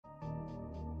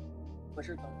My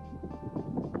shirt's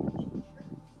on.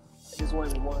 I just want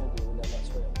to do, and I'm not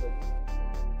sure.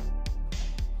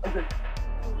 I'm good.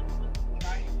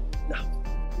 No.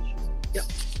 Yep.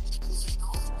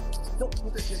 No, I'm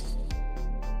good.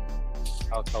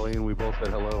 Colleen, we both said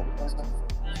hello.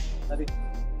 Love you.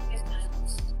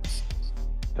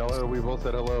 Tell her we both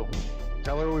said hello.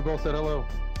 Tell her we both said hello.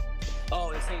 Oh,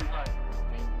 it's saying hi.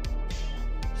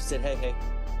 She said, hey.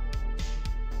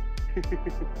 He's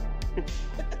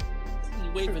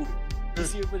waving. You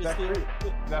see her with his spear?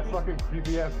 That fucking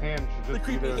creepy ass hand should just The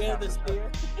creepy hand, the spear.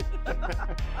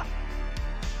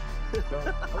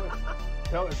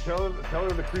 Tell her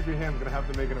the creepy hand's gonna have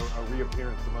to make a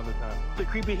reappearance some other time. The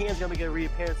creepy hand's gonna make a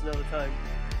reappearance another time.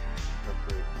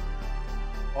 That's great.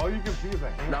 All you can see is a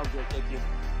hand. No, I'm good, thank you.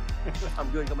 I'm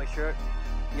good, got my shirt.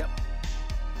 Yep.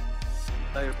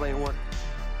 Now you're playing one.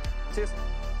 Cheers.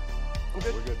 I'm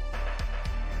good. We're good.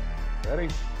 Ready?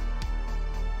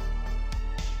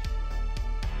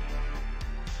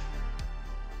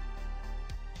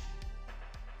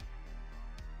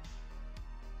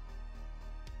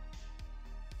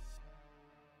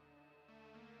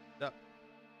 Yep.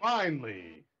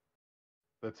 Finally,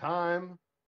 the time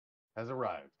has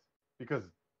arrived because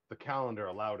the calendar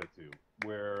allowed it to,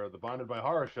 where the Bonded by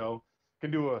Horror show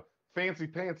can do a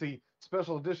fancy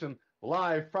special edition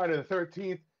live Friday the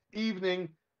 13th evening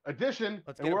edition,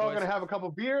 and we're all going to have a couple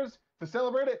beers to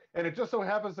celebrate it, and it just so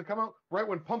happens to come out right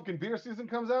when pumpkin beer season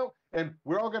comes out, and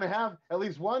we're all going to have at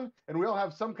least one, and we all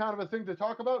have some kind of a thing to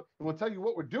talk about, and we'll tell you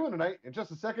what we're doing tonight in just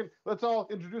a second. Let's all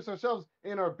introduce ourselves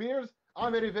in our beers.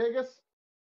 I'm Eddie Vegas.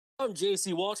 I'm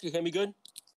JC Walsh. Can you hear me good?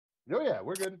 Oh yeah,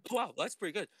 we're good. Wow, that's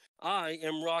pretty good. I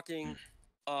am rocking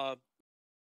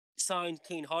signed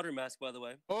Kane Hodder mask, by the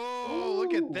way. Oh,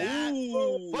 look at that.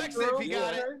 Ooh, Flex it if you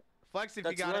got it. Flex if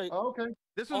That's you got right. it. Oh, okay.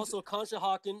 This one's Also, Concha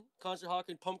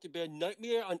Hawken, Pumpkin Bear,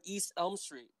 Nightmare on East Elm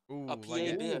Street. Ooh, a PA like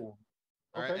it. beer. Ooh.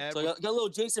 All Okay. right, Ed, So I got a little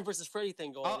Jason versus Freddy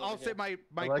thing going on. I'll say my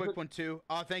like quick it. one too.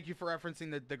 Thank you for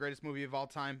referencing the greatest movie of all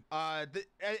time. The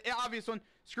obvious one,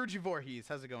 Scrooge Voorhees.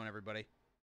 How's it going, everybody?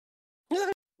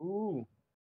 Ooh.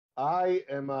 I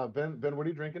am Ben. Ben, what are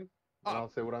you drinking? And I'll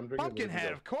say what I'm drinking.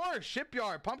 Pumpkinhead, of course.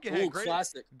 Shipyard Pumpkinhead. Ooh,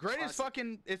 classic. Greatest Classic.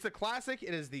 fucking. It's a classic.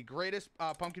 It is the greatest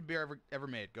pumpkin beer ever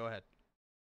made. Go ahead.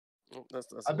 Oh,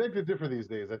 that's I beg to differ these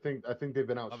days. I think they've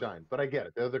been outshined, but I get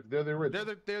it. They're the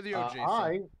original. They're the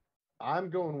OG. I'm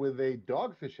going with a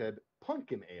Dogfish Head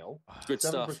Pumpkin Ale. Good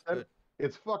stuff. Good.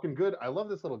 It's fucking good. I love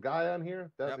this little guy on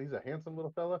here. Yep. He's a handsome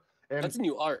little fella. And That's a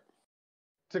new art.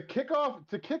 to kick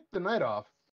the night off,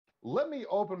 let me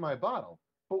open my bottle.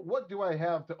 But what do I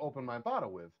have to open my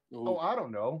bottle with? Ooh. Oh, I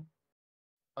don't know.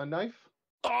 A knife?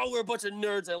 Oh, we're a bunch of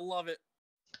nerds. I love it.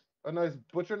 A nice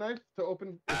butcher knife to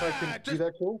open if I can be just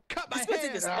that cool? Cut my He's gonna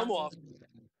take his hand. thumb off.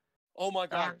 Oh my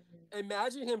god!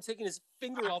 Imagine him taking his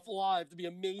finger off live. To be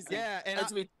amazing. Yeah, and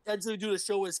as we do the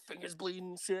show, his fingers bleeding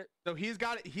and shit. so he's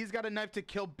got a knife to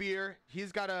kill beer.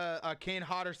 He's got a Kane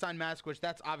Hodder signed mask, which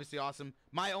that's obviously awesome.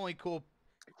 My only cool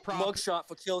prop. Mugshot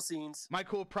for kill scenes. My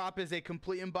cool prop is a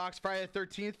complete inbox Friday the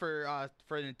 13th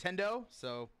for Nintendo.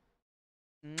 So,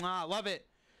 love it.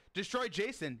 Destroy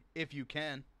Jason if you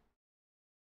can.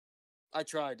 I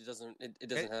tried. It doesn't. It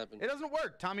doesn't happen. It doesn't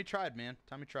work. Tommy tried, man.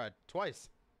 Tommy tried twice.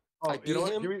 I beat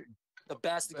him. Give me, The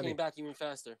bastard came back even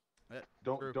faster.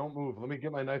 don't move. Let me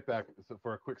get my knife back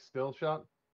for a quick still shot.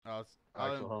 Oh,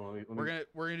 Actually, hold on, let me- we're gonna do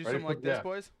Ready something for- like this, yeah.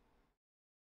 boys.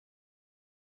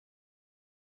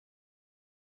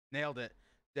 Nailed it.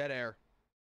 Dead air.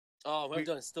 Oh, we haven't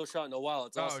done a still shot in a while.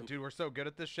 It's awesome. Oh, dude, we're so good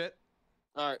at this shit.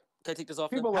 All right, can I take this off?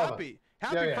 People Then? love Happy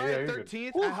Yeah, Friday you're the good.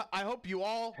 13th. Woo. I hope you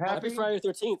all. Happy Friday the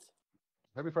 13th.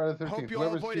 Happy Friday the I 13th. hope you all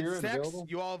Whoever's avoided here and sex. available.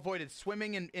 You all avoided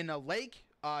swimming in a lake.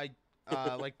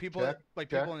 Like people Check,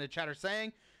 people in the chat are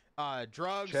saying.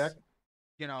 Drugs. Check.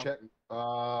 You know. Check.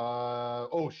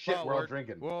 Oh shit, well, we're all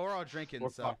drinking. Well, we're all drinking. We're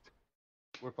so. fucked.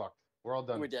 We're fucked. We're all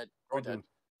done. We're dead. We're We're all dead. doomed.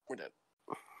 We're dead.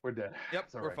 We're dead. Yep,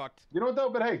 It's all we're right. fucked. You know what though?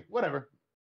 But hey, whatever.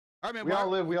 All right, man. We all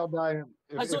live. We all die.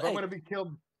 I If saw- I'm hey. gonna be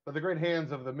killed by the great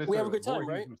hands of the Mr. We have a good time, Voorhees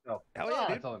right? himself. Hell yeah,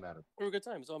 dude. That's all that matters. We're a good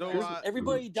time. So, So,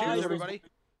 everybody cheers, dies everybody.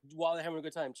 while they're having a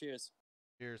good time. Cheers.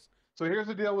 Cheers. So here's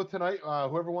the deal with tonight.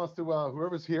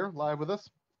 Whoever's here live with us,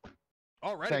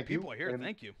 Alrighty, Thank you, people are here. and-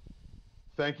 Thank you.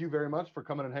 thank you very much for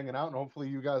coming and hanging out. And hopefully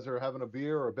you guys are having a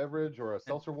beer or a beverage or a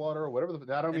seltzer water or whatever. I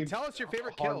don't And mean tell us your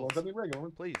favorite hard kills, ones. I mean regular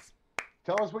ones. please.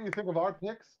 Tell us what you think of our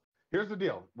picks. Here's the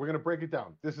deal. We're going to break it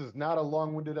down. This is not a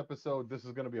long-winded episode. This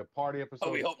is going to be a party episode.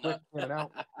 Oh, we hope Quick not. in and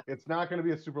out. It's not going to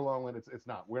be a super long one. It's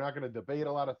not. We're not going to debate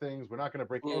a lot of things. We're not going to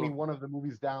break any one of the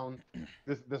movies down.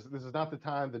 This is not the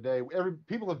time, the day.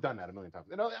 People have done that a million times.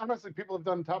 And honestly, people have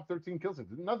done top 13 kill scenes.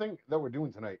 Nothing that we're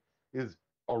doing tonight is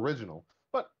original.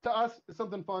 But to us, it's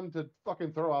something fun to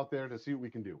fucking throw out there to see what we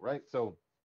can do, right? So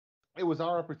it was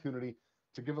our opportunity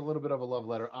to give a little bit of a love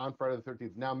letter on Friday the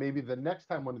 13th. Now, maybe the next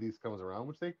time one of these comes around,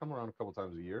 which they come around a couple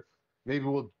times a year, maybe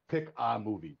we'll pick a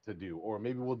movie to do, or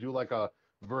maybe we'll do like a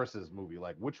versus movie,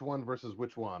 like which one versus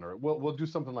which one, or we'll do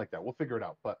something like that. We'll figure it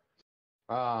out. But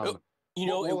it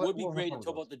would be great to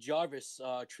talk about the Jarvis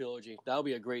trilogy. That would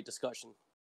be a great discussion.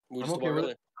 I'm okay with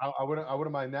it. I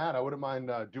wouldn't mind that. I wouldn't mind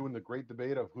doing the great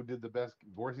debate of who did the best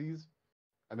Vorsies.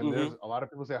 I mean, there's a lot of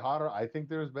people say hotter. I think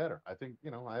there's better. I think,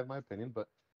 I have my opinion, but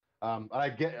I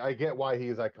get why he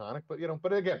is iconic. But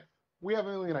but again, we have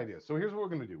a million ideas. So here's what we're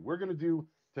gonna do. We're gonna do,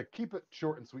 to keep it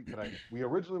short and sweet tonight. We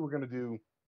originally were gonna do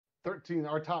 13,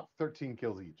 our top 13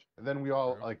 kills each, and then we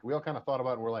all kind of thought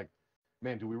about it. And we're like,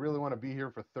 man, do we really want to be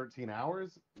here for 13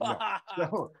 hours?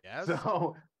 No. Yes.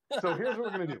 So here's what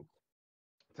we're gonna do.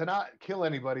 To not kill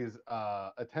anybody's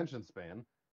attention span.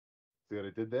 See what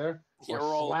I did there?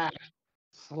 Yeah,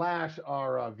 slash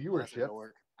our viewership.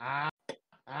 Wow,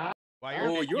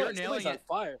 you're nailing it. On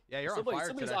fire. Yeah, you're on fire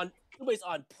today. Somebody's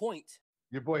on point.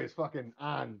 Your boy is fucking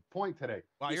on point today.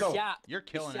 Wow, you're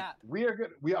killing it. We are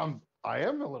good. I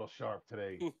am a little sharp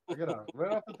today. I got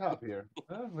right off the top here.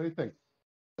 What do you think?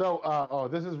 So,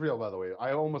 this is real, by the way.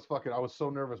 I was so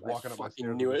nervous walking up my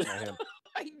stairs with my hand.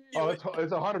 It's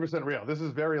 100% real. This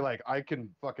is very I can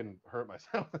fucking hurt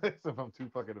myself if I'm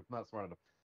if not smart enough.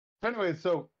 Anyway,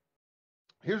 so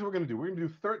here's what we're gonna do. We're gonna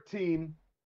do 13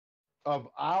 of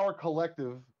our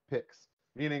collective picks,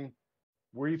 meaning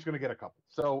we're each gonna get a couple.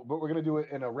 So, but we're gonna do it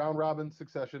in a round robin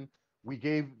succession. We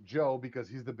gave Joe, because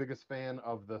he's the biggest fan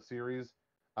of the series,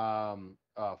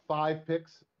 5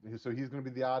 picks. So he's gonna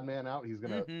be the odd man out. He's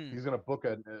gonna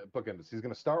bookend us. He's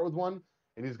gonna start with one,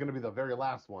 and he's gonna be the very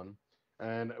last one.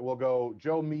 And we'll go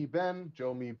Joe, me, Ben,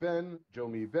 Joe, me, Ben, Joe,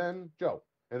 me, Ben, Joe.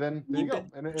 And then there you go.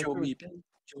 And Joe, me, Ben.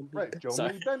 Right, Joe,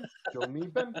 me, Ben, Joe, me,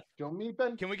 Ben, Joe, me,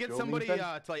 Ben. Can we get somebody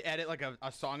to edit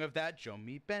a song of that? Joe,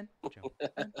 me, Ben, Joe,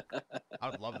 Ben. I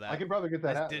would love that. I can probably get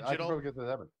that digital. I can probably get that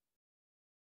happen.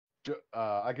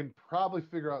 I can probably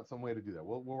figure out some way to do that.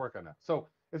 We'll work on that. So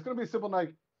it's gonna be a simple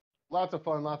night, lots of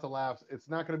fun, lots of laughs. It's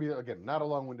not gonna be, again, not a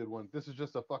long-winded one. This is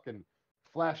just a fucking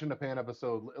flash in the pan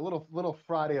episode, a little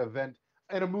Friday event,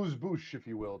 and a moose-boosh, if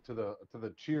you will, to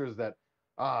the cheers that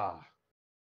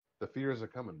the fears are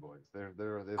coming, boys.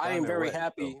 They're I am very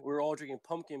happy. So. We're all drinking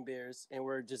pumpkin beers, and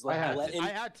we're just letting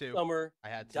summer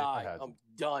die. I'm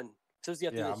done. Especially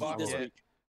after the heat this week.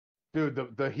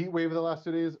 Dude, the heat wave of the last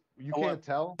 2 days, you can't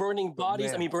tell. Burning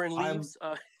bodies. Man, burning leaves.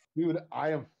 Dude,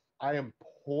 I am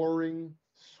pouring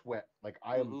sweat.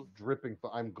 I am dripping.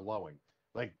 I'm glowing.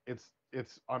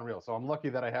 It's unreal. So I'm lucky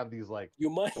that I have these you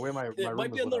might. The way my it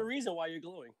might be another reason why you're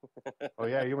glowing. Oh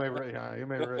yeah, you might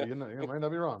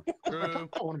not be wrong.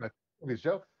 One of my movies,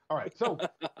 Joe. All right, so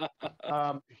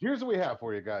here's what we have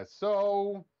for you guys.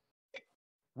 So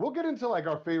we'll get into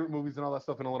our favorite movies and all that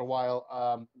stuff in a little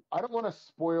while. I don't want to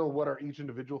spoil what our each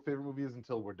individual favorite movie is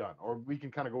until we're done, or we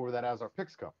can kind of go over that as our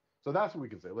picks come. So that's what we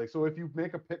can say. So if you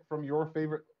make a pick from your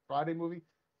favorite Friday movie,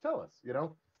 tell us.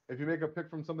 If you make a pick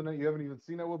from something that you haven't even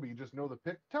seen that well, but you just know the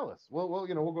pick, tell us. We'll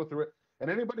go through it. And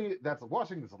anybody that's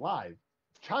watching this live,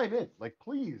 chime in.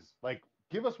 Please,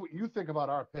 give us what you think about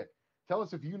our pick. Tell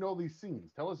us if you know these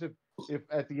scenes. Tell us if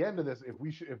at the end of this, if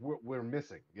we're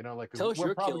missing. Because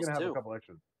we're probably gonna have a couple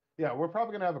extras. Yeah, we're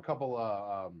probably gonna have a couple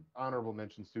honorable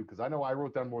mentions too. Because I know I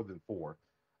wrote down more than 4.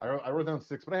 I wrote down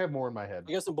 6, but I have more in my head.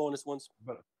 I got some bonus ones.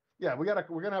 But yeah, we're gonna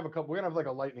have a couple. We're gonna have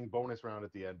a lightning bonus round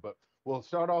at the end. But we'll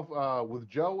start off with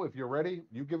Joe. If you're ready,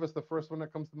 you give us the first one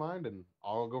that comes to mind, and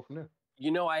I'll go from there.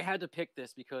 I had to pick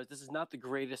this because this is not the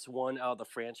greatest one out of the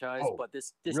franchise, but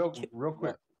this real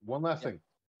quick. One last thing.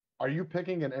 Are you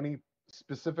picking in any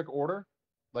specific order,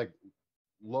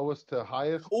 lowest to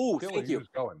highest? Oh, thank you.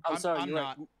 Just going? I'm sorry, I'm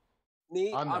not. Right.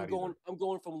 Me, I'm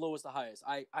going from lowest to highest.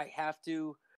 I have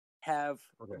to have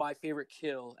my favorite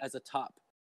kill as a top.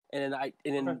 And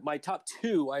then my top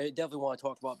 2, I definitely want to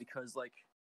talk about because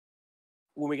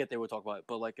when we get there, we'll talk about it.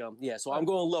 But so I'm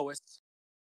going lowest,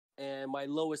 and my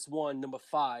lowest one, number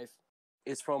 5,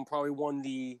 is from probably one of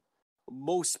the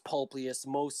most pulpiest,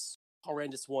 most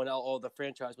horrendous one out of all the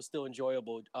franchise, but still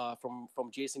enjoyable. From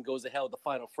Jason Goes to Hell, The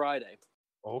Final Friday.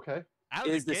 Okay, out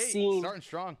of the gate, starting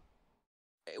strong.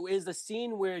 It is the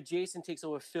scene where Jason takes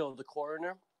over Phil, the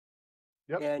coroner.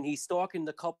 Yep. And he's stalking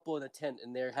the couple in a tent,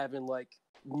 and they're having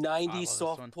 90s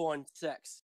soft porn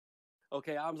sex.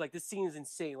 Okay, I was like, this scene is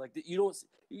insane.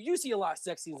 You see a lot of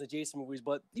sex scenes in Jason movies,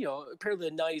 but apparently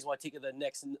the 90s want to take it the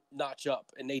next notch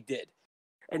up, and they did.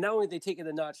 And not only did they take it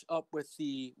a notch up with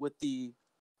the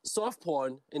soft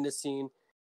porn in this scene,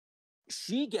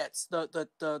 she gets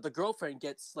the girlfriend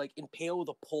gets like impaled with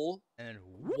a pole And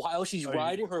while she's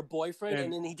riding her boyfriend,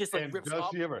 and then he just like rips does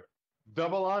up. she ever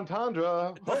double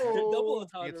entendre? Double Ho!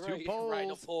 entendre, gets two right? poles. Right,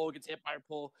 a pole gets hit by a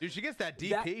pole. Dude, she gets that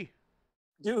DP.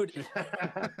 Dude,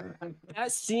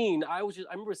 that scene, I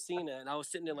remember seeing it, and I was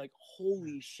sitting there like,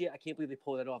 holy shit, I can't believe they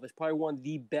pulled that off. It's probably one of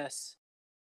the best.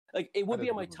 Like, it would be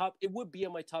on my top. It would be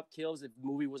on my top kills if the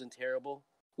movie wasn't terrible.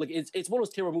 Like, it's one of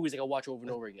those terrible movies like I watch over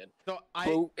and over again.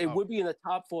 So it would be in the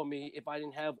top for me if I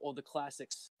didn't have all the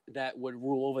classics that would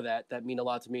rule over that mean a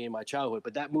lot to me in my childhood.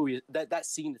 But that movie, that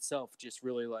scene itself, just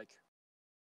really like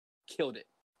killed it.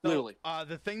 Literally.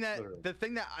 The thing that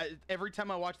every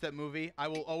time I watch that movie, I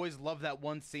will always love that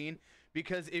one scene,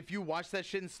 because if you watch that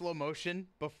shit in slow motion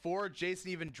before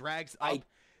Jason even drags up,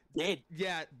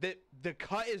 yeah, the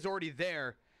cut is already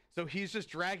there, so he's just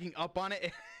dragging up on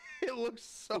it. It looks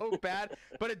so bad,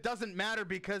 but it doesn't matter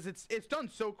because it's done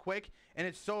so quick and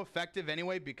it's so effective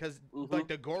anyway, because like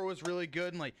the gore was really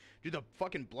good, and like, dude, the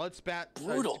fucking blood spat,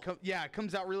 brutal. It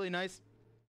comes out really nice,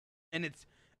 and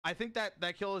I think that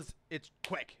kill it's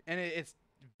quick and it's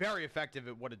very effective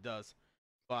at what it does.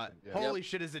 But holy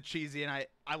shit, is it cheesy, and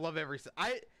I love that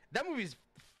movie's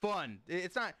fun.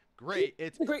 It's not great,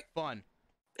 it's great fun.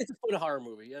 It's a fun horror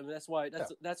movie. I mean, that's why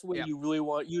that's what you really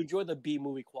want. You enjoy the B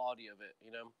movie quality of it,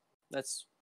 you know. That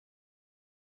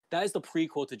is the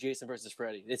prequel to Jason versus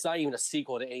Freddy. It's not even a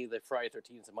sequel to any of the Friday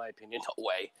 13th, in my opinion. No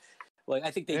way. Like,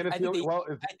 I think they ignored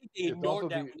that. They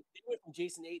went from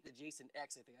Jason 8 to Jason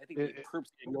X. I think they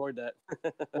purposely ignored that.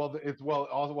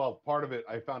 Part of it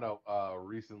I found out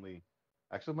recently.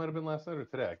 Actually, it might have been last night or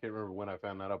today. I can't remember when I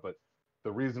found that out. But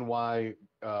the reason why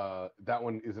that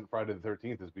one isn't Friday the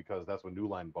 13th is because that's when New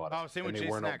Line bought it. Oh, same with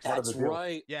Jason X. That's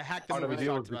right. Yeah, Hack the Movie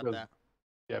talked about that.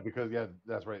 Yeah,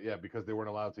 that's right. Yeah, because they weren't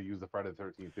allowed to use the Friday the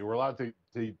 13th. They were allowed to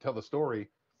tell the story,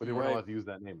 but they weren't allowed to use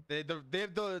that name. They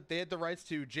had the rights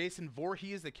to Jason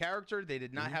Voorhees, the character. They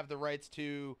did not have the rights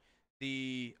to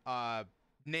the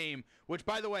name. Which,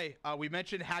 by the way, we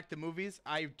mentioned Hack the Movies.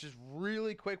 I just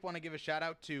really quick want to give a shout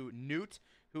out to Newt,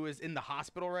 who is in the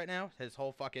hospital right now. His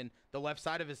whole the left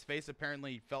side of his face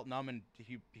apparently felt numb, and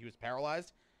he was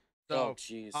paralyzed. So,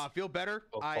 feel better.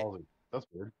 That's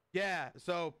weird. Yeah,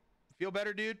 so feel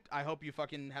better, dude. I hope you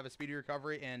fucking have a speedy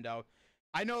recovery, and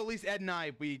I know at least Ed and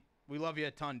I, we love you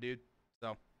a ton, dude.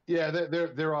 So yeah,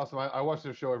 they're awesome. I watch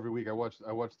their show every week. I watch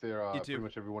their pretty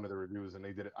much every one of their reviews, and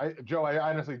they did it. Joe,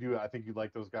 I honestly do. I think you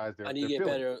like those guys. I need to get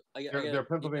better. They're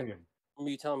Pennsylvania.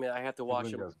 You telling me I have to watch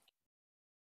them.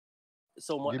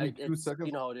 So much. Give me 2 seconds.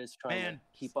 You know how it is trying to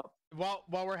keep up. While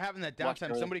we're having that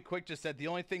downtime, somebody quick just said the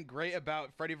only thing great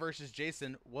about Freddy vs.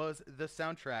 Jason was the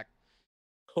soundtrack.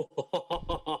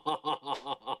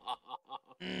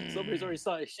 Somebody's already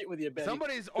started shit with you, Benny.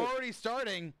 Somebody's already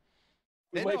starting.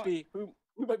 We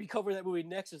might be covering that movie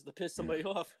next just to piss somebody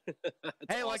off. Hey,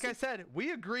 awesome. Like I said,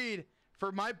 we agreed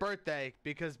for my birthday,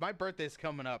 because my birthday's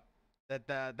coming up.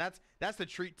 That's the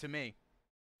treat to me.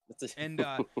 And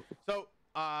so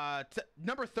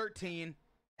number 13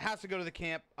 has to go to the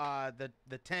camp. The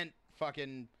tent,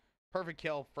 fucking perfect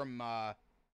kill from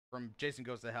Jason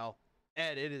Goes to Hell.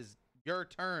 Ed, it is your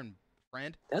turn,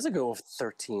 friend. That's a good one for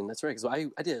 13. That's right, because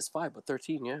I did it as 5, but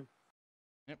 13, yeah.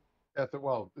 Yep.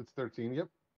 It's 13. Yep.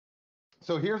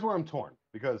 So here's where I'm torn,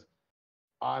 because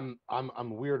I'm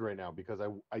weird right now, because I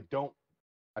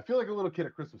feel like a little kid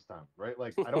at Christmas time, right?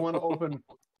 Like, I don't want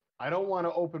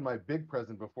to open my big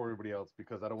present before everybody else,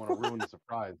 because I don't want to ruin the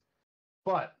surprise.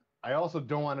 But I also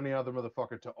don't want any other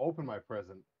motherfucker to open my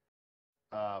present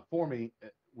for me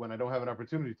when I don't have an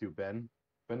opportunity to. Ben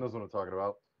knows what I'm talking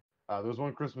about. There was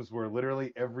one Christmas where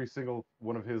literally every single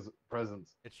one of his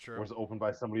presents was opened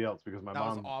by somebody else, because my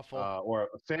mom, or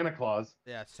Santa Claus,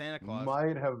 Santa Claus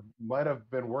might have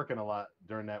been working a lot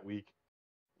during that week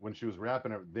when she was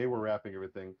wrapping it. They were wrapping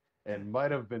everything, and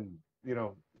might have been,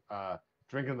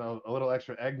 drinking a little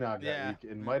extra eggnog that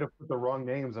week, and might have put the wrong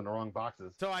names in the wrong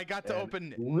boxes. So I got to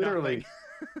open literally.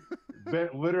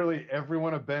 Literally every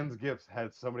one of Ben's gifts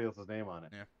had somebody else's name on it.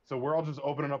 Yeah. So we're all just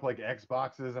opening up like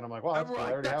Xboxes, and I'm like, "Wow, that's cool.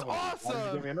 I already have one. Awesome. Why don't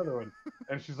you give me another one?"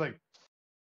 And she's like,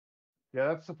 "Yeah,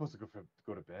 that's supposed to go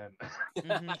to Ben."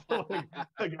 So,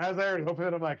 like as I already opened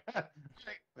it, I'm like,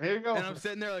 "Here you go." And I'm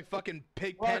sitting there like fucking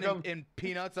pig pen and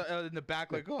peanuts in the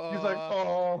back, like, oh. He's like,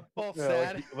 "Oh, all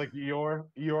sad." Like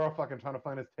Eeyore fucking trying to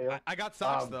find his tail. I got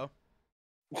socks though.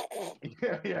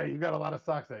 Yeah, you got a lot of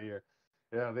socks that year.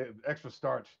 Yeah, the extra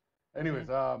starch. Anyways,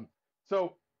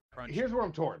 so here's where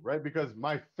I'm torn, right? Because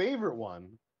my favorite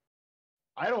one,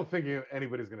 I don't think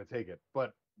anybody's gonna take it,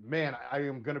 but man, I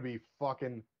am gonna be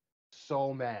fucking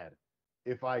so mad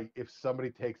if somebody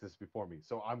takes this before me.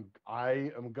 So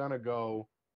I am gonna go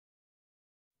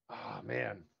Oh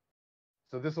man.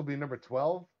 So this will be number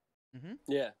 12.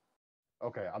 Yeah.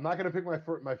 Okay, I'm not gonna pick my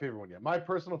favorite one yet. My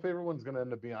personal favorite one is gonna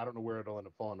end up being, I don't know where it'll end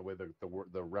up falling, the way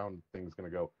the round thing's gonna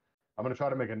go. I'm gonna try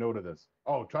to make a note of this.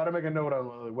 Oh, try to make a note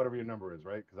on whatever your number is,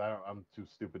 right? Because I'm too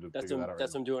stupid to figure that out.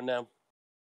 That's what I'm doing now.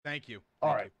 Thank you.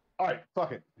 All right.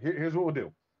 Fuck it. Here's what we'll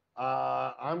do.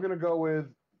 I'm gonna go with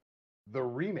the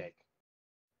remake,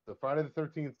 the Friday the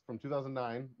 13th from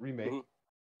 2009 remake. Mm-hmm.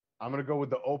 I'm gonna go with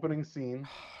the opening scene.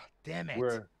 Damn it!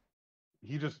 Where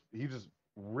he just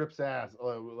rips ass,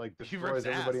 like destroys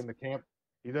everybody in the camp.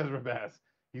 He does rip ass.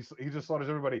 He just slaughters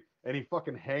everybody, and he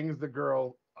fucking hangs the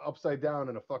girl upside down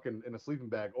in a sleeping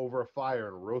bag over a fire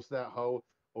and roasts that hoe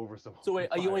over some. So wait,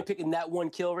 are you only picking that one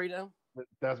kill right now?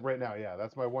 That's right now, yeah.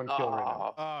 That's my one kill right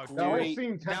now. Oh, that whole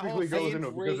scene technically goes into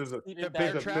it because there's a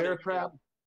bear trap.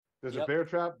 There's a bear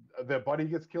trap. The buddy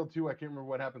gets killed too. I can't remember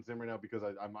what happens to him right now because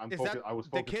I'm focused. I was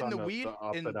focused on the weed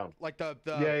upside down, like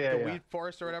the weed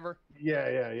forest or whatever.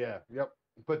 Yep.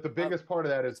 But the biggest part of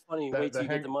that is funny. Wait till you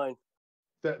get to mine.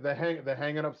 The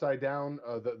hanging upside down,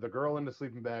 the girl in the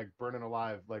sleeping bag burning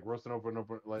alive, like roasting over and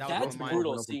over. Like that's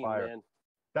brutal scene, man.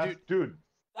 That's dude.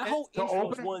 That whole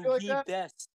intro is one of the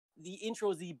best. The intro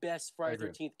is the best Friday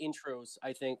 13th intros,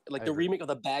 I think. Like the remake of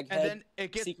the Baghead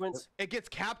sequence. It gets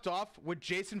capped off with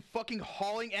Jason fucking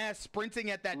hauling ass, sprinting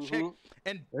at that chick,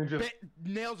 and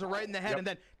nails her right in the head, and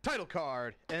then title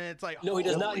card. And it's like, no, he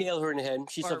does not nail her in the head.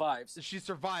 She survives. She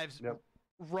survives. Yep.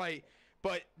 Right.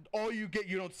 But all you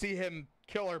don't see him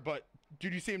kill her, but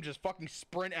dude, you see him just fucking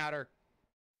sprint at her.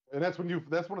 And that's one of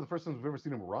the first times we've ever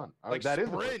seen him run. Like that sprint.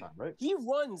 Is the first time, right? He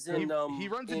runs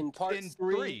in part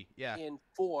 3 yeah. and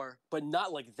 4, but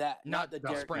not like that. Not the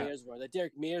Derek Mears run. The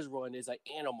Derek Mears run is an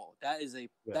animal. That is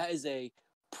a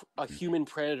human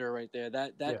predator right there.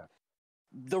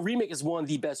 The remake is one of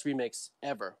the best remakes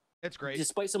ever. It's great.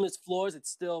 Despite some of its flaws, it's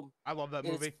still. I love that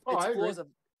movie.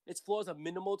 Its flaws are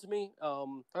minimal to me.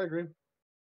 I agree.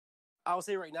 I'll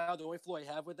say right now, the only flaw I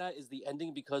have with that is the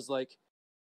ending, because like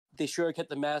they sure kept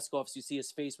the mask off so you see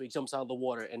his face when he jumps out of the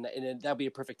water, and that'd be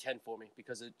a perfect 10 for me,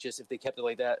 because it just, if they kept it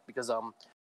like that, because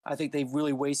I think they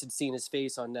really wasted seeing his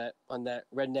face on that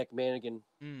redneck mannequin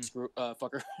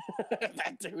fucker.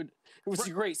 That dude. It was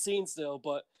a great scene still,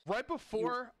 but right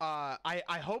before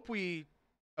I hope we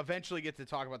eventually get to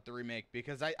talk about the remake,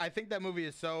 because I think that movie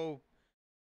is so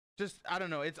just, I don't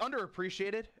know, it's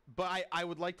underappreciated, but I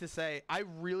would like to say I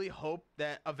really hope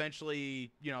that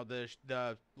eventually, you know,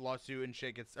 the lawsuit and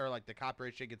shit gets, or like the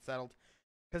copyright shit gets settled,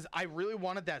 because I really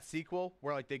wanted that sequel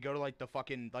where like they go to like the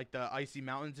fucking like the icy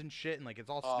mountains and shit, and like it's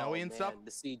all snowy and stuff.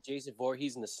 To see Jason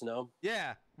Voorhees in the snow.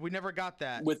 Yeah, we never got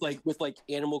that. With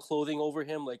animal clothing over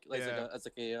him, my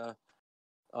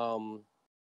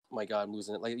God, I'm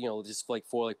losing it. Like, you know, just like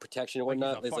for like protection and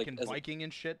whatnot. He's a fucking Viking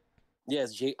and shit. Yeah,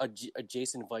 it's a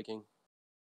Jason Viking.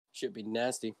 Should be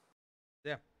nasty.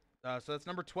 Yeah. So that's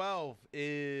number 12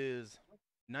 is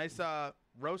nice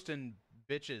roasting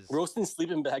bitches. Roasting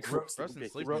sleeping bag. Roasting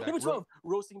sleeping bag. Number 12,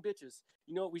 roasting bitches.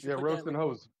 You know what we should put roasting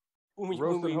hose.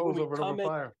 Roasting hose over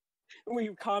fire. When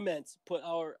we comment, put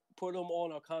them all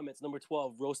in our comments. Number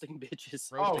 12, roasting bitches.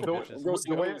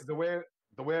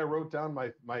 The way I wrote down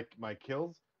my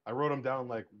kills, I wrote them down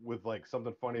like with like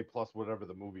something funny plus whatever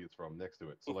the movie is from next to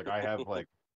it. So like I have like,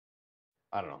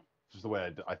 I don't know, just the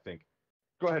way I think.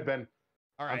 Go ahead, Ben.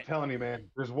 All right. I'm telling you, man.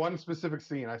 There's one specific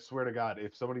scene. I swear to God,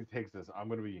 if somebody takes this, I'm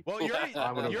gonna be. Well, you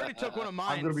already took one of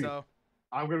mine.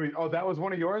 I'm gonna be. Oh, that was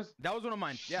one of yours. That was one of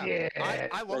mine. Yeah. Shit.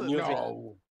 I love it.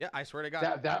 No. Yeah, I swear to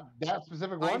God. That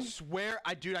specific one. I swear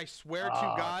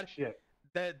to God. Shit.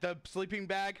 The sleeping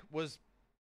bag was.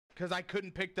 Because I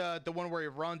couldn't pick the one where he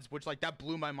runs, which like that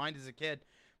blew my mind as a kid,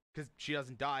 because she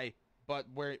doesn't die, but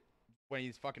when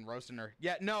he's fucking roasting her.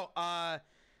 Yeah, no, I'm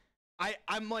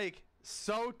like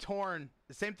so torn.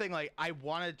 The same thing, like I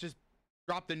want to just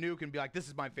drop the nuke and be like, this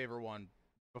is my favorite one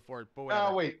before. But whatever.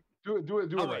 Oh wait, do it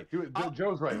right. Do it.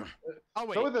 Joe's right. Oh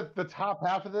wait. So the top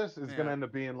half of this is gonna end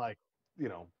up being like, you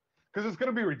know. Because it's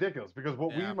gonna be ridiculous. Because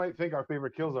what we might think our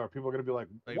favorite kills are, people are gonna be like,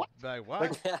 "What? Like what?"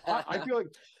 Like, I feel like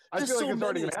it's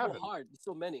already gonna happen. So hard. There's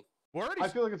so many. I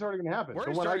feel like it's already gonna happen.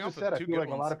 The one I just said, I feel like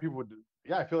a lot of people would.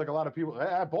 Yeah, I feel like a lot of people.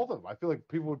 Both of them. I feel like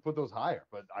people would put those higher.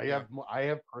 But I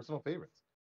have personal favorites.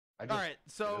 All right,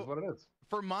 so it is what it is.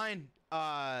 For mine,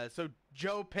 so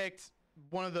Joe picked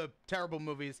one of the terrible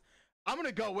movies. I'm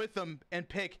gonna go with him and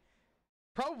pick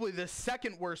probably the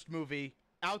second worst movie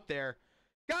out there.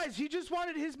 Guys, he just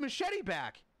wanted his machete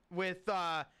back with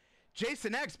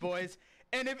Jason X, boys.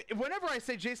 And whenever I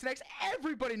say Jason X,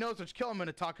 everybody knows which kill I'm going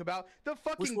to talk about. The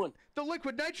Which one? The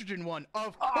liquid nitrogen one.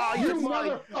 Of course. You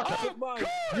motherfucker!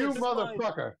 You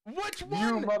motherfucker! Which one?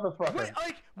 You motherfucker!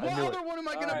 What other one am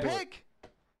I going to pick?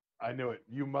 I knew it.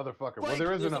 You motherfucker. Well,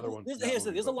 there is another one.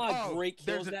 There's a lot of great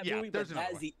kills in that movie, but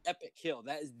that is the epic kill.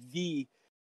 That is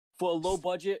for a low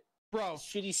budget,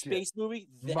 shitty space movie.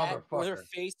 That their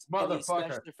face,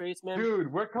 motherfucker, their face, man.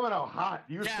 Dude, we're coming out hot.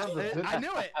 You sons of bitch. I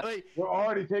knew it. Like, we're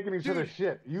already taking each other's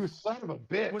shit. You son of a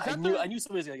bitch. I knew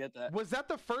somebody was gonna get that. Was that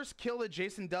the first kill that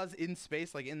Jason does in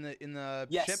space, like in the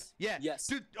ship? Yeah. Yes.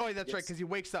 Dude, that's right, because he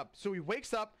wakes up. So he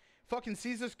wakes up, fucking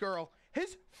sees this girl.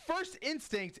 His first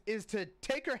instinct is to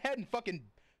take her head and fucking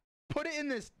put it in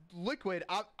this liquid.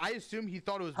 I assume he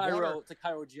thought it was water. It's a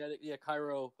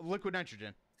cryogenic, liquid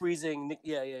nitrogen. Freezing,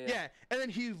 yeah. And then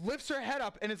he lifts her head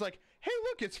up and is like, "Hey,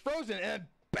 look, it's frozen." And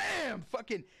bam,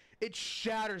 fucking, it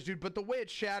shatters, dude. But the way it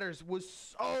shatters was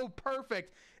so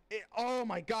perfect. Oh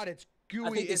my god, it's gooey. I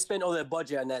think they spent all their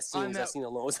budget on that scene. That scene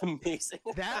alone was amazing.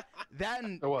 that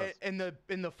and the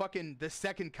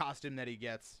second costume that he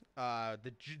gets. I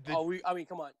mean,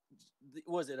 come on.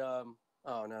 Was it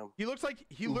Oh no. He looks like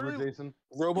Uber Jason?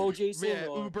 Robo Jason? Yeah,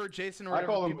 Uber Jason. Or I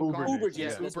call him Uber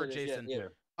Jason. Uber Jason. Yeah.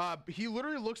 He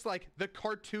literally looks like the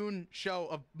cartoon show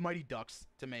of Mighty Ducks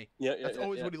to me. Yeah, that's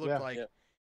always what he looked like.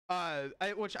 Yeah.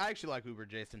 Which I actually like Uber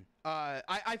Jason. That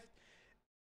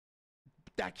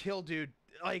kill, dude.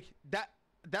 Like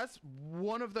that's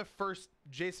one of the first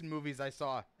Jason movies I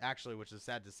saw, actually, which is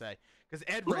sad to say, because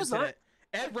Ed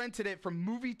rented it from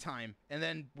Movie Time, and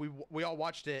then we all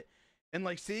watched it. And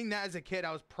like seeing that as a kid,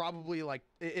 I was probably like,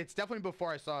 it's definitely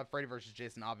before I saw Freddy vs.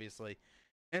 Jason, obviously.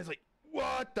 And it's like,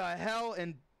 what the hell?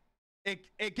 And it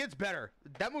gets better.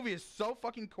 That movie is so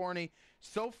fucking corny,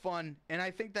 so fun, and I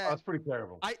think that's pretty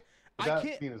terrible.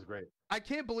 That scene is great. I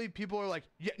can't believe people are like,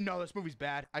 yeah, no, this movie's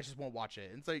bad. I just won't watch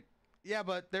it. And it's like, yeah,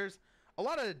 but there's a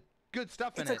lot of good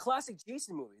stuff in it. It's a classic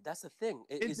Jason movie. That's the thing.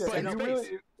 If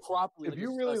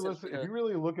you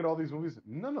really look at all these movies,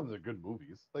 none of them are good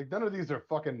movies. Like none of these are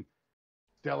fucking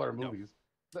stellar movies.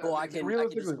 Well, I can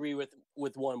disagree with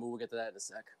one, but we'll get to that in a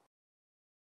sec.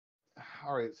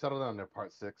 All right, settle down there,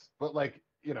 part 6. But like,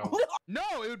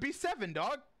 no, it would be 7,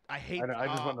 dog. I hate 7. I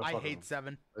just want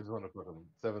to put them.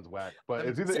 7's whack. But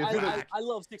it's either I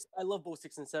love 6. I love both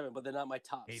 6 and 7, but they're not my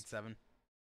tops. 8, 7.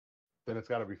 Then it's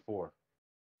got to be 4.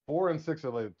 4 and 6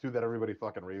 are the 2 that everybody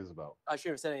fucking raves about. I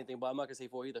shouldn't have said anything, but I'm not gonna say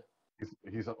 4 either.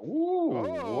 He's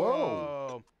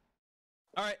whoa.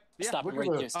 All right, yeah. Stop it right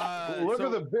there. Stop.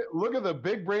 Look at the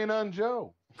big brain on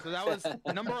Joe. So that was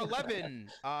number 11.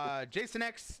 Jason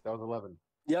X. That was 11.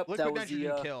 Yep, liquid that was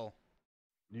nitrogen kill.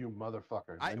 You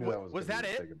motherfucker! I knew that was. Was that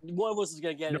it? One of us is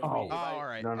gonna get it. Oh, all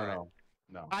right. No.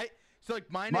 So like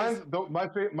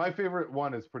my favorite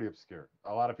one is pretty obscure.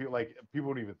 A lot of people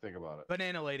don't even think about it.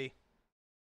 Banana Lady.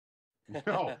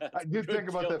 No, I did think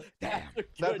about that. Damn.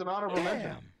 That's an honorable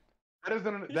mention.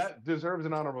 That deserves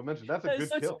an honorable mention. That's a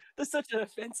good kill. That's such an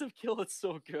offensive kill. It's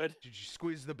so good. Did you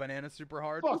squeeze the banana super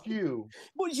hard? Fuck you.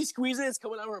 What did you squeeze it? It's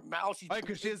coming out of her mouth.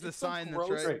 Because she has the sign that's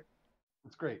right. Great.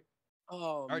 It's great.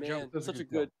 Oh man, Joe, such a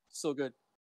good, so good.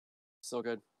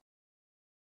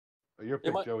 Your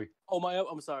pick, Joey.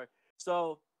 I'm sorry.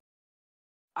 So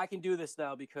I can do this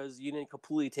now because you didn't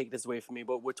completely take this away from me.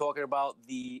 But we're talking about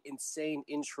the insane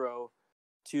intro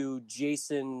to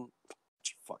Jason.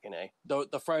 Fucking A.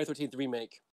 The Friday 13th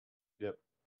remake. Yep.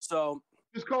 So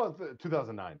just call it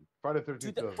 2009. Friday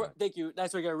 13th. Thank you.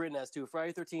 That's what I got written as too.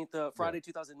 Friday 13th. Friday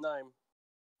 2009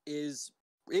 is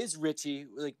Richie,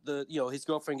 like his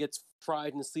girlfriend gets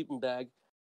fried in a sleeping bag.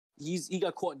 He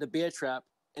got caught in the bear trap,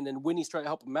 and then Winnie's trying to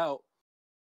help him out.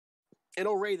 And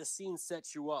already the scene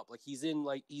sets you up. Like he's in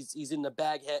the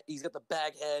bag head. He's got the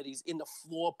bag head. He's in the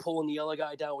floor pulling the other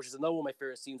guy down, which is another one of my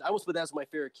favorite scenes. I almost put that as one of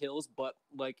my favorite kills, but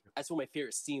like that's one of my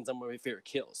favorite scenes. One of my favorite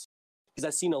kills because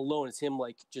that scene alone is him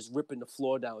like just ripping the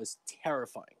floor down is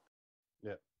terrifying.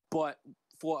 Yeah. But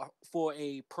for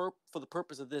the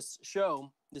purpose of this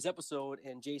show, this episode,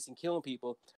 and Jason killing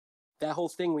people, that whole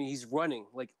thing when he's running,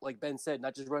 like Ben said,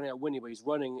 not just running at Winnie, but he's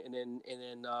running,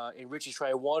 and Richie's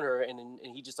trying to warn her, and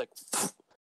he just like,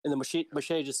 and the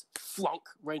machete just flunk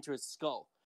right into his skull.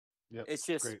 Yeah, it's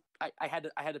just great. I had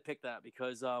to pick that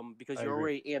because you're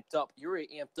already amped up. You're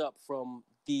already amped up from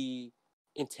the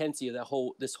intensity of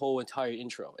this whole entire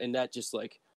intro, and that just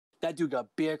like. That dude got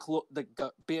bear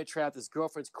trapped. His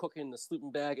girlfriend's cooking in the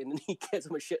sleeping bag, and then he gets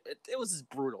him a shit. It was just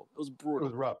brutal. It was brutal. It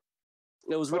was rough.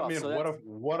 It was rough. So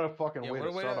what a fucking way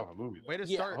to start off a movie. Way to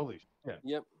start. Holy shit.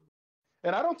 Yep.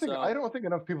 And I don't think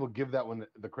enough people give that one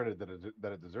the credit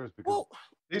that it deserves because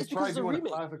they tried doing a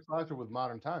classic slasher with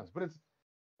modern times, but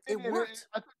it worked.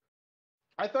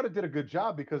 I thought it did a good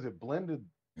job because it blended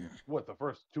the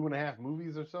first 2.5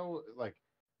 movies or so, like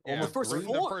almost the first 3?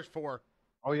 four. The first 4.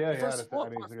 Oh yeah, the yeah. first four,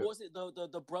 part 4 was it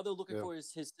the brother looking for his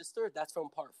sister? That's from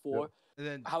part 4. Yep. And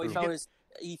then how he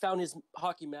found his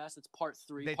hockey mask. That's part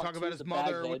 3. They part talk 2 about is his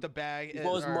mother with the bag. His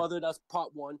mother. That's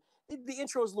part 1. The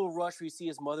intro is a little rushed. We see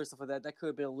his mother, stuff like that. That could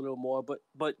have been a little more, but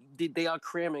they are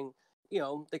cramming.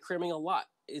 They're cramming a lot.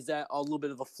 Is that a little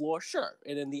bit of a flaw? Sure.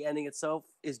 And then the ending itself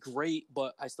is great,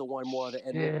 but I still want more of the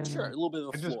ending. Sure, a little bit of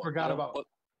a flaw. I just forgot about.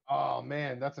 Oh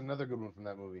man, that's another good one from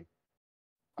that movie.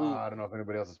 I don't know if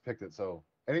anybody else has picked it. So,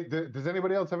 does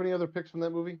anybody else have any other picks from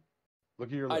that movie? Look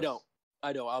at your list.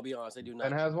 I don't. I'll be honest. I do not.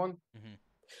 Ben has one.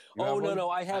 Mm-hmm. Oh no,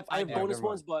 I have bonus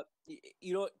ones, but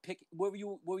you know what? Pick whatever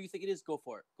you think it is. Go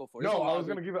for it. Go for it. No, I was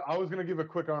gonna give a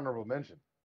quick honorable mention.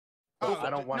 I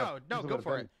don't want to. No, go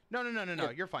for it. No.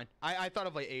 Yeah. You're fine. I thought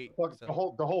of like 8. The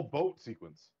whole boat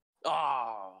sequence.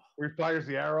 Where he fires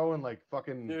the arrow and like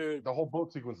fucking the whole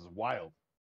boat sequence is wild.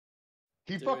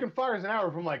 He fucking fires an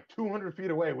arrow from like 200 feet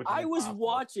away. Which I was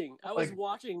watching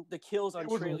the kills on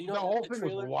trailer. The whole thing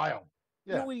was wild.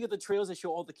 Yeah. You know when you get the trailers that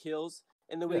show all the kills,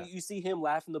 and then when you see him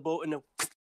laugh in the boat,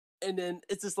 and then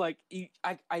it's just like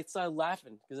I started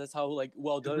laughing because that's how like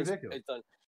well done it's done.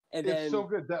 And then it's so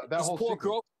good that whole poor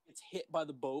girl gets hit by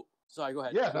the boat. Sorry, go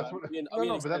ahead. Yeah, that's what. But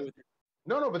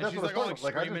that's she's what like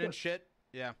screaming and shit.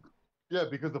 Yeah. Yeah,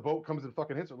 because the boat comes and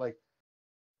fucking hits her. Like,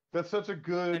 that's such a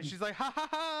good. And she's like, ha ha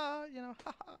ha, ha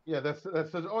ha. Yeah, that's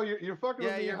such. Oh, you're fucking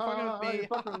with me. You're fucking with me. You're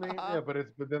fucking with me. Yeah,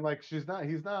 but then like she's not.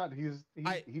 He's not.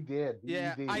 He did.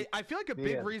 I feel like a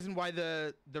big reason why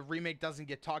the remake doesn't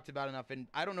get talked about enough, and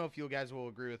I don't know if you guys will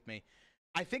agree with me.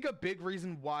 I think a big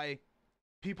reason why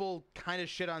people kind of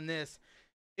shit on this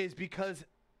is because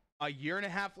a year and a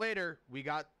half later we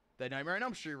got the Nightmare on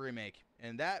Elm Street remake,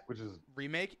 and that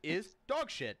remake is dog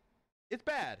shit. It's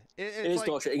bad. It is like,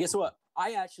 dog shit. And guess what?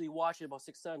 I actually watched it about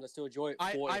 6 times. I still enjoy it.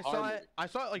 I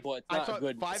saw it like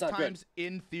 5 times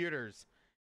in theaters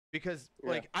because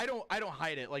like I don't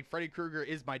hide it. Like Freddy Krueger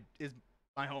is my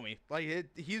homie. Like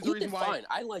he's the reason why. Fine.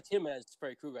 I liked him as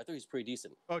Freddy Krueger. I thought he was pretty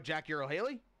decent. Oh, Jackie Earle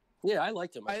Haley? Yeah, I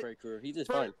liked him as Freddy Krueger. He did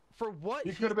fine. For what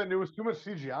he could have been. There was too much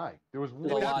CGI. There was a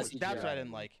lot of CGI. That's what I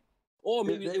didn't like. Or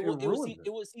maybe it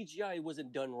was CGI. It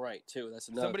wasn't done right too. That's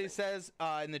another. Somebody says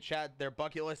in the chat their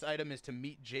bucket list item is to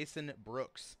meet Jason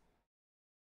Brooks.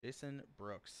 Jason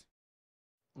Brooks.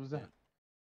 Who's that?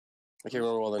 I can't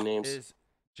remember all the names. Is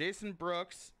Jason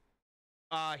Brooks?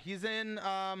 He's in.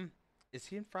 Is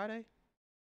he in Friday?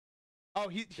 Oh,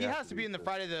 he has to be in the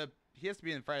Friday the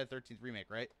 13th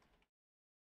remake, right?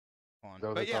 Hold on.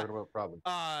 So they're talking about probably.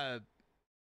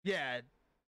 Yeah.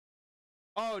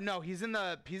 Oh no, he's in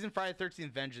Friday the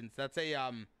 13th Vengeance. That's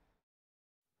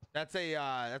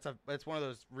one of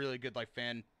those really good like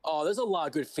fan. Oh, there's a lot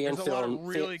of good fan film. There's a lot of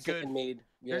really good made.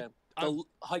 Yeah, the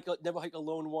Never Hike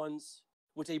Alone ones,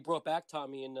 which they brought back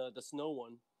Tommy in the snow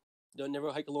one. The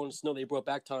Never Hike Alone in the Snow, they brought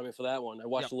back Tommy for that one. I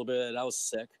watched a little bit of that. That was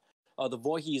sick. The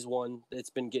Voorhees one, it's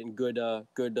been getting good. Yeah,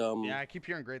 I keep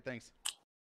hearing great things.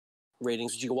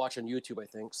 Ratings, which you can watch on YouTube, I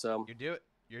think. So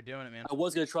You're doing it, man. I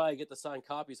was gonna try and get the signed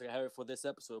copies like I have it for this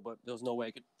episode, but there was no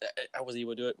way I wasn't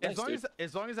able to do it.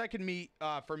 As long as I can meet,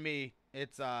 for me,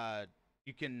 it's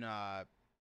you can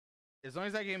as long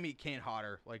as I can meet Kane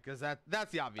Hodder, like, cause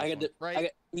that's the obvious one, right?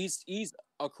 He's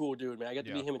a cool dude, man. I got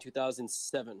to meet him in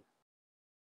 2007.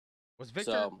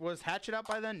 Was Hatchet out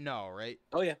by then? No, right?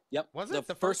 Oh yeah, yep. Was it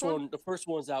the first one? The first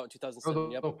one's out in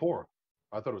 2007. Oh, 4.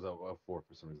 I thought it was out 4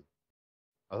 for some reason.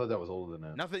 I thought that was older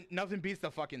than that. Nothing beats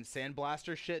the fucking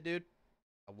Sandblaster shit, dude.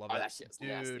 I love that shit's dude.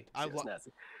 Nasty.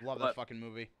 Love that fucking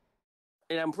movie.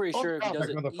 And I'm pretty sure if he does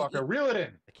it, motherfucker, reel it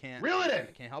in. I can't. Reel it in.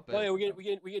 I can't help it. Oh yeah,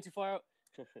 we get too far out.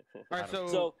 All right,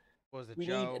 so what was it? We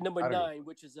need number 9,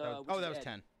 which is that was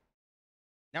 10.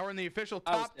 Now we're in the official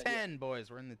top 10, boys.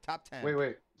 We're in the top 10.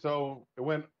 Wait. So it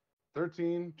went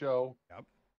 13, Joe. Yep.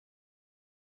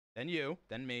 Then you,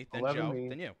 then me, then 11 Joe, me,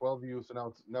 then you. 12 you. So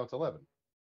now it's 11.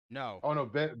 No. Oh no,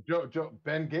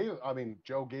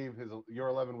 Joe gave his. Your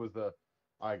 11 was the.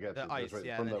 I guess the ice. Right,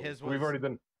 yeah, and then his was. We've already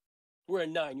done. We're at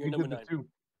 9. You're number 9.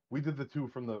 We did the 2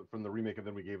 from the remake, and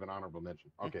then we gave an honorable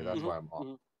mention. Okay, that's why I'm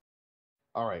off.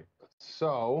 All right,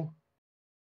 so.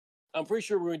 I'm pretty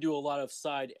sure we're gonna do a lot of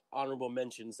side honorable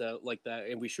mentions like that,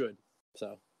 and we should.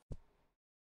 So.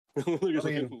 I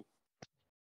mean,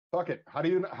 fuck it. How do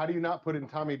you not put in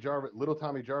little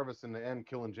Tommy Jarvis in the end,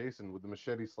 killing Jason with the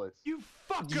machete slits? You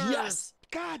fucker! Yes.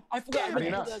 God, I forgot. I'm glad you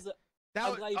did that.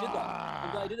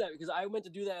 I'm glad you did that because I meant to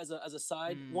do that as a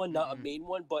side one, not a main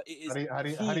one. But it is. How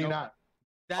do you not?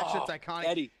 That shit's iconic.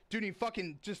 Eddie. Dude, he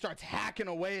fucking just starts hacking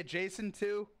away at Jason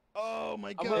too. Oh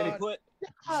my I'm god. gonna put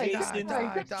Jason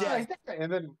died.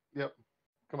 And then, yep.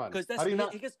 Come on. Because that's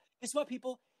because guess what,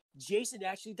 people? Jason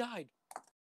actually died.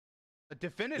 A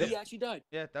definitive. He actually died.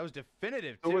 Yeah, that was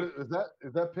definitive So too.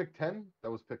 is that pick 10? That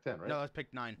was pick 10, right? No, that's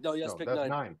pick 9. No, yes, pick that's 9.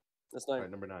 9. That's 9.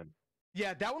 Right, number 9.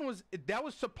 Yeah, that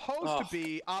was supposed to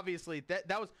be obviously that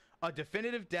was a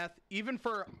definitive death even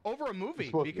for over a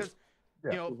movie because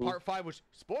you know part 5, which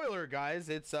spoiler guys,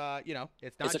 it's you know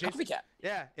it's not Jason. Jason.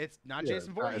 Yeah, it's not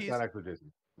Jason Voorhees. It's not actually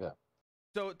Jason. Yeah.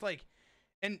 So it's like,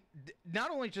 and not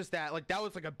only just that, like that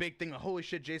was like a big thing. Like, holy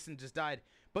shit, Jason just died.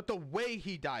 But the way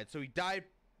he died, so he died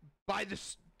by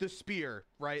the spear,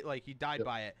 right? Like he died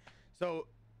by it. So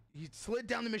he slid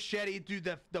down the machete, do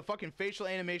the fucking facial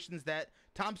animations that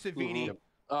Tom Savini,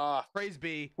 praise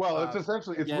be. Well, it's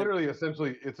essentially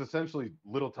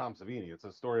little Tom Savini. It's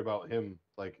a story about him.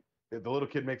 Like the little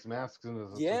kid makes masks and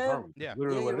is army. Yeah,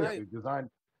 literally what it is. Right.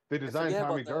 They designed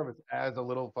Tommy Jarvis as a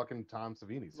little fucking Tom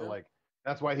Savini. So like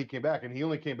that's why he came back, and he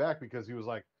only came back because he was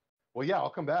like, well, yeah, I'll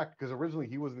come back because originally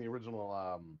he wasn't the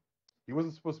original. He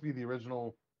wasn't supposed to be the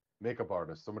original makeup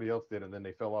artist. Somebody else did, and then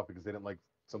they fell off because they didn't like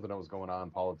something that was going on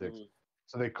in politics.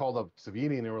 So they called up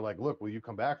Savini and they were like, look, will you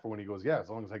come back for when? He goes, yeah, as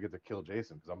long as I get to kill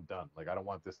Jason, because I'm done. Like, I don't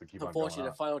want this to keep on going on. Unfortunately,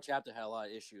 the final chapter had a lot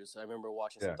of issues. I remember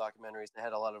watching some documentaries. They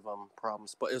had a lot of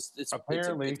problems, but it's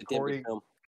apparently it's a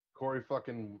Corey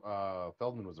fucking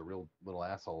Feldman was a real little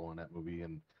asshole in that movie,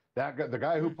 and that guy, the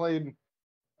guy who played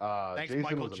Jason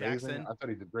Michael was amazing. Jackson. I thought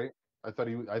he did great. I thought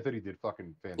he did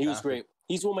fucking fantastic. He was great.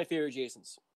 He's one of my favorite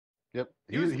Jasons. Yep,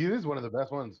 he is one of the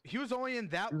best ones. He was only in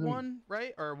that one,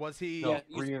 right? Or was he? No,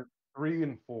 3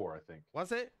 and 4, I think.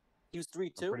 Was it? He was 3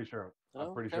 too. I'm pretty sure.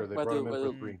 I'm pretty sure they brought him in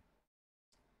for 3.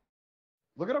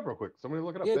 Look it up real quick. Somebody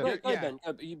look it up.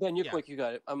 Yeah, Ben, you're quick. You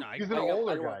got it. He's an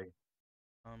older guy.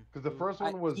 Because the first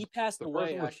one was he passed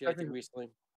away actually. I think recently.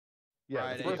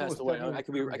 Yeah, he passed away. I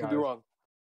could be wrong.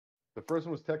 The first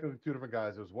one was technically 2 different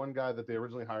guys. There was one guy that they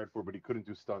originally hired for, but he couldn't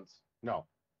do stunts. No,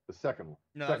 the second one.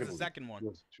 No, that was the second one. It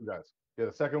was 2 guys. Yeah,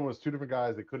 the second one was 2 different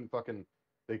guys. They couldn't.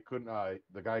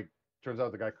 The guy turns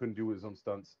out the guy couldn't do his own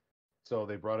stunts, so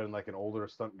they brought in like an older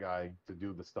stunt guy to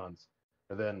do the stunts.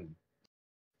 And then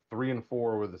 3 and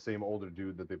 4 were the same older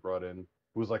dude that they brought in,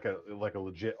 who was like a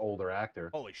legit older actor.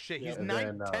 Holy shit, he's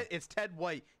it's Ted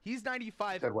White. He's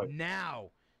 95 now.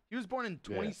 He was born in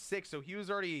 26, so he was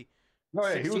already. No,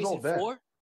 yeah, he was old then.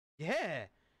 Yeah,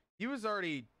 he was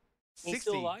already 60. He's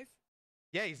still alive?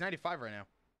 Yeah, he's 95 right now.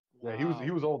 Wow. Yeah,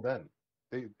 he was old then.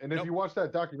 If you watch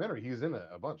that documentary, he's in it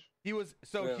a bunch. He was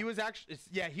he was actually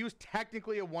he was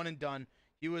technically a one and done.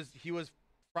 He was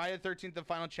Friday the 13th, the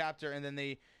final chapter, and then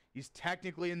he's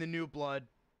technically in the New Blood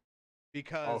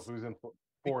because so he's in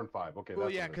 4 and 5. Okay, well,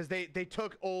 yeah, because they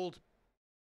took old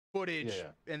footage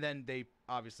and then they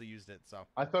obviously used it. So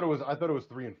I thought it was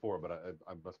 3 and 4, but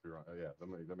I must be wrong. Yeah,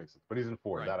 that makes sense. But he's in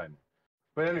 4. Right. That I know.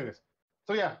 But anyways,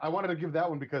 so yeah, I wanted to give that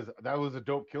one because that was a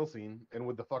dope kill scene, and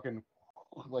with the fucking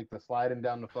like the sliding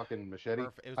down the fucking machete.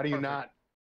 How do you not?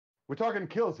 We're talking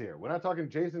kills here. We're not talking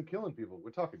Jason killing people.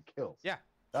 We're talking kills. Yeah,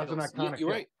 that's an iconic.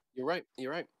 You're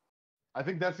right. I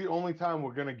think that's the only time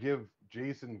we're gonna give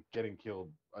Jason getting killed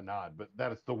a nod, but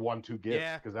that is the one to give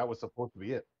because that was supposed to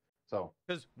be it. So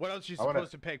because what else are you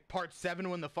supposed to pick? Part 7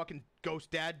 when the fucking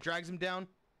ghost dad drags him down.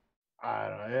 I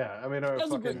don't know. Yeah, I mean, that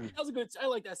was a good. I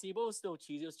like that scene, but it was still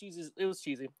cheesy. It was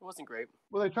cheesy. It wasn't great.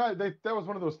 Well, that was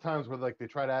one of those times where like they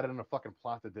tried to add in a fucking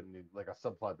plot that didn't need, like a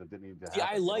subplot that didn't need to happen. Yeah,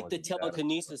 I like the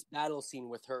telekinesis battle scene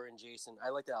with her and Jason. I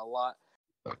like that a lot.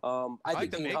 I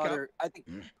think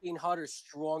Dean Hodder's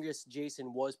strongest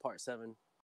Jason was part 7.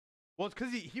 Well, it's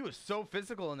because he was so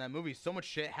physical in that movie. So much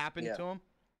shit happened to him.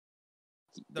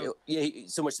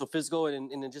 So much so physical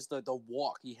and then just the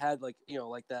walk. He had like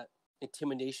that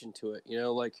intimidation to it,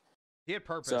 like he had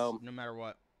purpose no matter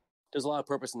what. There's a lot of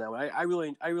purpose in that one. I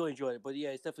really enjoyed it, but yeah,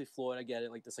 it's definitely flawed. I get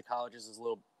it. Like the psychologist is a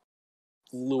little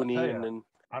loony, and then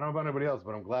I don't know about anybody else,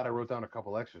 but I'm glad I wrote down a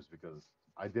couple extras because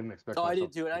I didn't expect. Oh, I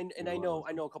did too, and I know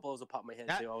a couple of those will pop in my head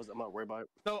too. I'm not worried about it.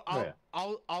 So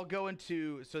I'll go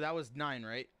into that was 9,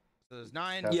 right? So there's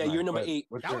 9. Yeah, you're number 8.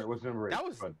 What's number 8?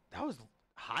 That was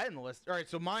high on the list. All right,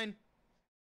 so mine.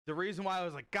 The reason why I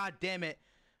was like, God damn it,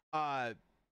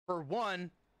 for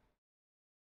one,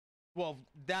 well,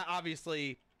 that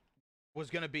obviously was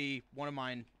gonna be one of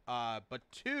mine. But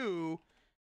 2,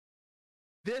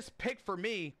 this pick for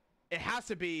me, it has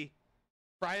to be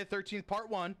Friday the 13th Part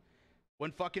 1,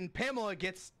 when fucking Pamela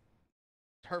gets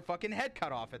her fucking head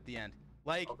cut off at the end.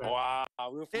 Like, wow,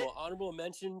 we were from an honorable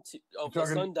mention of the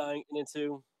son dying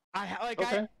into. I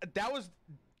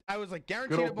was like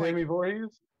guaranteed. Good old Pammy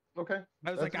Voorhees. Okay.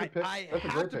 I was like, I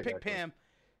have to pick Pam.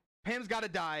 Pam's got to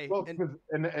die. Well,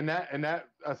 and that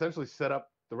essentially set up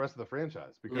the rest of the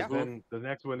franchise, because then the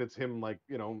next one, it's him, like,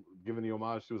 giving the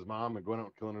homage to his mom and going out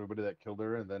and killing everybody that killed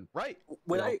her, and then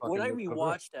when I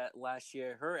rewatched that last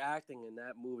year, her acting in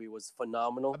that movie was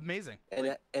phenomenal, amazing, and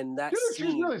that dude, scene,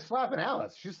 she's really slapping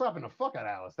Alice. She's slapping the fuck out of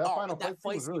Alice. That final fight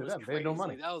was really them. They had no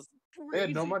money. That was crazy. They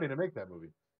had no money to make that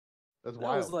movie. That's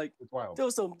wild. Was like, it's wild. There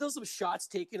was some shots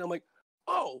taken. I'm like,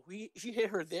 oh, she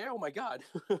hit her there. Oh my god.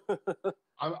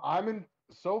 I'm in.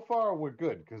 So far, we're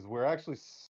good, because we're actually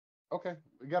okay.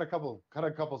 We got a couple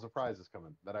surprises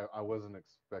coming that I wasn't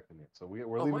expecting it. So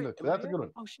we're leaving it. That's a good one.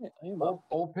 Oh shit!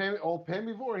 Old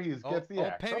Pammy Voorhees gets the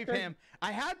axe. Old Pammy Pam.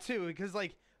 I had to, because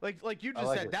like you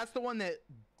just said, that's the one that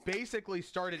basically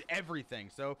started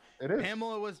everything. So it is. Pam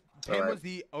was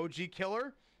the OG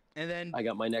killer, and then I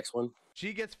got my next one.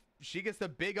 She gets the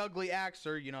big ugly axe,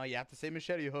 or you have to say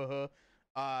machete,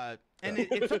 and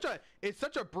it's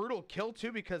such a brutal kill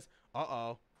too, because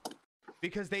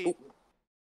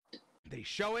they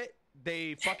show it,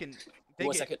 they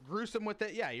get gruesome with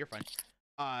it. Yeah, you're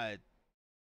fine.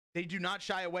 They do not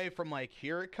shy away from, like,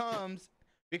 here it comes,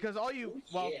 because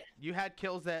you had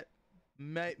kills that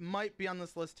might be on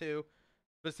this list too,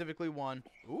 specifically one.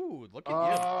 Ooh, look at you.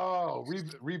 Oh,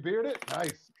 rebeard it.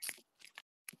 Nice.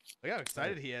 Look how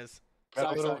excited he is.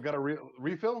 Got a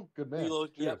refill? Good man.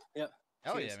 Reload. Yep.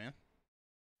 Hell yeah, man.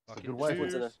 It's a good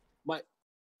wife.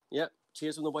 Yep.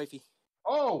 Cheers from the wifey.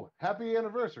 Oh, happy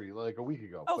anniversary! Like a week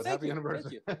ago. Oh, but thank happy you.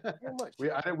 anniversary. Thank you very much.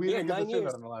 we didn't get to say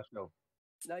that on the last show.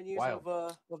 9 years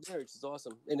of marriage is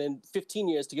awesome, and then 15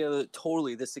 years together.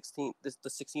 Totally, the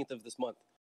 16th of this month.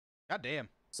 God damn.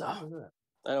 So I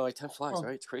know, like, time flies,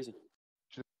 right? It's crazy.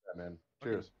 Cheers, man.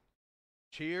 Cheers.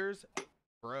 Cheers,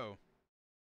 bro.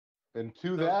 And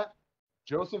to that,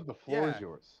 Joseph, the floor is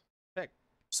yours. Heck.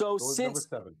 So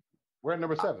since number 7, we're at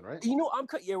number 7, right?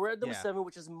 We're at number 7,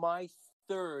 which is my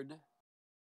third.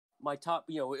 My top,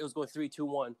 it was going 3, 2,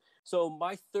 1. So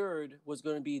my third was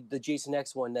going to be the Jason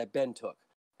X one that Ben took,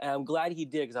 and I'm glad he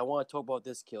did, because I want to talk about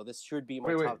this kill. This should be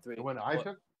my top 3. The one I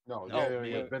took? No.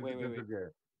 Ben took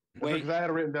Gary. Wait, because I had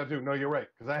it written down too. No, you're right,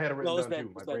 because I had it written down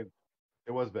too. My brain.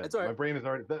 It was Ben. Right. My brain is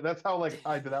already. That's how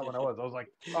tied to that one I was. I was like,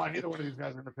 oh, neither one of these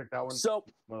guys are gonna pick that one. So,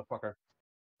 motherfucker.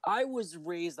 I was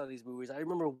raised on these movies. I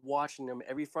remember watching them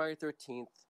every Friday 13th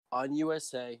on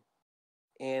USA,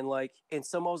 and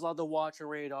some I was allowed to watch on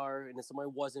radar, and some I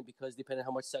wasn't, because depending on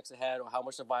how much sex I had or how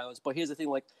much the violence. But here's the thing: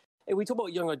 we talk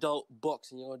about young adult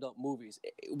books and young adult movies.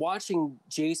 Watching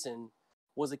Jason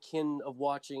was akin of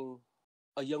watching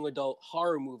a young adult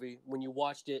horror movie when you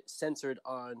watched it censored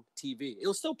on TV. It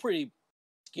was still pretty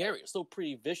scary. It was still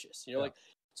pretty vicious.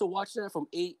 So watching that from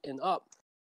 8 and up.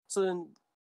 So then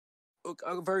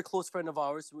a very close friend of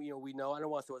ours, we know, I don't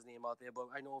want to throw his name out there, but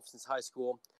I know him since high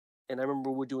school. And I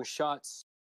remember we were doing shots.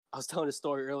 I was telling a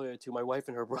story earlier to my wife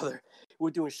and her brother. We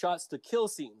were doing shots to kill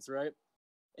scenes, right?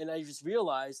 And I just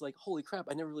realized, holy crap,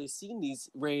 I never really seen these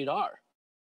rated R.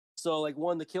 So,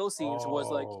 one of the kill scenes was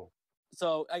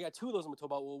so I got 2 of those I'm going to talk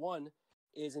about. Well, one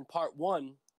is in part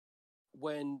 1,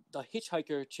 when the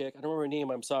hitchhiker chick, I don't remember her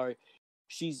name, I'm sorry,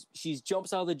 she's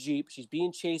jumps out of the Jeep, she's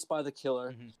being chased by the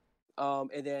killer,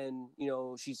 and then,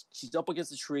 she's up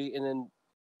against the tree, and then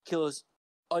killers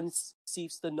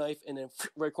unsheaths the knife, and then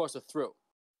right across her throat.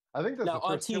 I think that's the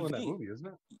first kill in that movie, isn't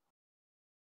it?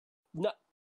 No,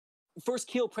 first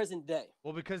kill present day.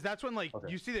 Well, because that's when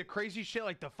you see the crazy shit,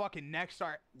 the fucking neck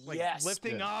start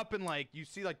lifting up, and you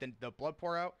see the blood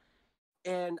pour out.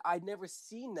 And I'd never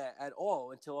seen that at all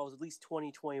until I was at least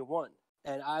 2021,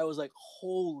 and I was like,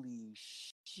 holy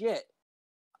shit.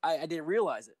 I didn't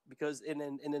realize it, because and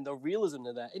then the realism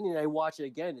of that, and then I watch it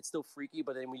again, it's still freaky,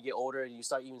 but then when you get older and you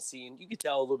start even seeing, you can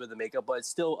tell a little bit of the makeup, but it's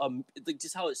still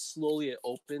just how it slowly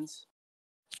opens.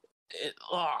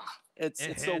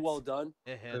 It's so well done.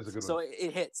 It hits. So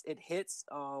it hits.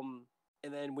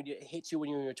 And then when it hits you when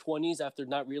you're in your 20s, after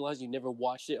not realizing you never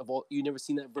watched it, you never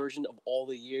seen that version of all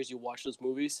the years you watched those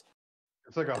movies.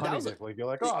 It's like a honey dick. You're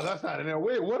like, oh, that's not in there.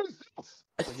 Wait, what is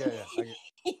this?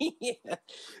 Yeah.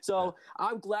 So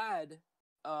I'm glad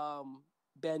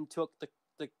Ben took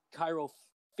the Cairo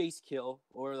face kill,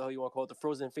 or how you want to call it, the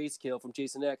frozen face kill from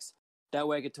Jason X. That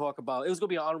way I could talk about it. Was going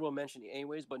to be an honorable mention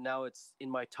anyways, but now it's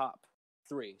in my top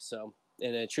 3. So,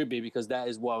 and it should be, because that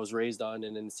is what I was raised on,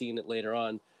 and then seeing it later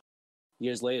on,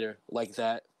 years later, like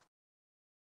that,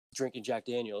 drinking Jack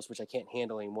Daniels, which I can't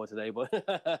handle anymore today, but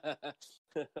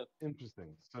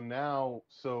interesting. So now,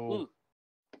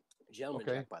 Gentleman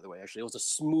Jack, by the way, actually, it was a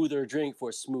smoother drink for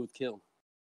a smooth kill.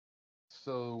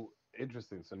 So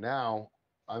interesting. So now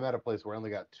I'm at a place where I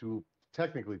only got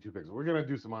technically two picks. We're gonna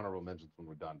do some honorable mentions when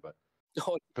we're done, but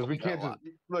because we can't just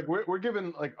like we're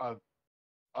given like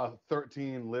a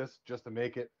 13 list just to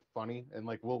make it funny, and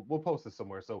like we'll post this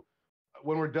somewhere. So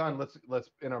when we're done, let's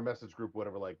in our message group,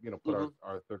 whatever, like put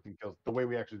our 13 kills the way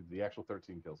we actually did the actual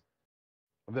 13 kills.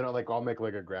 And then I'll make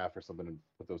like a graph or something and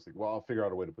put those things. Well, I'll figure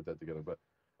out a way to put that together. But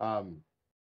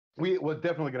we're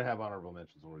definitely gonna have honorable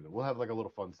mentions when we're done. We'll have like a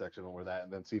little fun section over that,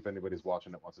 and then see if anybody's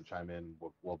watching that wants to chime in.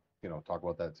 We'll talk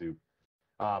about that too.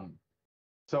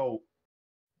 So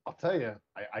I'll tell you,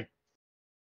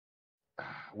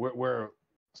 we're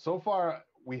so far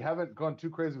we haven't gone too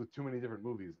crazy with too many different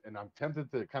movies, and I'm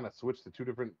tempted to kind of switch to two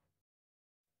different,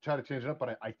 try to change it up,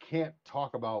 but I can't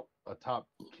talk about a top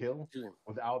kill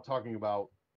without talking about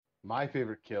my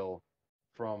favorite kill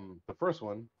from the first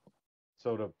one.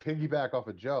 So to piggyback off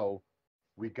of Joe,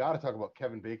 we got to talk about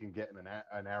Kevin Bacon getting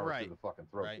an arrow through the fucking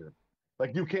throat. Right.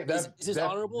 Like you can't. Is this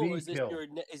honorable? Or is this your?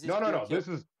 Is this no.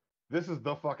 This is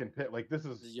the fucking pit. Like this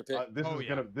is your pick.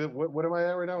 What am I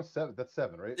at right now? 7. That's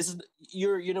 7, right? This is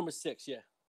you're number 6. Yeah.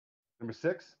 Number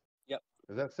 6. Yep.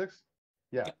 Is that 6?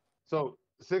 Yeah. Yep. So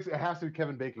 6. It has to be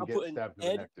Kevin Bacon getting stabbed through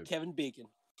the neck. Kevin Bacon.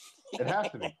 It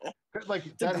has to be. Like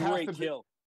it's that has to kill.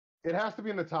 It has to be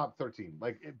in the top 13,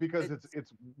 like because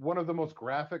it's one of the most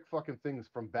graphic fucking things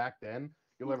from back then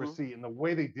you'll ever see, and the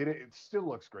way they did it, it still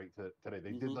looks great today.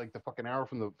 They did like the fucking arrow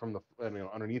from the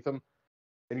underneath him,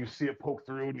 and you see it poke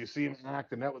through, and you see him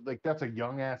act, and that's a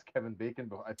young ass Kevin Bacon.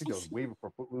 But I think it was way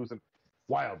before Footloose, and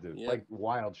wild dude, like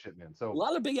wild shit, man. So a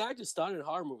lot of big actors started in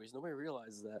horror movies. Nobody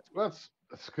realizes that. Well,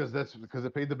 that's because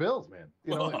it paid the bills, man.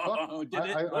 Like, fuck, did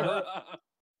it? I heard,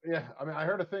 yeah, I mean, I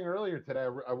heard a thing earlier today.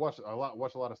 I watched a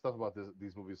lot of stuff about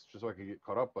these movies just so I could get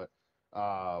caught up. But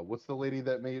what's the lady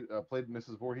that played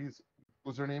Mrs. Voorhees?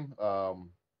 What's her name? Her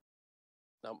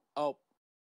real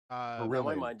name.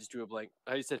 My mind just drew a blank.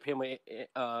 I just said Pamela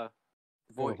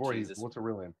Voorhees. What's her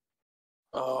real name?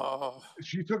 Oh,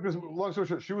 she took this. Long story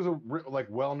short, she was a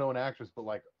well-known actress, but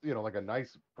like a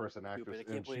nice person actress,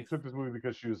 and she took this movie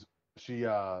because she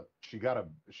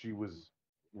was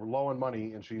low on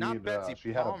money, and she needed.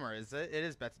 Betsy Palmer, is it? It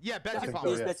is Betsy. Yeah, Betsy Palmer.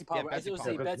 It is Betsy Palmer. I was going to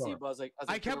say Betsy, but I was like,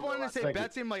 I kept wanting to say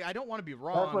Betsy. I'm like, I don't want to be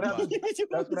wrong. That's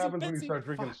what happens when you start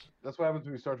drinking. That's what happens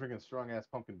when you start drinking strong ass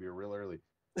pumpkin beer real early.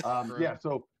 Yeah.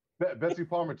 So Betsy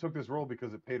Palmer took this role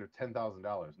because it paid her $10,000.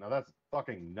 Now that's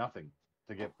fucking nothing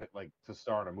to get to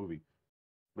star in a movie.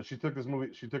 But she took this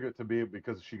movie. She took it to be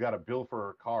because she got a bill for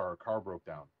her car. Her car broke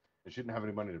down, and she didn't have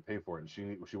any money to pay for it. And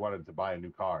she wanted to buy a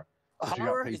new car.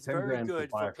 Horror is very good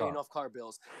for paying off car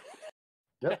bills.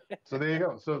 Yep. So there you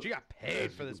go. So she got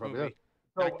paid for this movie.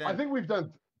 So I think we've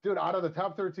done, dude. Out of the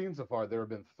top 13 so far, there have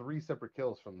been 3 separate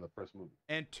kills from the first movie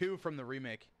and 2 from the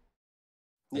remake.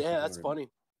 Yeah, that's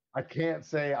funny. I can't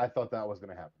say I thought that was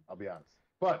going to happen. I'll be honest,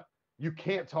 but you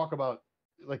can't talk about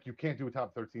you can't do a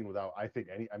top 13 without. I think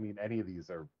any of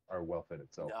these are well fitted.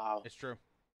 So no. It's true.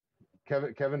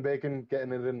 Kevin Bacon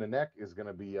getting it in the neck is going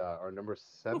to be our number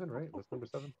 7, right? That's number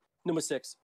 7. Number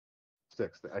 6.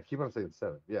 6. I keep on saying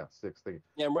 7. Yeah, 6 thing.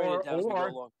 Yeah, I'm writing it down as we go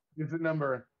along. Is it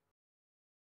number?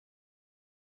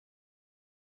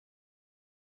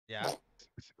 Yeah. 6.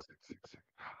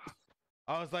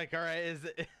 I was like, all right,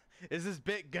 is this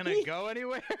bit gonna go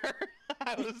anywhere?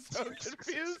 I was so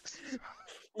confused.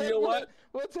 You know what?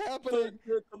 What's happening?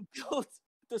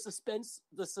 The suspense.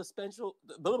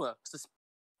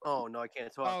 Oh no, I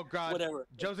can't talk. Oh God. Whatever.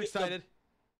 Joe's excited.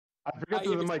 I forget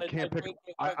that the mic can't pick.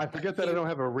 I forget that I don't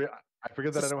have a real. I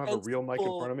forget that I don't have a real mic in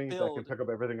front of me that can pick up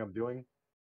everything I'm doing,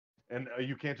 and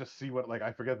you can't just see what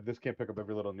I forget that this can't pick up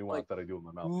every little nuance that I do in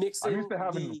my mouth. Mixing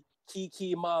the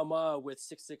Kiki Ma with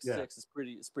 666 is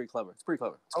pretty. It's pretty clever. It's pretty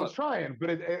clever. I was trying, but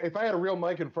if I had a real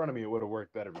mic in front of me, it would have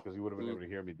worked better because you would have been able to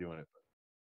hear me doing it. But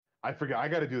I forget. I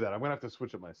got to do that. I'm gonna have to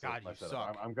switch up my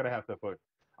setup. I'm gonna have to put.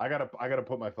 I gotta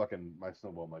put my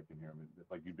snowball mic in here. I mean,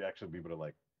 you'd actually be able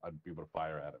to I'd be able to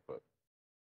fire at it, but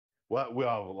we'll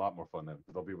have a lot more fun then.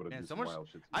 They'll be able to do some wild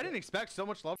shit. I didn't expect so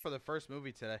much love for the first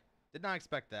movie today. Did not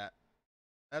expect that.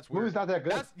 That's weird. Movie's not that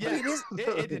good.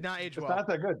 It did not age well. It's not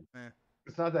that good.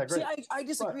 It's not that great. See, I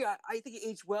disagree. I think it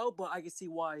aged well, but I can see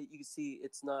why. You can see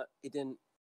it's not. It didn't.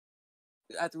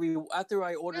 After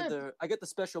I ordered I get the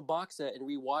special box set and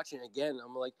rewatching it again.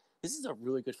 I'm like, this is a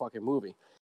really good fucking movie.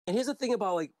 And here's the thing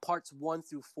about parts 1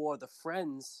 through 4, the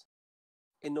friends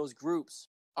in those groups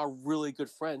are really good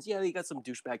friends. Yeah, they got some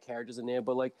douchebag characters in there,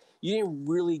 but you didn't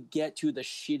really get to the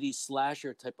shitty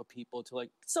slasher type of people to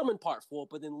some in part 4,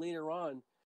 but then later on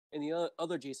in the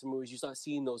other Jason movies, you start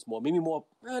seeing those more. Maybe more,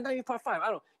 not even part 5. I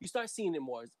don't know. You start seeing it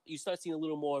more. You start seeing a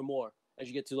little more and more as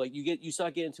you get to you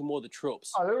start getting into more of the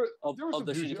tropes. There was some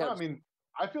shitty characters. I mean,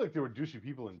 I feel like there were douchey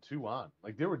people in 2 on.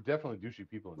 Like there were definitely douchey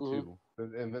people in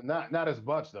 2, and not as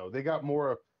much though. They got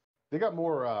more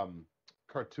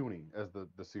cartoony as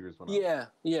the series went on.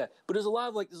 Yeah. But there's a lot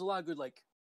of good like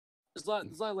there's a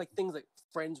lot of like things like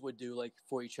friends would do like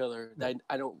for each other that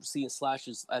I don't see in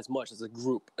slashes as much as a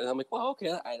group, and I'm like, well,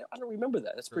 okay, I don't remember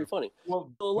that. That's pretty funny.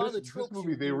 Well, so a lot of the tropes this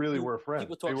movie, they really were friends.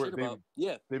 People talk shit about.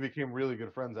 Yeah, they became really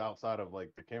good friends outside of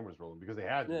like the cameras rolling because they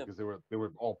had to, because they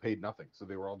were all paid nothing, so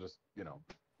they were all just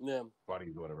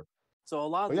buddies or whatever. So a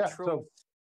lot of the tropes. So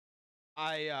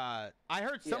I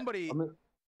heard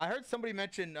somebody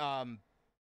mention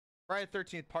Friday the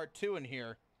 13th Part 2 in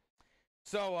here.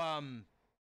 So I'm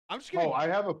just gonna. Oh, I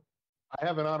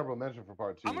have an honorable mention for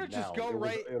Part 2. I'm gonna just go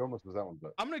right. It almost was that one,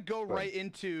 but I'm gonna go right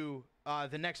into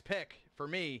the next pick for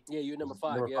me. Yeah, you're number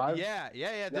 5. Number 5? Yeah.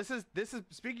 Yep. This is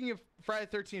speaking of Friday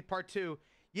the 13th Part 2.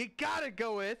 You gotta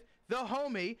go with the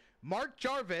homie Mark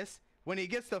Jarvis when he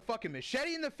gets the fucking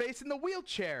machete in the face in the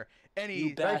wheelchair and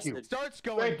he starts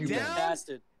going down.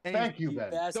 Bastard. Thank you,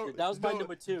 Ben. That was my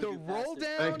number 2. The roll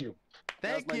down. Thank you.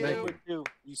 Thank you. Number 2.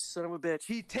 You son of a bitch.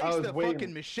 He takes the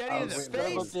fucking machete in the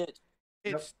face.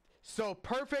 It's so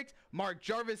perfect. Mark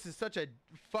Jarvis is such a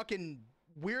fucking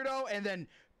weirdo, and then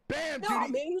bam, dude.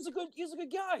 Man, he was a good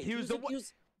guy. He was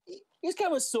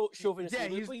kind of a chauvinist. Yeah,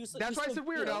 that's why I said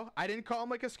weirdo. I didn't call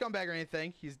him like a scumbag or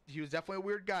anything. He was definitely a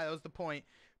weird guy. That was the point.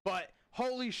 But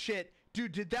holy shit,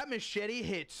 dude, did that machete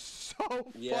hit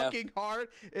so fucking hard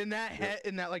in that head,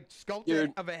 in that like sculpture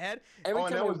of a head?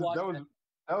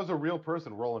 That was a real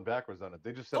person rolling backwards on it.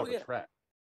 They just set up a trap.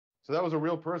 So that was a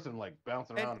real person like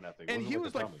bouncing around in that thing. And he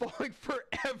was like falling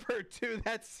forever too.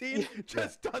 That scene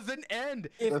just doesn't end.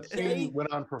 That scene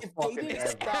went on for fucking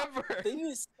ever. If they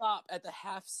didn't stop at the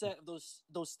half set of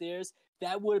those stairs,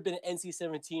 that would have been an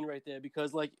NC-17 right there,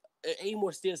 because like 8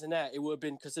 more stairs than that, it would have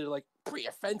been considered like pretty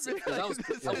offensive.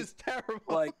 This is terrible.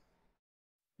 Like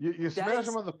you smash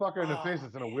a motherfucker in the face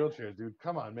that's in a wheelchair, dude.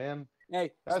 Come on, man.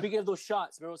 Hey, speaking of those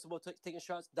shots, remember about taking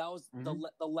shots? That was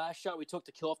the last shot we took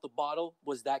to kill off the bottle.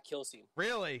 Was that kill scene?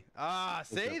 Really?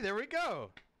 See, there we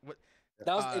go.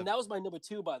 That was my number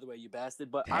 2, by the way, you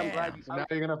bastard. But I'm glad. So now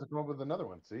you're gonna have to come up with another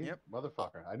one. See,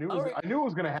 motherfucker. I knew it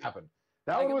was gonna happen.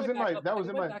 That one was in my. That was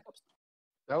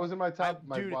in my top.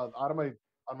 Out of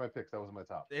my picks, that was in my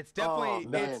top. It's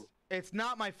definitely it's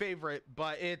not my favorite,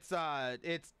 but it's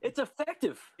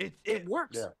effective. It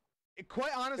works. Yeah.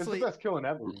 Quite honestly, it's the best kill in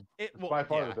that movie. It's by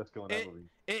far the best kill in that movie.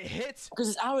 It hits because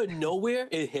it's out of nowhere.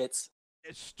 It hits.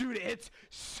 Dude, it's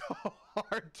so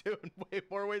hard too in way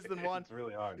more ways than one. It's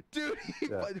really hard, dude.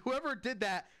 Whoever did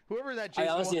that, Jason. I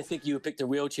honestly didn't think you would pick the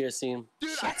wheelchair scene,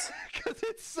 dude. Because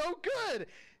it's so good.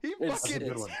 That's a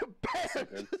good one.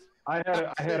 I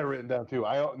had it written down too.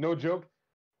 No joke.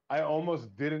 I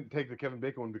almost didn't take the Kevin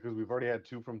Bacon one because we've already had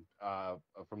 2 from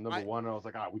number 1, and I was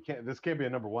like, we can't. This can't be a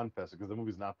number 1 fest because the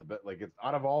movie's not the best. Like, it's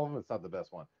out of all of them, it's not the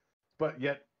best one. But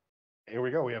yet, here we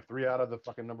go. We have 3 out of the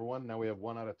fucking number 1. Now we have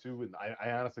 1 out of 2, and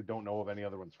I honestly don't know of any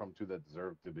other ones from 2 that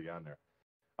deserve to be on there.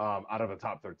 Out of the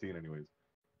top 13, anyways.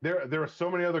 There are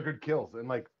so many other good kills, and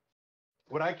like,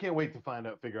 what I can't wait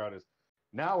to figure out is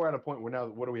now we're at a point where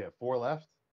what do we have? 4 left?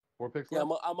 4 picks left?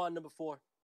 Yeah, I'm on number 4.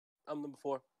 I'm number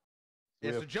 4.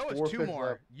 Yeah, so Joe has 2 more.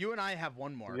 Left. You and I have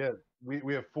 1 more. Yeah,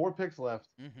 we have 4 picks left,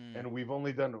 and we've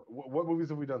only done what movies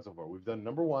have we done so far? We've done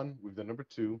number 1, we've done number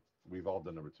 2, we've all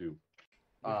done number 2.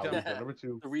 We've done number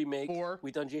 2, the remake. 4.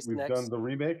 We've done Jason X. We've done the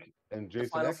remake and Jason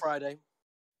Final X. Friday.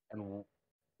 And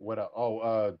what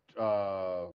else?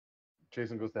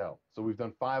 Jason Goes to Hell. So we've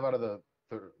done 5 out of the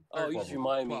third. Oh, you just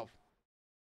remind me.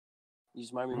 You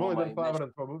just remind me. We've only done 5 out of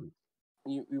the 12 movies.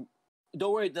 You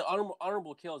don't worry, the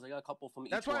honorable kills. I got a couple from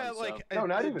each. That's why one, I like no,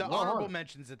 not even the honorable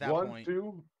mentions at that point.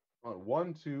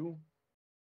 1, 2.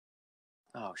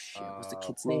 Oh shit! What's the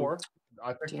kid's 4. name?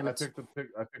 I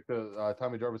picked the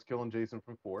Tommy Jarvis killing Jason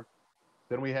from 4.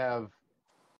 Then we have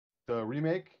the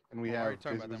remake, and we have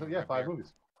Jason, 5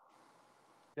 movies.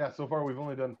 Yeah, so far we've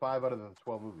only done 5 out of the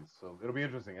 12 movies, so it'll be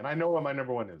interesting. And I know what my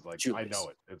number 1 is. Like I know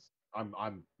it. It's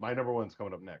my number 1's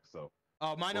coming up next. So.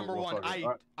 Oh, my number 1,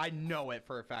 I know it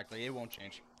for a fact. Like, it won't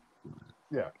change.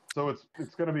 Yeah, so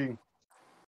it's gonna be.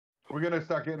 We're gonna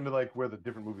start getting to like where the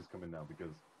different movies come in now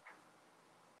because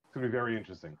it's gonna be very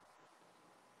interesting.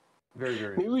 Very,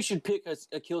 very. Maybe we should pick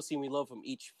a kill scene we love from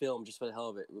each film just for the hell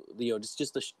of it. You know, just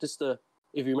the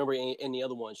if you remember any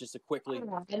other ones, just to quickly.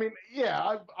 I mean,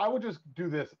 yeah, I would just do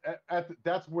this.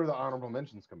 That's where the honorable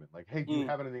mentions come in. Like, hey, do you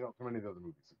have anything else from any of the other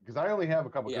movies? Because I only have a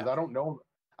couple. Because I don't know.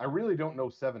 I really don't know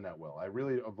 7 that well.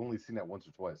 I've only seen that once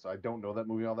or twice, so I don't know that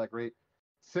movie all that great.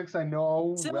 6, I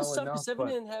know 7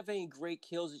 didn't have any great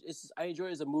kills. I enjoy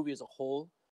it as a movie as a whole,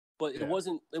 but it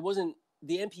wasn't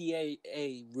the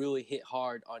MPAA really hit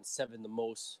hard on 7 the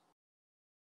most.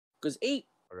 Because 8,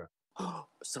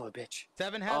 son of a bitch.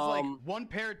 7 has like one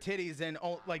pair of titties and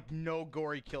like no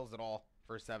gory kills at all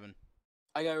for 7.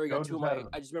 I got 2 of my.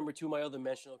 I just remember 2 of my other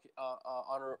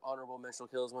honorable mentional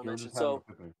kills. When I mentioned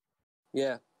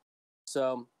yeah.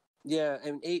 So yeah,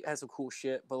 and 8 has some cool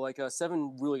shit, but like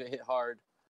 7 really got hit hard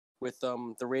with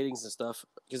the ratings and stuff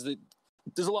because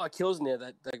there's a lot of kills in there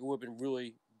that would have been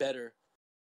really better.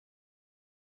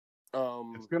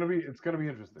 It's gonna be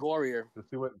interesting. Gorier to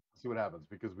see what happens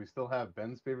because we still have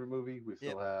Ben's favorite movie. We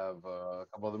still have a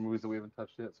couple other movies that we haven't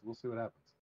touched yet, so we'll see what happens.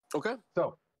 Okay.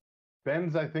 So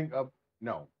Ben's, I think, up.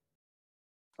 No,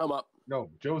 I'm up. No,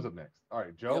 Joe's up next. All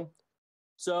right, Joe. Yep.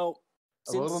 So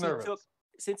I'm a little nervous.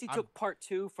 Since he took part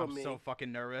 2 from me, I'm so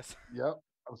fucking nervous. Yep,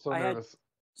 I'm so nervous.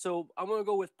 So I'm gonna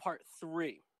go with part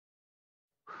 3.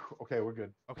 Okay, we're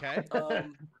good. Okay.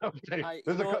 Okay.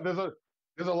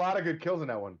 There's a lot of good kills in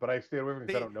that one, but I stayed away from it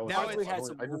because I don't know. Part 3 has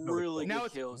some really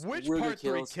good kills. Which really part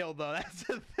 3 kill though? That's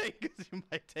the thing, because you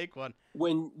might take one.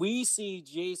 When we see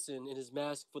Jason in his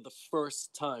mask for the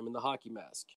first time in the hockey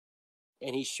mask,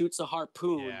 and he shoots a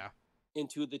harpoon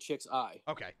into the chick's eye.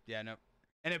 Okay. Yeah. No.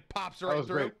 And it pops right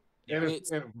through. Great.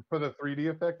 And for the 3D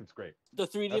effect, it's great. The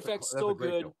 3D effect's so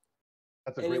good.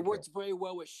 That's a and great it works very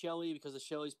well with Shelly because of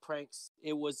Shelly's pranks.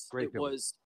 It was probably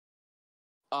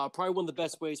one of the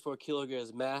best ways for a killer to get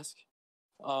his mask.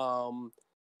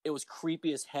 It was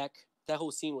creepy as heck. That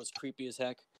whole scene was creepy as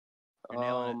heck.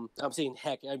 I'm saying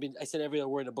heck. I said every other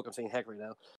word in the book. I'm saying heck right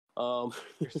now.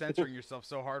 You're censoring yourself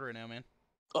so hard right now, man.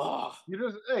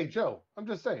 Hey Joe, I'm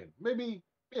just saying. Maybe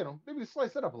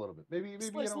slice it up a little bit. Maybe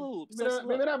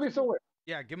not be so weird.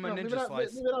 Yeah, give him a ninja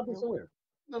slice. Maybe not be so weird.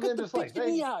 No, ninja slice.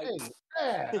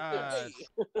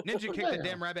 Ninja kick the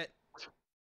damn rabbit.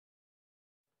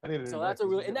 So that's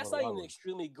and that's not even an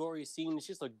extremely gory scene. It's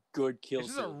just a good kill.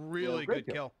 This is a really good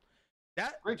kill.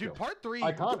 Part 3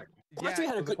 iconic. Part 3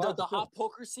 had a good the hot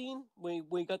poker scene when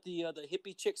we got the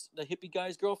hippie chicks, the hippie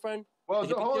guy's girlfriend. Well,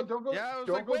 don't go. Yeah, I was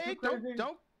like, wait,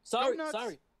 don't. Sorry.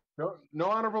 No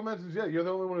honorable mentions yet. You're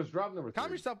the only one who's dropped number 3.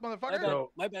 Calm yourself, motherfucker.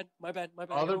 My bad.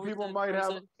 Other people might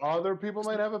have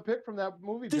a pick from that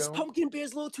movie. This pumpkin beer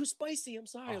is a little too spicy. I'm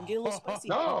sorry. I'm getting a little spicy.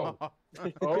 No.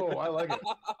 Oh, I like it.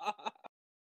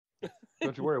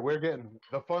 Don't you worry. We're getting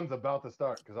the fun's about to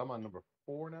start because I'm on number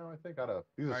 4 now. I think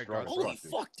these are strong. Holy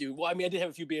fuck, dude. Well, I mean, I did have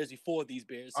a few beers before these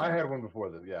beers. So. I had one before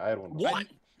this. Yeah, I had one. What?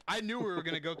 I knew we were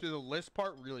gonna go through the list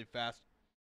part really fast.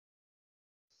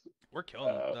 We're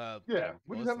killing it. Yeah,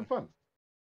 we're just having fun.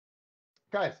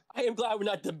 Guys, I am glad we're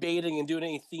not debating and doing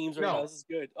any themes right now. This is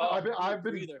good. I'm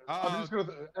just gonna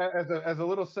as a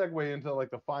little segue into like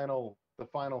the final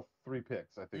 3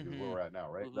 picks. I think is where we're at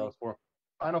now, right? That was 4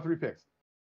 final 3 picks.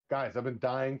 Guys, I've been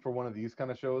dying for one of these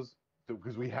kind of shows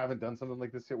because we haven't done something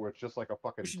like this yet, where it's just like a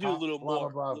fucking. We should do a little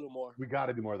more. We got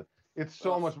to do more of it. It's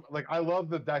so much like I love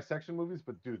the dissection movies,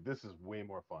 but dude, this is way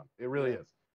more fun. It really is.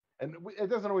 And it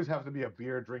doesn't always have to be a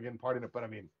beer drinking party, but I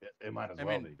mean, it might as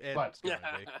well be. But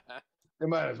it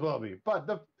might as well be.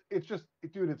 But it's just,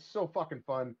 dude, it's so fucking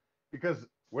fun because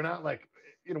we're not like,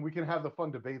 we can have the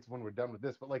fun debates when we're done with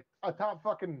this, but like a top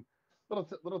fucking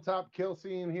little top kill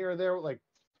scene here or there, like,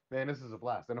 man, this is a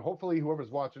blast. And hopefully whoever's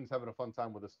watching is having a fun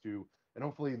time with us too. And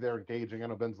hopefully they're engaging. I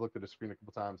know Ben's looked at the screen a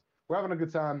couple times. We're having a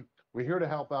good time. We're here to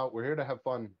help out. We're here to have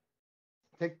fun.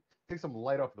 Take some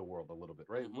light off the world a little bit,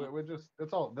 right? We're just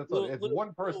that's all. If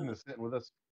one person is sitting with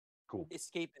us, cool.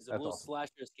 Escapism, a little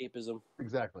slasher escapism.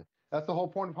 Exactly. That's the whole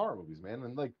point of horror movies, man.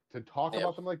 And like to talk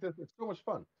about them like this, it's so much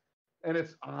fun. And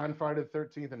it's on Friday the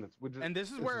 13th, and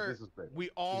this is where we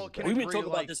all can. We've been talking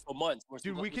about this for months.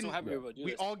 Dude,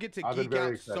 we all get to geek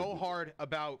out so hard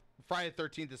about Friday the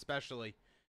 13th, especially,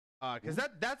 because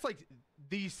that's like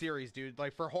the series, dude.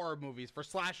 Like for horror movies, for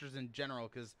slashers in general,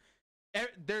 because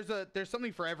there's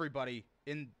something for everybody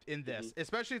in this.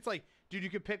 Especially, it's like, dude,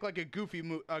 you could pick like a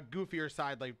goofier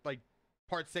side, like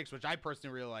Part 6, which I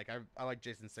personally really like. I like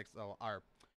Jason 6 or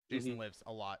Jason Lives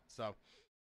a lot, so.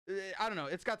 I don't know.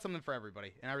 It's got something for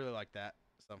everybody, and I really like that.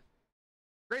 So,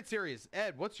 great series.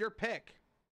 Ed, what's your pick?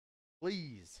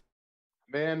 Please.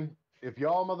 Man, if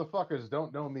y'all motherfuckers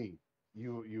don't know me,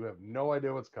 you have no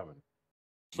idea what's coming.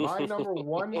 My number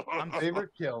 1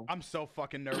 favorite kill. I'm so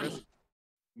fucking nervous.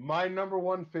 My number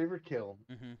 1 favorite kill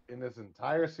in this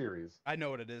entire series. I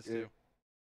know what it is, too.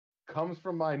 Comes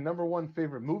from my number 1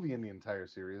 favorite movie in the entire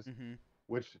series,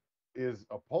 which is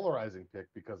a polarizing pick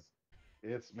because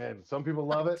it's, man, some people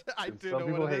love it. Some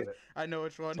people hate it. I know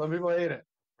which one. Some people hate it.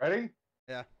 Ready?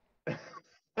 Yeah.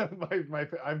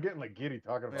 I'm getting like giddy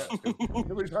talking about it.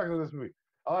 Nobody's talking about this movie.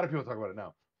 A lot of people talk about it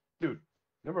now. Dude,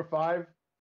 number 5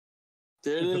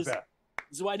 there it is.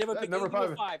 So I never picked number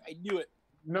 5. I knew it.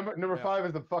 Number 5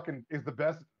 is the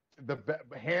best,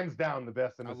 hands down the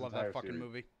best in this entire series. I love that fucking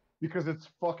movie because it's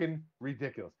fucking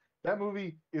ridiculous. That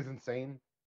movie is insane.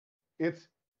 It's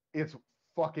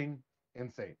fucking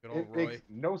insane. It makes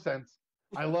no sense.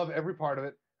 I love every part of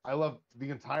it. I love the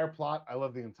entire plot. I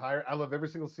love every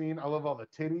single scene. I love all the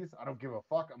titties. I don't give a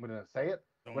fuck. I'm gonna say it.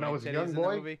 When I was a young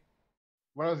boy,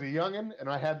 when I was a youngin' and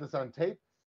I had this on tape,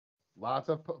 lots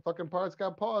of fucking parts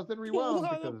got paused and rewound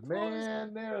because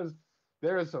man,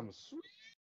 there is some sweet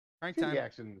titty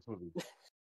action in this movie.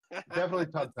 Definitely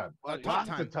tug time. Lots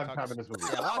of tug time in this movie.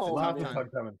 Lots of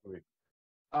tug time in this movie.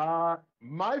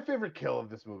 My favorite kill of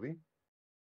this movie,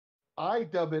 I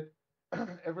dub it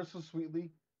ever so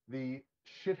sweetly the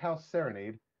shithouse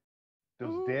serenade.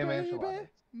 Those damn enchiladas.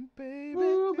 Baby.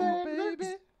 Ooh,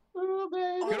 baby.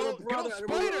 Good old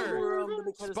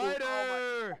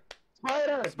Spider.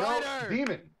 No,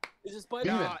 Demon. Is it Spider?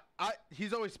 Demon.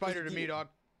 He's always Spider to me, dog.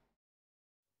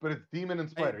 But it's Demon and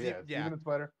Spider. It's Demon and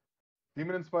Spider.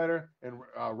 Demon and Spider and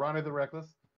Ronnie the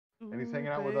Reckless, and he's hanging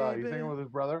out with his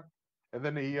brother, and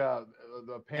then another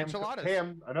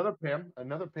Pam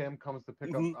comes to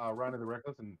pick up Ronnie the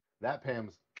Reckless, and that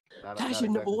Pam's that's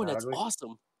your number one. That's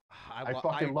awesome. I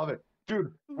fucking love it,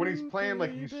 dude. When he's playing,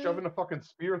 like he's shoving a fucking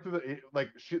spear through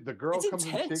the girl comes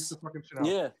and shakes the fucking shit out.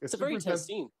 Yeah, it's a very intense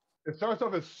scene. It starts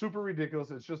off as super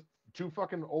ridiculous. It's just two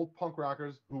fucking old punk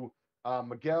rockers who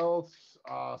Miguel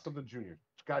something Jr.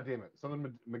 God damn it.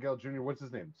 Something Miguel Jr. What's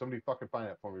his name? Somebody fucking find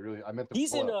that for me. Really, I meant to.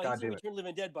 He's in Return of the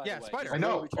Living Dead, by the way. Yeah, Spider. I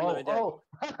know.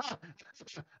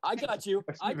 I got you.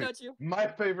 My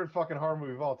favorite fucking horror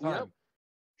movie of all time. Yep.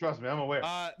 Trust me, I'm aware.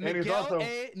 And he's also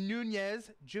A.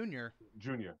 Nunez Jr.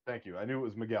 Jr. Thank you. I knew it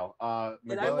was Miguel.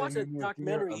 And I watched a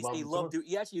documentary.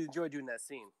 He actually enjoyed doing that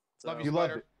scene. So. He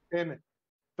loved it. And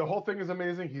the whole thing is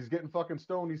amazing. He's getting fucking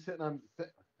stoned. He's sitting on.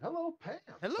 Hello, Pam.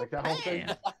 Hello, like that Pam. Whole thing.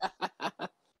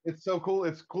 It's so cool.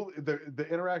 It's cool. The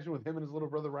interaction with him and his little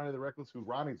brother Ronnie the Reckless, who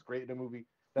Ronnie's great in the movie.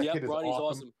 That kid is Ronnie's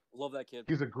awesome. Love that kid.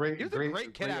 He's a great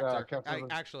kid actor.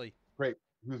 Actually, great.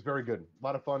 He was very good. A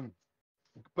lot of fun.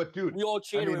 But dude, we all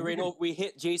cheered. We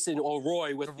hit Jason or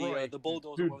Roy with the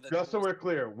bulldozer. Dude, just so we're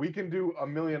clear, we can do a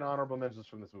million honorable mentions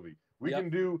from this movie. We can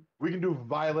do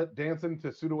Violet dancing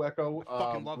to Pseudo Echo. I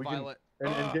fucking love Violet.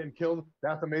 And getting killed.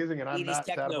 That's amazing, and I'm not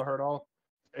sad about her at all.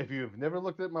 If you've never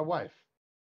looked at my wife,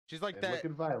 she's like that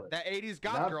Violet. That 80s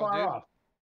goth not girl, far dude. Off.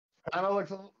 Kind of looks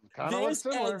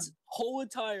similar. This whole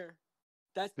entire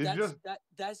that's Joe,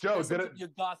 your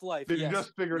goth life. Did you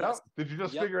just figure it out? Did you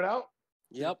just figure it out?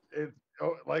 Yep. It's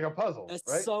like a puzzle,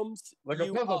 right? Like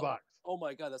a puzzle box. Oh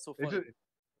my god, that's so funny.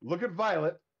 Look at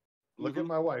Violet. Look at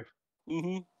my wife.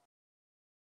 Mm-hmm.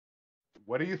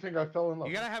 What do you think I fell in love?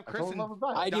 You gotta have Kristen.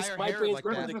 I just my brain's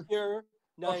going to the cure.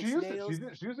 She used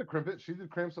to crimp it. She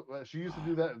did crimp. She used to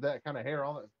do that kind of hair.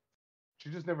 All that.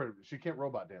 She can't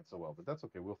robot dance so well, but that's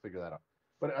okay. We'll figure that out.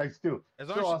 But still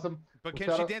awesome. But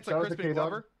can she dance like Crispin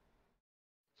Glover?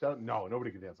 No, nobody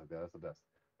can dance like that. That's the best.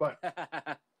 But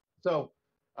so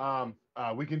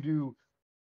we can do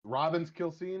Robin's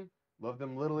kill scene. Love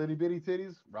them little itty bitty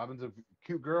titties. Robin's a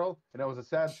cute girl, and that was a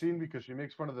sad scene because she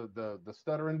makes fun of the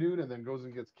stuttering dude and then goes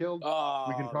and gets killed.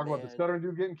 We can talk about the stuttering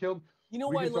dude getting killed. You know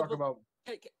what I love about?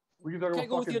 We can talk about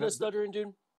go with you the stuttering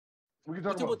dude. We can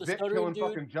talk about Vic killing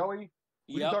fucking Joey.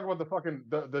 We can talk about the fucking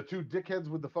the two dickheads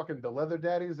with the leather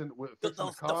daddies and with the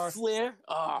car. The flare.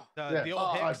 The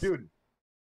old Hicks. Dude.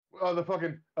 The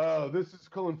fucking this is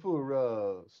calling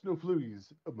for snow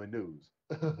flues of my nose.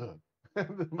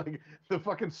 Like the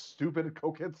fucking stupid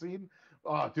cokehead scene.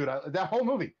 Oh, dude, the whole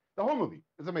movie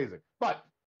is amazing. But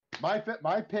my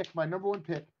pick, my number one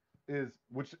pick is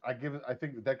I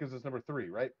think that gives us number 3,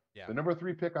 right? Yeah. The number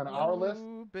 3 pick on our list,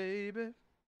 baby,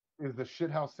 is the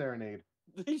Shithouse Serenade.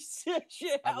 The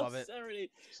Shithouse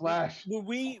Serenade. When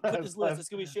we put this list, it's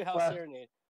gonna be Shithouse Serenade.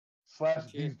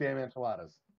 / these damn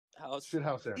enchiladas.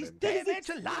 Shithouse Serenade. These damn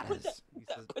enchiladas.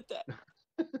 Put that.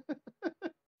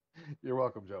 You're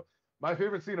welcome, Joe. My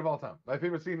favorite scene of all time. My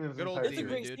favorite scene is it's a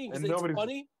great scene because it's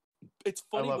funny. It's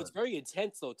funny, but it's very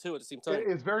intense though too. At the same time,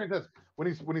 it's very intense when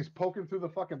he's poking through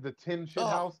the tin shit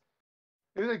house.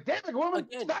 He's like, "Damn it, woman!"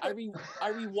 Again, I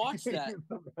rewatched that.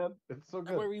 It's so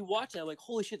good. I rewatched it. I'm like,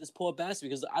 "Holy shit, this poor bastard!"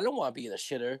 Because I don't want to be in a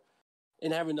shitter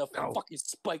and have enough fucking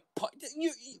spike.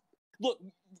 You look.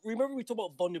 Remember we talked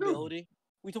about vulnerability.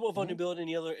 We talked about vulnerability in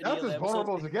the other. That's as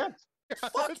vulnerable as it gets.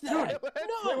 Fuck that!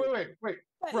 No. Wait,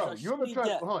 bro. You ever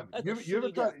tried? Hold on.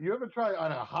 You ever try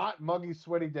on a hot, muggy,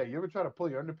 sweaty day? You ever try to pull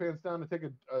your underpants down to take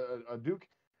a Duke?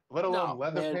 Let alone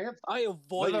leather pants. I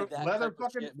avoided that. Leather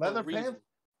pants.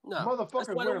 No, motherfucker. that's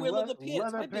why I don't wear leather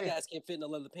pants. My big pants. ass can't fit in the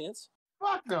leather pants.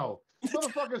 Fuck no.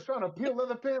 Motherfucker's trying to peel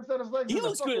leather pants out his legs. He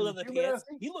looks good in leather pants.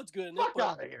 He looks good in it. Fuck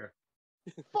out of here.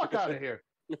 Fuck out of here.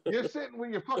 You're sitting with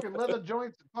your fucking leather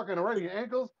joints fucking around your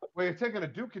ankles while you're taking a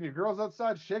duke and your girl's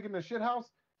outside shaking the shit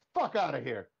house. Fuck out of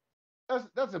here.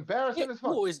 That's embarrassing as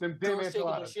fuck. He's shaking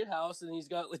the shit house and he's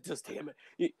got like just damn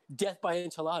it, death by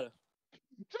enchilada.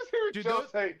 Just hearing Joe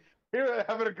say, "Here,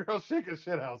 having a girl shake a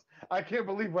shit house." I can't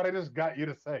believe what I just got you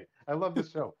to say. I love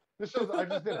this show. This shows I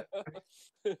just did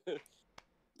it.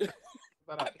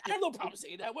 I have no problem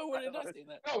saying that. Why would I not say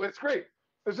that? No, it's great.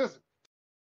 It's just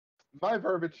my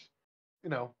verbiage,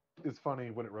 is funny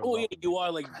when it runs. Oh yeah, you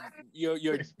are like your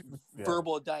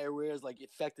verbal diarrhea is like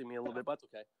affecting me a little bit, but that's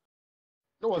okay.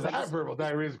 No, that verbal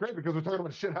diarrhea is great because we're talking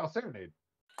about shithouse serenade.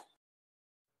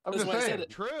 I'm just saying.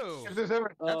 True. If there's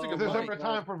ever a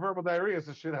time for verbal diarrhea, it's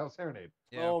a shithouse serenade.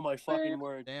 Yeah. Oh my fucking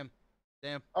word! Damn.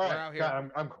 All right, out here.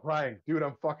 God, I'm crying, dude.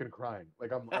 I'm fucking crying.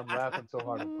 Like I'm laughing so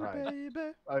hard, I'm crying.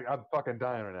 I'm fucking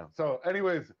dying right now. So,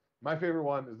 anyways, my favorite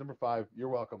one is number 5. You're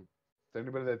welcome. To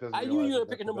anybody that doesn't, I knew you were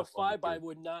picking number 5, but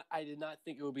I did not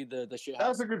think it would be the shit house.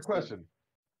 That's a good question.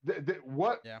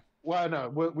 What? Yeah. Well, no,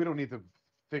 we don't need to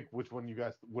think which one you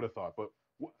guys would have thought, but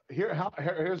here's how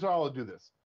I'll do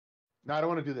this. No, I don't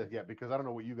want to do that yet because I don't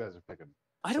know what you guys are picking.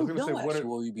 I don't know actually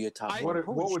what would be a top.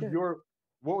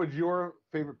 What would your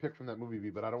favorite pick from that movie be?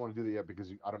 But I don't want to do that yet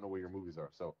because I don't know what your movies are.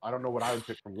 So I don't know what I would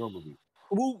pick from your movie.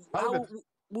 We'll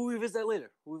revisit that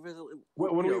later.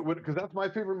 Because that's my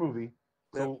favorite movie.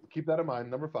 So keep that in mind.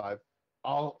 Number 5.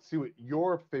 I'll see what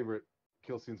your favorite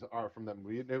kill scenes are from that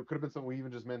movie. It could have been something we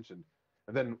even just mentioned.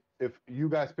 And then if you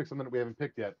guys pick something that we haven't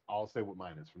picked yet, I'll say what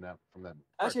mine is from that movie.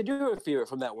 Actually, I do have a favorite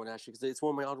from that one actually because it's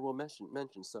one of my honorable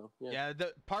mentions. So yeah,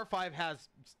 the part 5 has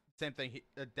same thing.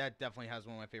 That definitely has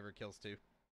one of my favorite kills too.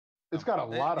 It's got a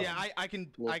lot of. Yeah, I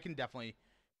can definitely.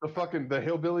 The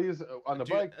hillbillies on the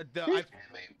bike.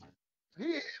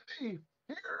 He hit me.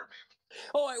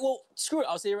 All right, well, screw it.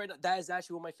 I'll say it right now. That is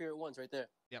actually one of my favorite ones right there.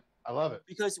 Yep. I love it.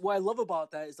 Because what I love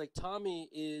about that is like Tommy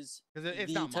is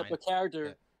the type of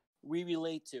character we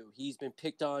relate to. He's been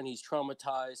picked on. He's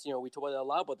traumatized. We talk a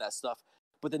lot about that stuff.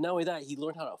 But then not only that, he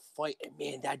learned how to fight. And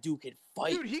man, that dude can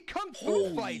fight. Dude, he kung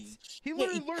fu fights. He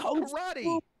literally learned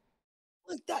karate.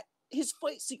 Like that. His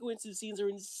fight sequences scenes are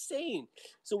insane.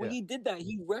 So when he did that,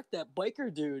 he wrecked that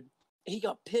biker dude. He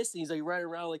got pissed and he's like running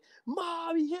around like,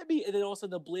 "Mom, he hit me!" And then all of a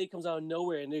sudden the blade comes out of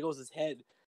nowhere and there goes his head.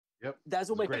 Yep, that's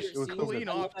what my favorite scene. Clean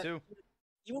off too.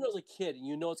 Even when I was a kid, and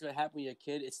you know what's gonna happen when you're a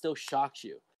kid, it still shocks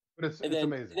you. But it's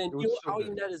amazing. And then how he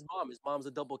met his mom. His mom's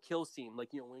a double kill scene. Like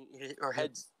when her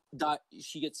head's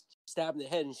she gets stabbed in the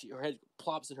head and her head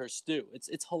plops in her stew.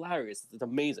 It's hilarious. It's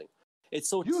amazing. It's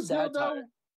so satire.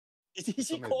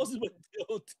 She calls him a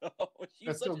dildo.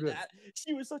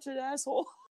 She was such an asshole.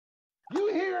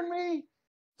 You hearing me?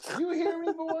 You hear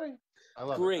me, boy? I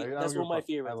love it. That's one of my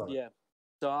favorites. Yeah.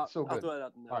 So I'll throw that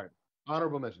out there. All right.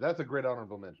 Honorable mention. That's a great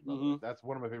honorable mention. Mm-hmm. That's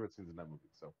one of my favorite scenes in that movie.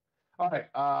 So, all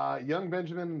right. Young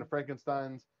Benjamin and the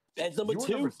Frankensteins. That's number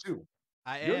 2. Number 2.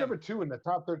 You're number 2 in the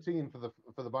top 13 for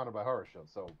the Bonded by Horror show.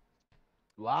 So,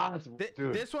 lots.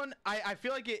 Dude. This one, I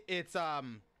feel like it's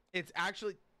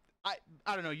actually, I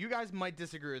don't know. You guys might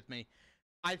disagree with me.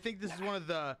 I think this is one of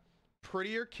the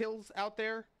prettier kills out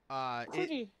there.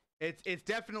 It's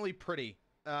definitely pretty.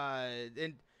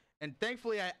 And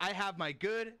thankfully I have my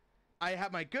good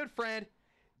friend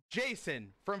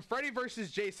Jason from Freddy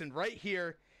vs. Jason right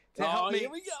here to help me. Here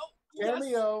we go.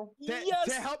 Cameo.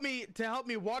 To help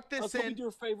me walk this in. Do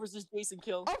a Freddy vs. Jason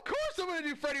kill. Of course I'm gonna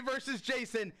do Freddy vs.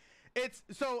 Jason.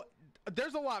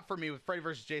 There's a lot for me with Freddy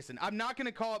vs. Jason. I'm not going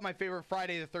to call it my favorite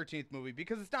Friday the 13th movie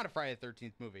because it's not a Friday the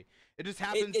 13th movie. It just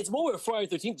happens. It's more of a Friday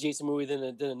the 13th Jason movie than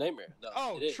a Nightmare.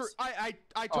 No, true. I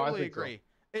totally agree.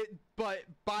 So. But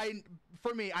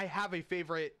for me, I have a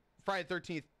favorite Friday the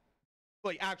 13th,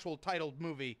 like actual titled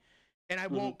movie, and I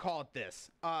won't call it this.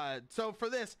 So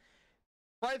for this,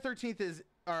 Friday the 13th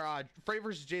Freddy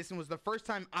vs. Jason was the first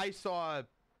time I saw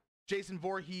Jason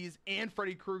Voorhees and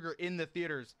Freddy Krueger in the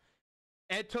theaters.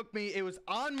 It was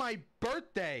on my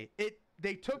birthday.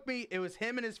 They took me, it was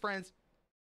him and his friends.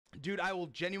 Dude, I will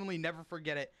genuinely never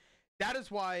forget it. That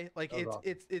is why, like,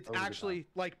 it's actually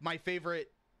like my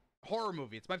favorite horror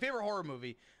movie. It's my favorite horror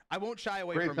movie. I won't shy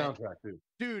away from it. Great soundtrack,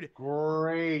 dude.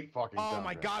 Great fucking soundtrack. Oh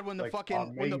my god, when the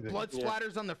when the blood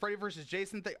splatters on the Freddy vs.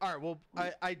 Jason thing. All right, well,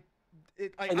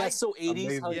 and that's so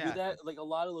 80s how you do that. Like a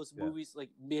lot of those movies,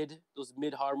 like those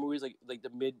mid horror movies, like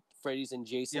the mid Freddy's and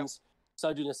Jasons. Yep.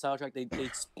 Started doing a soundtrack, they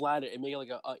splat it and make it like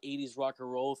a 80s rock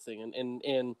and roll thing,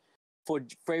 and for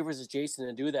Freddy vs. Jason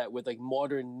to do that with like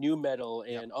modern new metal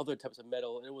and other types of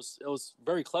metal. And it was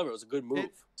very clever. It was a good move.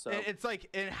 It's like,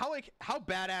 and how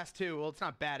badass too. Well, it's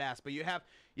not badass, but you have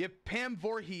Pam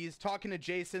Voorhees talking to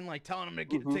Jason, like telling him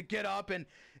to get up, and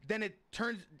then it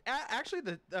turns. Actually,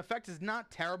 the effect is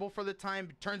not terrible for the time.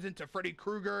 It turns into Freddy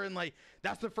Krueger, and like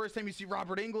that's the first time you see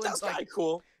Robert Englund. That's like, kind of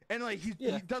cool. And like he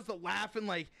does the laugh, and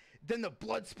like then the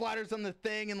blood splatters on the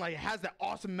thing, and like has that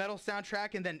awesome metal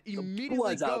soundtrack, and then immediately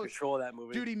goes out of control, that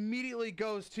movie. Dude immediately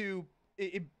goes to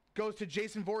it goes to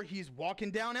Jason Voorhees walking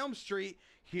down Elm Street.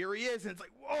 Here he is, and it's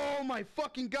like, oh my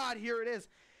fucking god, here it is.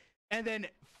 And then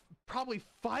probably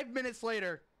 5 minutes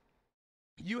later,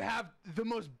 you have the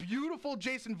most beautiful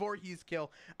Jason Voorhees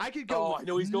kill. I could go. Oh, I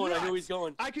know he's going. nuts. I know he's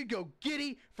going. I could go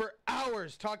giddy for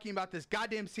hours talking about this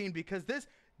goddamn scene because this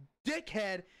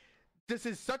dickhead, this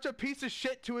is such a piece of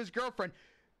shit to his girlfriend.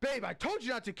 Babe, I told you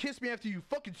not to kiss me after you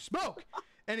fucking smoke.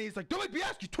 And he's like, don't make me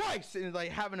ask you twice. And he's like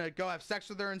having to go have sex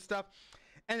with her and stuff.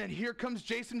 And then here comes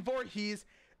Jason Voorhees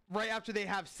right after they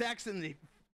have sex, and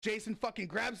Jason fucking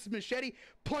grabs his machete,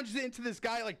 plunges it into this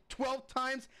guy like 12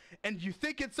 times, and you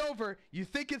think it's over, you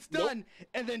think it's done,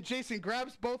 and then Jason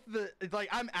grabs both of the, like,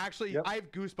 I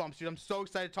have goosebumps, dude. I'm so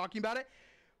excited talking about it.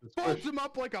 Folds him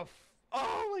up like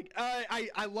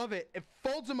I love it. It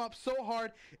folds him up so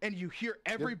hard, and you hear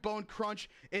every bone crunch.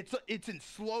 It's in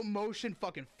slow motion,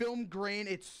 fucking film grain.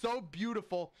 It's so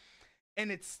beautiful. And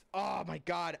it's, oh my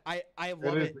god, I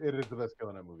love it. It is the best kill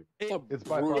in that movie. It's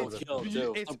by far the kill,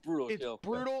 too. It's a brutal kill. It's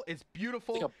brutal. It's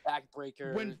beautiful. It's like a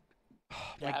backbreaker. Oh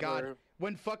my god,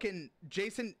 when fucking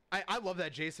Jason, I love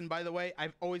that Jason, by the way. I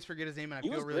always forget his name, and I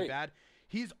feel really bad.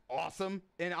 He's awesome,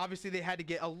 and obviously they had to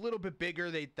get a little bit bigger.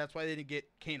 That's why they didn't get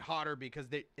Kane Hodder, because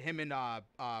him and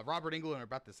Robert Englund are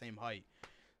about the same height.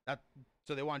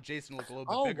 So they want Jason to look a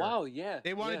little bit bigger. Oh, wow, yeah.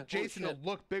 They wanted Jason to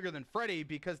look bigger than Freddy,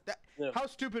 because how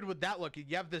stupid would that look?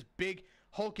 You have this big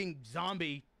hulking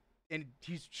zombie, and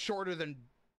he's shorter than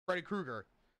Freddy Krueger.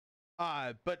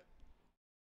 But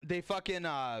they fucking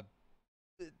like,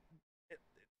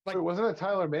 wait, wasn't it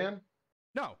Tyler Mann?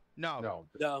 No.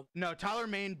 Tyler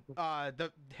Mann.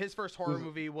 His first horror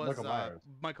movie was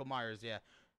Michael Myers. Yeah.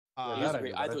 I thought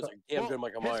it was a damn good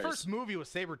Michael Myers. His first movie was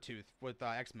Sabretooth with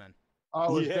X-Men.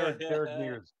 Oh, it's Derek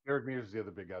Mears. Derek Mears is the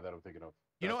other big guy that I'm thinking of.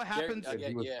 You know what happens?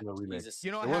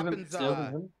 You know what happens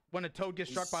when a toad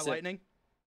gets struck by lightning?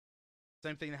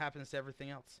 Same thing that happens to everything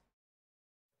else.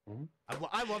 Mm-hmm.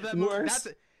 I love that movie.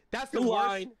 That's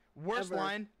the worst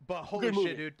line, but holy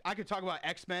shit, dude! I could talk about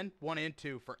X-Men 1 and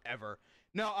 2 forever.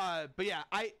 No, but yeah,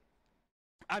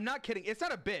 I'm not kidding. It's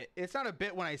not a bit. It's not a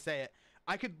bit when I say it.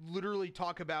 I could literally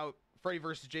talk about Freddy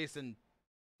vs. Jason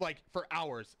like for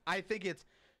hours. I think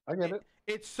I get it.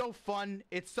 It's so fun.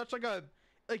 It's such like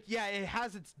it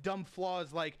has its dumb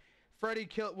flaws, like Freddy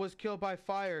was killed by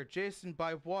fire, Jason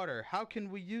by water. How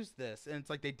can we use this? And it's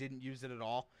like they didn't use it at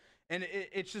all. And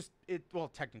well,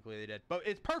 technically they did, but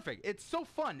it's perfect. It's so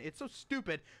fun. It's so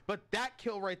stupid. But that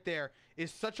kill right there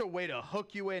is such a way to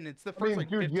hook you in. It's the first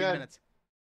 15 minutes.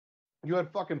 You had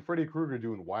fucking Freddy Krueger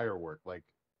doing wire work, like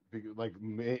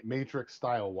Matrix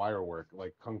style wire work,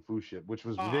 like kung fu shit, which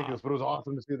was ridiculous, but it was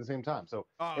awesome to see at the same time. So,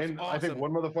 and awesome. I think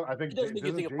one motherfucker, doesn't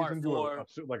Jason do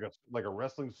a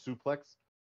wrestling suplex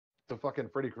to fucking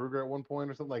Freddy Krueger at one point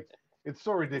or something? Like, it's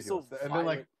so ridiculous. So and then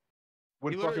like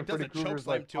when fucking Freddy Krueger's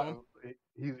like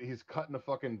he's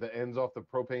cutting the ends off the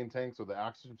propane tanks or the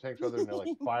oxygen tanks, rather, and they're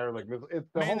like fire like it's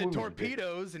the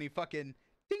torpedoes, and he fucking.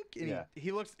 And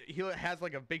he has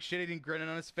like a big shit-eating grin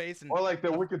on his face, and or like the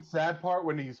wicked sad part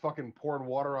when he's fucking pouring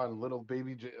water on little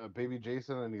baby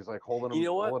Jason, and he's like holding him. You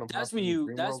know what? That's where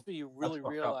you really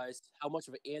realize how much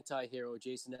of an anti-hero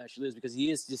Jason actually is, because he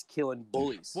is just killing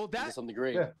bullies. Well, that's something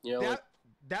great. Yeah. You know,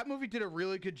 that movie did a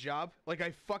really good job, like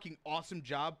a fucking awesome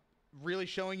job, really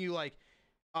showing you like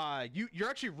you're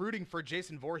actually rooting for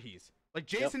Jason Voorhees. Like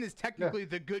Jason is technically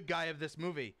the good guy of this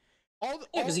movie.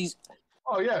 Because he's.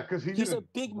 Oh yeah, because he's a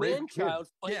big man-child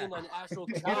fighting an actual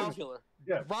child killer.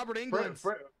 Yeah, Robert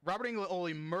Englund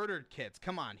only murdered kids.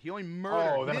 Come on, he only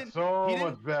murdered. Oh, that's so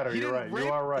much better. You're right. You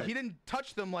are right. He didn't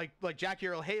touch them like Jackie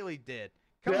Earle Haley did.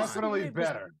 Definitely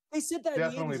better. They said that in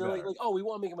the 80s. They're like, oh, we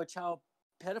want to make him a child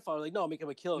pedophile. Like, no, make him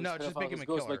a killer. No, just make him a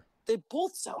killer. Like, they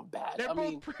both sound bad. They're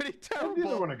both pretty terrible.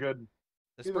 Neither one are good.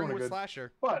 The Springwood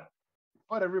slasher. But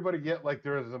everybody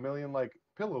there is a million like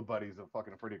pillow buddies of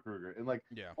fucking Freddy Krueger, and like,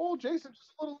 Jason's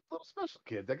just a little special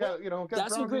kid that got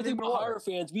That's the great thing about horror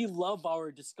fans. We love our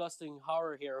disgusting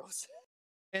horror heroes.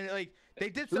 And like they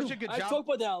did such a good job. I talk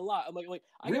about that a lot. I'm like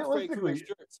I got Freddy Krueger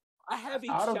shirts. I have a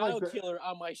child killer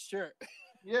on my shirt.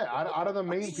 Yeah, out of the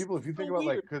main people, if you think about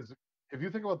because if you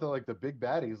think about the big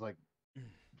baddies, like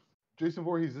Jason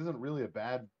Voorhees isn't really a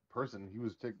bad person. He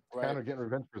was kind of getting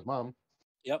revenge for his mom.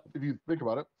 Yep. If you think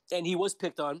about it. And he was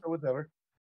picked on. Or whatever.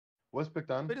 Was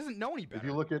picked on. But he doesn't know any better. If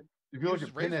you look at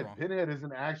Pinhead, Pinhead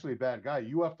isn't actually a bad guy.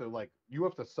 You have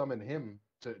to summon him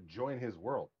to join his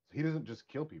world. He doesn't just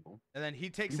kill people. And then he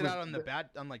takes it out on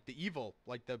the evil,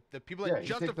 like the people that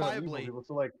justifiably. People.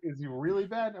 So like, is he really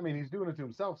bad? I mean, he's doing it to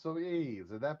himself. So hey,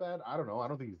 is it that bad? I don't know. I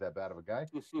don't think he's that bad of a guy.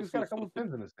 He's got a couple of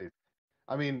pins in his face.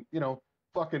 I mean,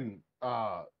 fucking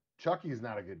Chucky's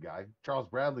not a good guy. Charles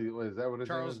Bradley, is that what it is?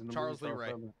 Charles Lee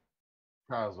Ray.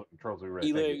 Charles Lee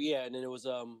Ray. Yeah, and then it was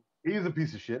He's a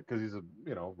piece of shit because he's a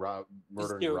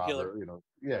murdering robber.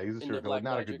 He's a serial killer,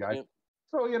 not a good guy.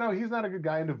 So he's not a good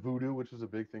guy into voodoo, which was a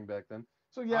big thing back then.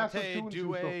 So yeah, so 2 and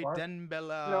 2 so far. And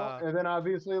then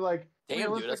obviously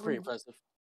damn, dude, that's pretty impressive.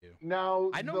 Now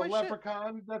the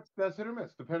Leprechaun, that's hit or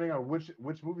miss depending on which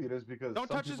movie it is because some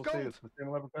people say it's the same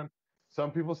Leprechaun.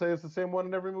 Some people say it's the same one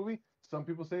in every movie. Some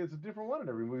people say it's a different one in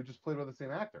every movie, just played by the same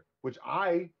actor. Which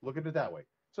I look at it that way.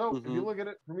 So if you look at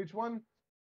it from each one.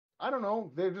 I don't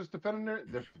know. They're just defending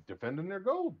their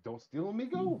gold. Don't steal me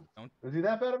gold. Is he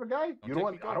that bad of a guy? I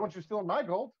don't want you stealing my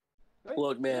gold. Right?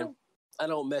 Look, man, I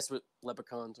don't mess with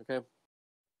leprechauns, okay?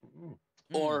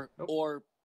 Or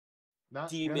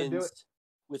demons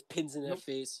with pins in their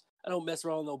face. I don't mess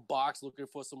around in no box looking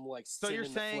for some sin in the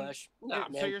flesh. Nah,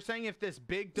 man. So you're saying if this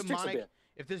big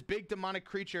demonic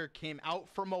creature came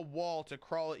out from a wall to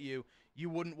crawl at you,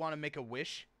 you wouldn't want to make a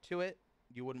wish to it?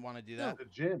 You wouldn't want to do that? The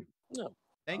gin. No.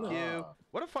 Thank you.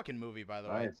 What a fucking movie, by the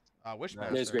way.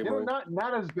 Wishmaster. Nice. Great movie.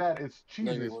 Not as bad. It's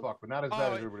cheesy as fuck, but not as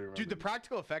bad as everybody remembers. Dude, the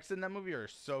practical effects in that movie are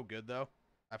so good, though.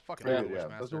 I fucking love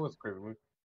Wishmaster. That's what's a great movie.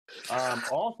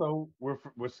 Also,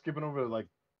 we're skipping over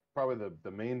probably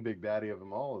the main big baddie of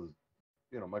them all is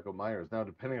Michael Myers. Now,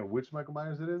 depending on which Michael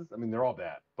Myers it is, I mean they're all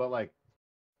bad, but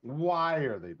why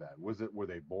are they bad? Were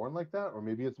they born like that, or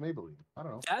maybe it's Maybelline? I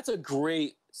don't know. That's a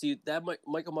great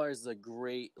Michael Myers is a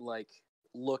great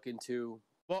look into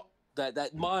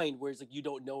that mind where it's you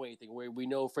don't know anything. Where we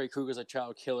know Freddy Krueger's a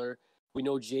child killer, we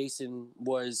know Jason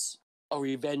was a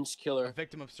revenge killer, a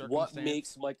victim of circumstance. What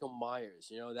makes Michael Myers?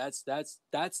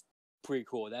 That's pretty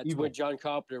cool. That's evil. Where John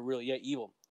Carpenter really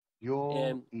evil.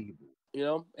 You're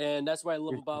evil. And that's what I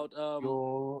love about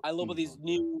about these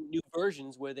new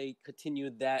versions where they continue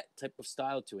that type of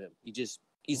style to him.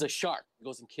 He's a shark. He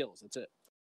goes and kills. That's it.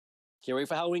 Can't wait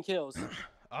for Halloween Kills.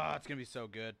 It's gonna be so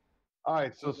good. All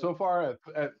right, so far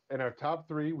in our top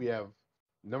 3, we have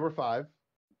number 5,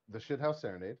 The Shithouse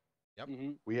Serenade. Yep.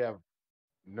 Mm-hmm. We have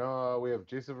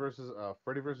Jason versus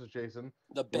Freddy versus Jason.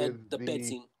 The bed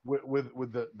scene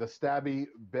with the stabby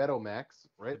Bedomax,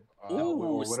 right?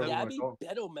 Stabby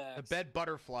Bedomax. The bed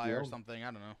butterfly or something.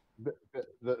 I don't know.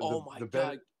 Oh my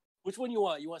god! Which one you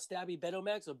want? You want stabby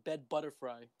Bedomax or bed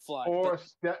butterfly? Or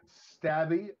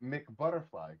stabby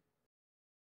McButterfly.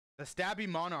 The stabby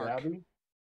Monarch.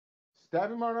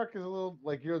 Stabby Monarch is a little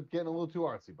you're getting a little too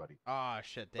artsy, buddy. Ah,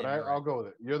 shit. But I'll go with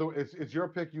it. It's your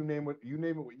pick. You name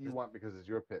it what you want because it's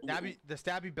your pick. The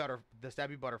stabby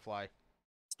butterfly.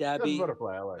 Stabby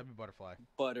butterfly. I like. Stabby butterfly.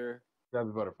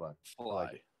 Stabby butterfly. Fly.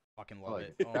 Like it. Fucking love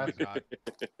it. Oh my god.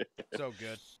 So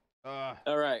good.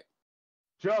 All right.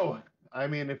 Joe, I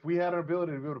mean, if we had an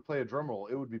ability to be able to play a drum roll,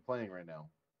 it would be playing right now.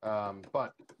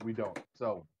 But we don't.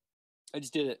 So I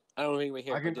just did it. I don't think we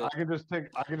hear. I can just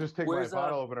take my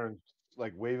bottle opener and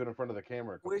wave it in front of the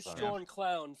camera. Where's Sean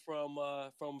Clown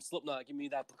from Slipknot? Give me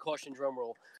that percussion drum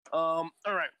roll. All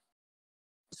right.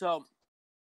 So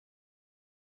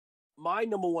my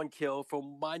number one kill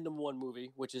from my number one movie,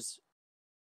 which is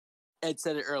Ed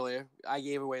said it earlier. I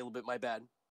gave away a little bit. My bad.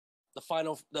 The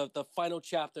final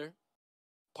chapter,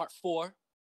 part 4.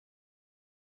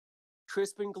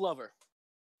 Crispin Glover,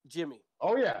 Jimmy.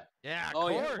 Oh yeah. Yeah. Oh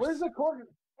yeah. Where's the corkscrew?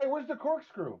 Where's the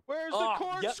corkscrew?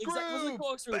 Yep, exactly. Where's the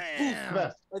corkscrew?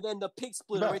 Bam. And then the pig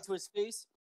splitter right to his face.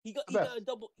 He got a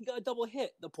double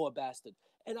hit. The poor bastard.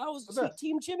 And I was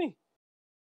Team Jimmy.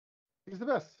 He's the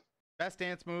best. Best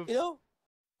dance moves.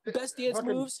 Best dance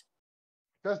moves.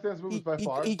 Best dance moves by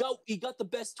far. He got the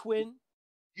best twin.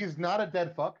 He's not a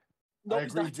dead fuck. No, I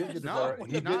agree. He did get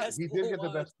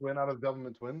the best twin out of the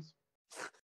government twins.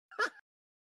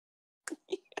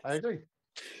 I agree.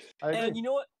 And you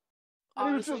know what?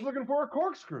 Honestly, he was just looking for a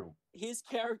corkscrew. His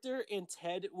character and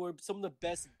Ted were some of the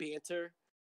best banter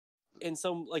in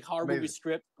some horror movie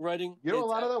script writing. A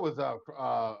lot of that was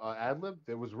ad lib.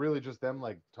 It was really just them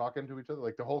talking to each other,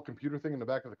 the whole computer thing in the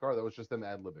back of the car. That was just them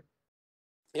ad libbing.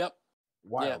 Yep.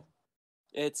 Wild.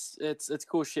 Yeah. It's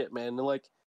cool shit, man. And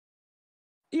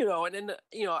and then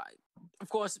of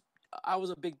course I was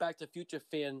a big Back to the Future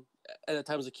fan at the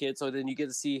time as a kid. So then you get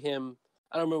to see him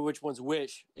I don't remember which one's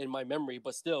which in my memory,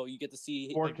 but still, you get to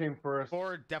see. 4 came first.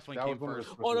 4 definitely came first.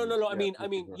 Oh no! I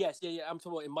mean, yes, yeah. I'm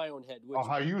talking about in my own head. Which,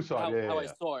 how you saw it? How I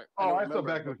saw it. I saw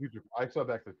Back to the Future. I saw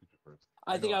Back to the Future first.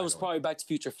 I think I was probably Back to the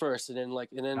Future first, and then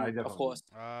of course,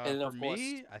 and then for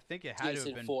me, I think it had to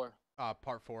have been 4.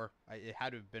 Part 4. It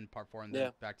had to have been Part 4, and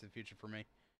then Back to the Future for me.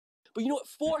 But you know what?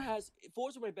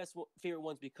 4's one of my favorite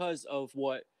ones because of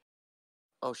what.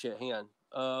 Oh shit! Hang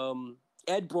on.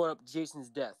 Ed brought up Jason's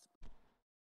death.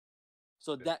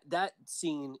 So that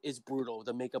scene is brutal.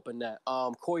 The makeup in that.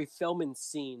 Corey Feldman's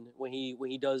scene when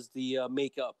he does the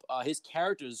makeup. His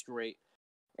character is great,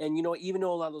 and you know, even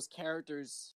though a lot of those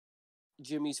characters,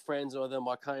 Jimmy's friends or them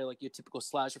are kind of like your typical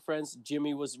slasher friends,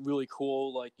 Jimmy was really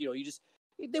cool. Like, you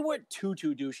know, they weren't too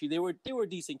douchey. They were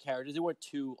decent characters. They weren't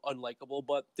too unlikable,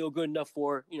 but they were good enough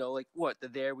for, you know, like, what, they're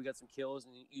there, we got some kills,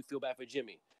 and you feel bad for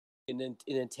Jimmy. And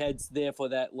then Ted's there for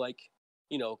that, like,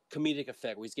 you know, comedic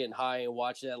effect where he's getting high and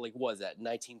watching that, like, what was that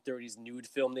 1930s nude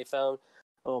film they found?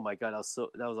 Oh my god, that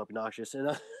was obnoxious.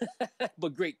 And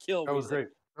but great kill. That was great.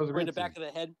 That was a great in the back of the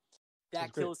head.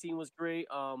 That kill scene was great.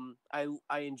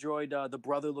 I enjoyed the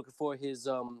brother looking for his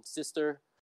sister.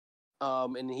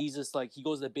 And he's just like, he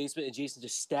goes to the basement and Jason's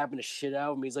just stabbing the shit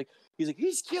out of him. He's like,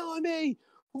 he's killing me.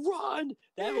 Run!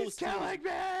 He's killing me.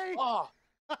 Oh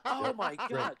my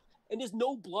god! And there's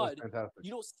no blood.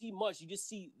 You don't see much. You just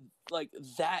see like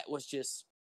that was just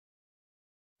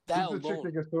that alone. The chick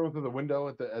that gets thrown through the window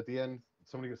at the end.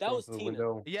 Somebody gets thrown through the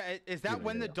window. Yeah, is that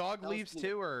when the dog leaves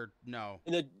too, or no?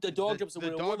 And the dog jumps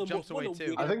away. The dog jumps away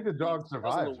too. I think the dog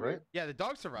survives, right? Yeah, the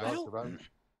dog survives. I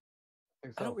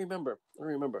don't remember.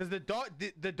 Because the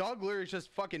dog literally is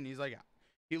just fucking. He's like,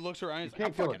 he looks around. He's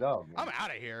can't kill a dog. I'm out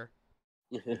of here.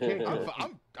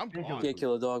 I'm gone. Can't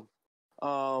kill a dog.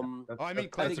 I mean,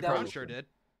 Clancy Brown sure did.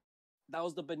 That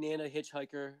was the banana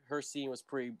hitchhiker. Her scene was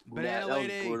pretty. Banana lady.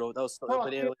 That was brutal. That was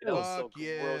banana lady. That was so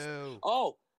gross.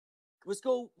 Oh, let's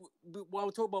go. While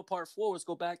we talk about part 4, let's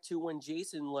go back to when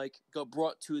Jason like got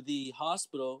brought to the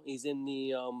hospital. He's in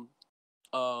the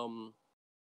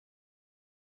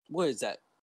what is that?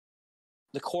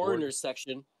 The coroner's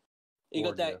section. You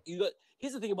got that. You got.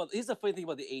 Here's the funny thing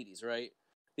about the 80s, right?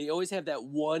 They always have that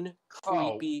one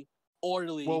creepy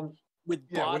orderly with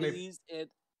bodies and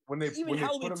even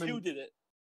Halloween 2 did it.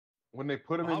 When they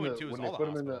put him into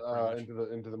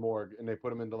the morgue and they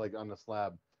put him into like on the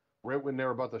slab, right when they're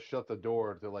about to shut the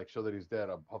door to like show that he's dead,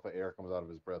 a puff of air comes out of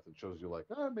his breath and shows you like,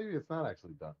 maybe it's not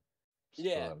actually done.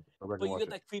 Yeah, but you got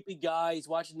that creepy guy. He's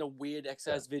watching the weird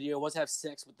exercise video. Wants to have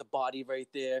sex with the body right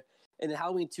there. And then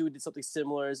Halloween 2 did something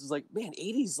similar. It's like, man,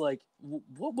 80s. Like,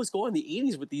 what was going on in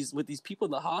the 80s with these people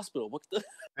in the hospital? What the?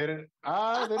 They didn't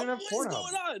have Pornhub. What's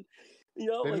going on? You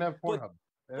know, they didn't have Pornhub.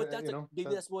 But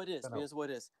maybe that's what it is. Maybe that's what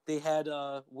it is. They had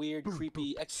weird,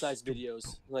 creepy exercise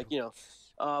videos, like, you know.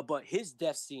 But his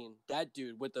death scene, that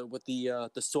dude with the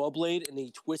saw blade and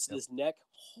he twisted his neck.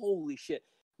 Holy shit!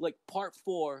 Like part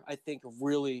 4, I think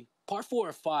really part 4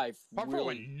 or 5. Part 4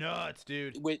 went nuts,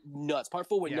 dude. Went nuts. Part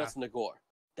 4 went nuts in the gore.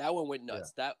 That one went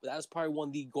nuts. That was probably one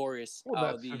of the goriest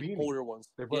out of the older ones.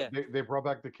 They brought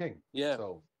back the king. Yeah,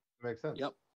 so it makes sense.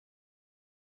 Yep.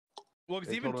 Well,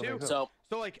 because even too, so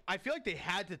like I feel like they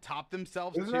had to top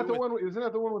themselves. Isn't that the one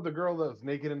with the girl that's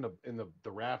naked in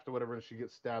the raft or whatever, and she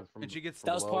gets stabbed from? And she gets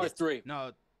that was part 3.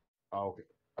 No. Oh, okay.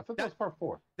 I thought that was part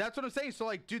 4. That's what I'm saying. So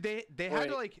like, dude, they had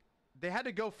to like. They had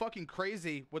to go fucking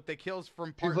crazy with the kills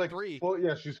from part 3.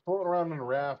 Well, she's floating around on a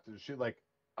raft, and she like.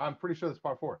 I'm pretty sure that's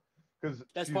part 4 because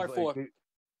that's part 4.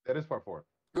 That is part 4.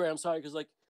 Great. I'm sorry, because like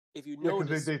if you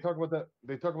notice, they talk about that.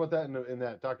 They talk about that in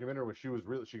that documentary where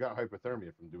she got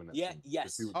hypothermia from doing that. Yeah. Scene.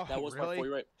 Yes. That was part 4.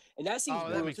 You're right. And that scene's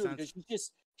brutal too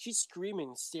because she's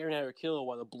screaming, staring at her killer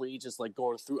while the blade's just like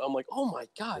going through. I'm like, oh my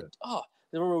god. Yeah. Oh,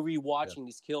 I remember rewatching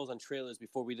these kills on trailers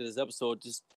before we did this episode.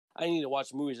 I need to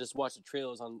watch movies, just watch the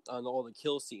trailers on all the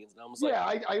kill scenes. And I was like,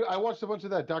 I watched a bunch of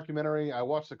that documentary. I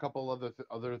watched a couple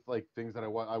other like things that I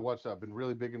watched. I've been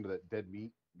really big into that Dead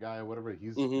Meat guy or whatever.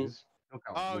 He's James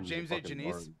A.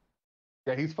 Janice.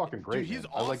 Yeah, he's fucking great. Dude, he's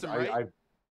awesome, right?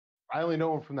 I only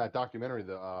know him from that documentary,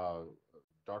 the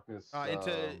Darkness.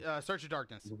 Into Search of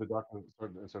Darkness. The Darkness,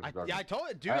 Search of Darkness. Yeah, I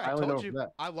told you.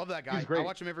 I love that guy. I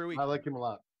watch him every week. I like him a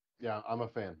lot. Yeah, I'm a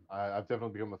fan. I've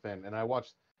definitely become a fan, and I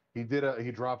watched. He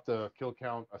dropped a kill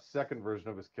count, a second version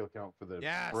of his kill count for the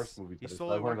first movie. So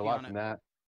I learned a lot from that.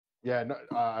 Yeah, no,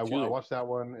 I watched that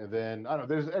one, and then I don't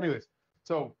know. Anyways.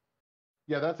 So,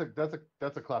 yeah, that's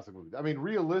a classic movie. I mean,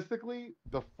 realistically,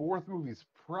 the 4th movie is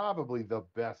probably the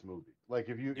best movie. Like,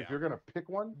 if you're gonna pick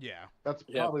one, that's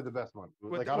probably the best one.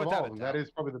 Like out of all of them, that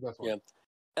is probably the best one. Yeah,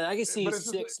 and I can see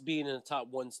 6 being in the top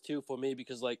ones too for me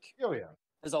because like, oh yeah,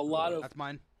 there's a lot of that's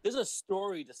mine. there's a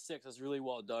story to 6 that's really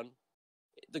well done.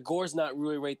 The gore's not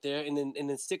really right there, and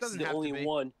then 6 is the only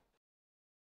one.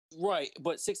 Right,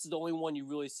 but 6 is the only one you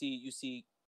really see. You see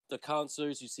the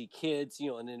counselors, you see kids,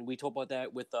 and then we talk about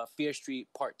that with Fear Street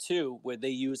Part 2, where they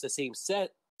use the same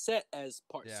set as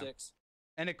Part 6.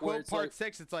 And a quote Part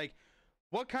 6, it's like,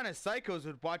 what kind of psychos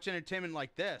would watch entertainment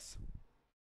like this?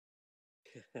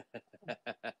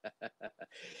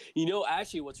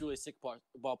 Actually, what's really sick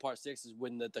about Part 6 is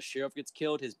when the sheriff gets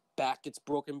killed, his back gets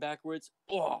broken backwards.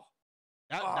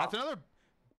 That's another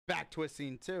back twist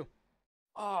scene too.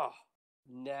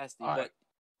 Nasty. All but right.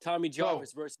 Tommy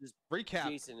Jarvis versus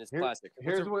Jason is classic.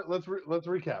 Let's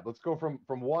recap. Let's go from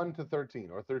 1 to 13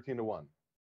 or 13 to 1.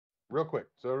 Real quick.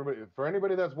 So for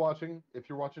anybody that's watching, if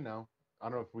you're watching now, I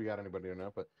don't know if we got anybody or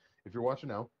not, but if you're watching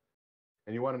now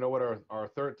and you want to know what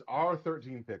our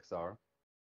 13 picks are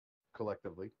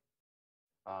collectively,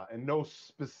 in no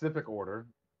specific order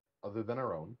other than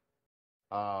our own,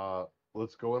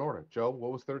 let's go in order. Joe,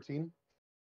 what was 13?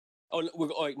 Oh,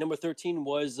 all right. Number 13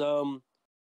 was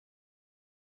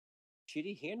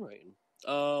shitty handwriting.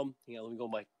 Let me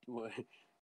go.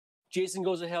 Jason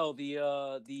Goes to Hell.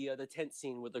 The tent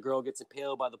scene where the girl gets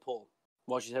impaled by the pole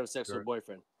while she's having sex with her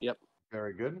boyfriend. Yep.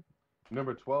 Very good.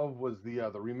 Number 12 was the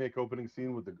remake opening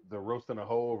scene with the roasting a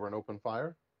hoe over an open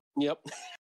fire. Yep.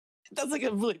 That's like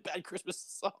a really bad Christmas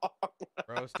song.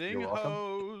 Roasting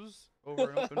hoes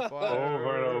over an open fire.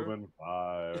 Over an open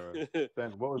fire.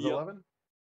 Then what was 11?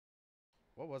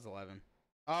 What was 11?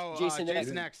 Oh,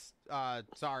 Jason X.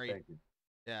 Sorry. Thank you.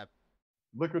 Yeah.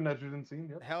 Liquid nitrogen scene.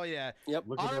 Yep. Hell yeah. Yep.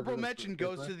 Honorable mention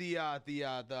goes to the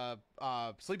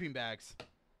sleeping bags.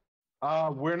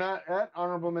 We're not at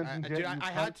honorable mention. Dude,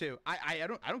 I had to. I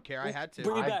don't care. I had to.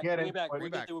 Bring it back. Bring it back.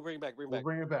 We'll bring it back. We'll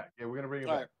bring it back. Yeah, we're gonna bring it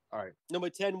back. All right. Number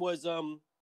 10 was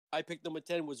I picked number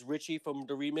 10 was Richie from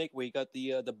the remake where he got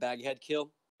the baghead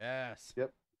kill. Yes.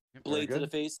 Yep. Blade to the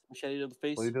face, machete to the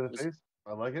face. Blade to the face.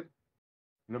 I like it.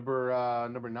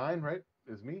 Number 9, right,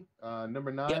 is me.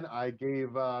 Number 9, yep. I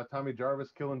gave Tommy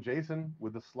Jarvis killing Jason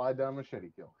with the slide down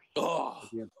machete kill. Oh,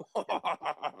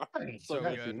 so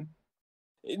good.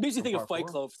 It makes you think of Fight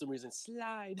Club for some reason.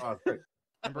 Slide. Oh, great.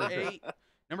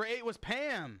 Number 8 was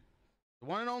Pam, the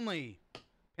one and only.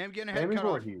 Pam getting her head cut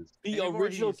off. The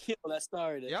original kill that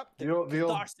started it. Yep. The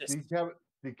old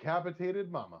decapitated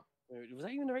mama. Was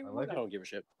that even the right one? I don't give a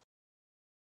shit.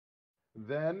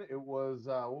 Then it was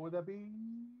what would that be?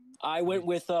 I went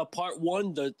with part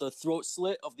 1, the throat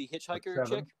slit of the hitchhiker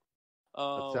chick.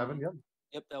 7, yep.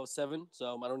 Yep, that was 7.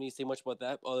 So I don't need to say much about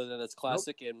that, other than it's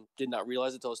classic and did not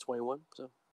realize it until I was 21.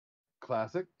 So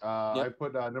classic. Yep. I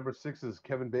put number 6 is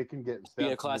Kevin Bacon getting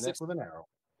stabbed in the neck with an arrow.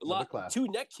 2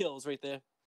 neck kills right there.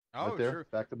 Oh, right there, true.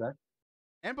 Back to back.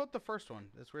 And both the first one.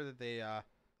 That's where they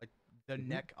like the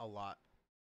neck a lot.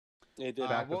 They did.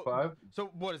 Back to 5.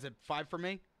 So what is it? 5 for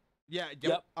me? Yeah.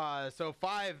 Yep. So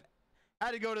 5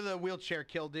 had to go to the wheelchair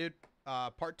kill, dude.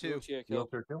 Part 2. Wheelchair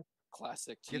kill.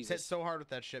 Classic. Gets hit so hard with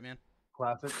that shit, man.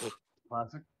 Classic.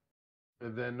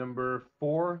 And then number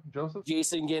 4, Joseph.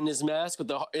 Jason getting his mask for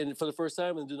the first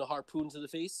time and doing the harpoon to the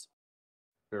face.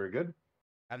 Very good.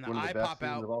 And the eye pop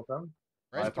out.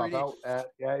 Right, eye pop out at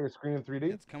your screen in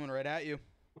 3D. It's coming right at you.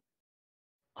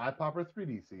 Eye popper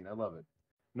 3D scene. I love it.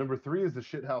 Number 3 is the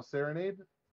Shithouse Serenade.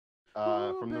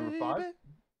 From number 5.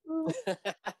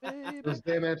 Those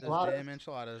damn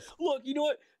enchiladas. Look, you know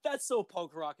what? That's so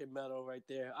punk rock and metal right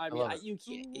there. I mean, you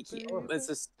can't. It's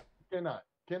just cannot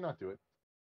do it.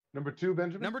 Number 2,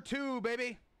 Benjamin. Number 2,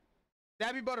 baby.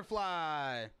 Stabby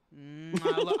Butterfly.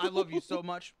 I love you so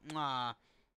much. Love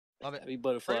it. Stabby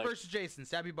Butterfly. Freddy versus Jason.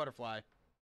 Stabby Butterfly.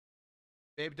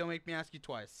 Babe, don't make me ask you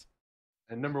twice.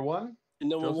 And number 1. And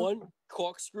number 1,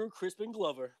 Corkscrew, Crispin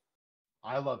Glover.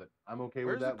 I love it. I'm okay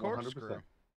with that 100%.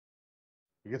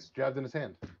 He gets jabbed in his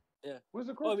hand. Yeah. Where's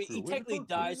the corkscrew? I mean, he technically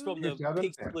dies from the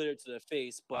pig splitter to the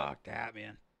face, but fuck that,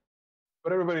 man.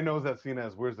 But everybody knows that scene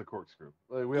as "Where's the corkscrew?"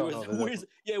 Like, we all know that.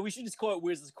 Yeah, we should just call it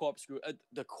 "Where's the corkscrew?"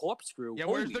 The corkscrew. Yeah,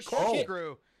 where's the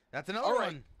corkscrew? That's another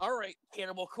one. All right,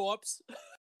 Cannibal Corpse.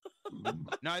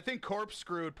 No, I think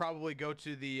corkscrew would probably go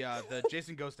to the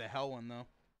Jason Goes to Hell one though.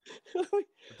 With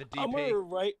the DP. I'm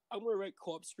gonna write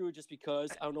corkscrew just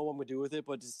because I don't know what I'm gonna do with it,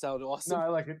 but it just sounded awesome. No, I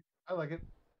like it.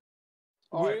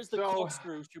 Where's the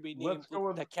corkscrew should be named?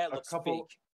 That cat looks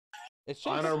fake. It's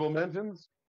honorable mentions.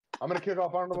 I'm gonna kick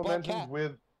off honorable mentions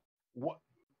with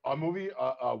a movie.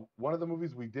 One of the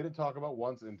movies we didn't talk about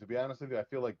once, and to be honest with you, I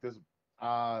feel like this.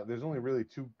 There's only really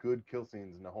 2 good kill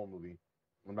scenes in the whole movie,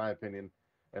 in my opinion,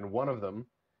 and one of them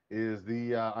is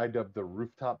the I dubbed the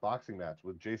rooftop boxing match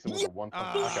with Jason with a 1-punch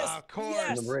knockout. Of course,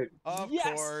 yes. Of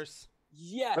course.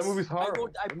 Yes. That movie's horrible.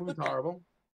 That movie's horrible.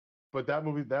 but that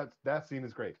movie, that scene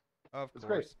is great. Of it's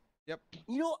course. Great. Yep.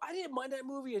 You know, I didn't mind that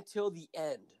movie until the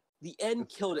end. The end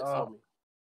killed it for me.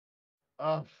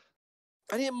 I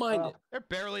didn't mind it. They're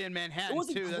barely in Manhattan, it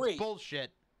wasn't too. Great. That's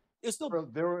bullshit. It's still.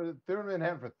 They were in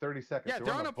Manhattan for 30 seconds. Yeah,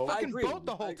 they're on a fucking boat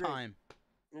the whole time.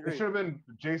 It should have been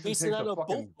Jason takes a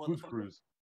fucking booze cruise.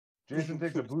 Jason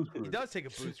takes a booze cruise. He does take a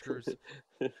booze cruise.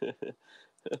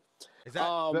 Is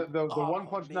that the one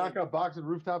punch knockout boxing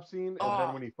rooftop scene, and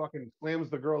then when he fucking slams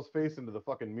the girl's face into the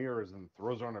fucking mirrors and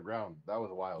throws her on the ground? That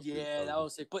was a wild. Yeah, that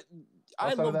was sick. But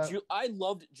I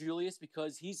loved Julius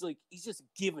because he's just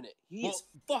giving it. He's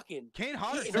fucking Kane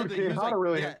Hodder. Kane Hodder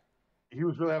really, he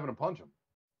was really having to punch him.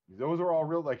 Those are all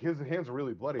real. Like his hands are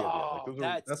really bloody.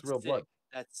 That's real blood.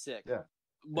 That's sick. Yeah.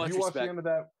 Much if you watch respect. the end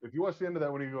of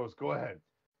that, when he goes, "Go ahead,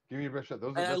 give me your best shot."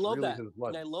 I love that.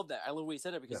 And I love that. I love what he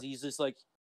said it because he's just like,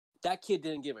 that kid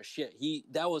didn't give a shit.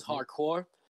 That was hardcore.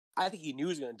 I think he knew he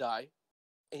was gonna die,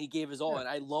 and he gave his all. And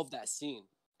I love that scene.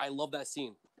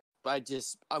 But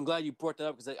I'm glad you brought that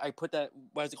up because I put that.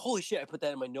 I was like, holy shit! I put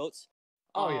that in my notes.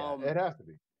 Oh yeah, it has to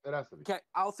be. Okay,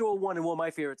 I'll throw one of my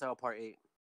favorites out of part 8.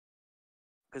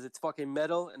 Because it's fucking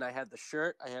metal, and I have the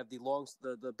shirt. I have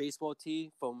the baseball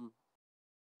tee from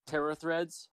Terror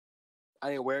Threads. I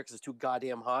didn't wear it because it's too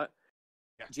goddamn hot.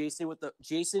 Yeah. Jason.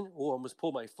 Oh, I almost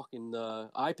pulled my fucking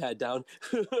iPad down.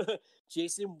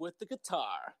 Jason with the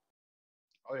guitar.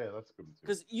 Oh yeah, that's good.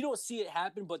 Because you don't see it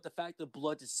happen, but the fact that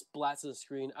blood just splats on the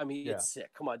screen. I mean, it's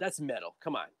sick. Come on, that's metal.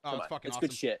 Come on. It's fucking it's awesome.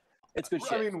 good shit. It's good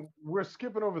shit. I mean, we're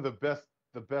skipping over the best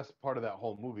part of that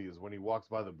whole movie is when he walks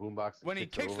by the boombox. When he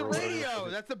kicks the radio.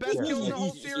 That's the best kill in the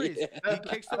whole series. He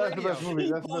kicks the radio. That's the best movie.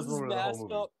 That's the best movie of the whole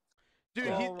movie. Dude,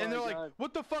 and they're like,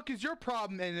 what the fuck is your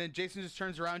problem? And then Jason just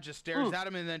turns around, just stares at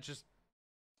him, and then just...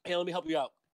 Hey, let me help you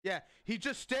out. Yeah, he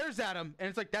just stares at him, and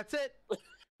it's like, that's it?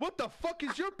 What the fuck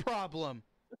is your problem?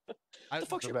 What the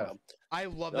fuck's your problem? I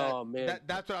love that. Oh, man.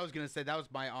 That's what I was going to say. That was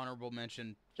my honorable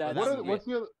mention. What's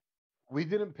the other... We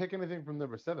didn't pick anything from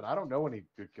number 7. I don't know any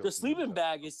good kills. The sleeping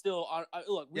bag is still on.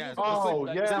 Look, yeah. The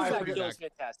kill is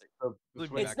fantastic.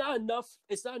 It's not enough.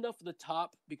 It's not enough for the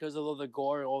top because of all the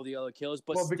gore and all the other kills.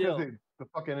 But still, because the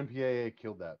fucking MPAA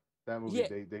killed that movie. Yeah,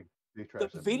 they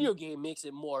trashed the video game makes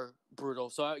it more brutal.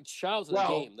 So shout out to the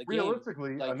game. The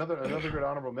realistically, game, another good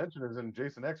honorable mention is in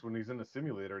Jason X when he's in the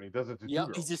simulator and he does it to 2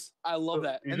 girls. I love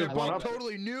that. And they're both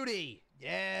totally nudie.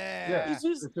 Yeah. He's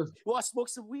just, you want to smoke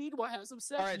some weed? Want to have some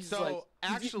sex? All right, so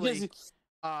actually,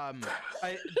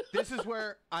 this is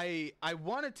where I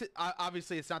wanted to.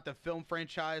 Obviously, it's not the film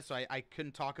franchise, so I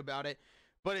couldn't talk about it.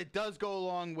 But it does go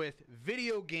along with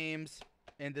video games,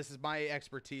 and this is my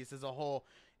expertise as a whole.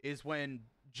 Is when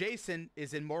Jason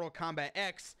is in Mortal Kombat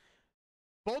X.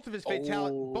 Both of his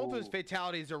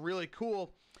fatalities are really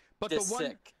cool, but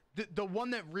the one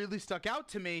that really stuck out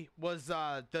to me was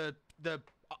the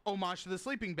homage to the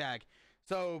sleeping bag.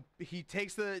 So he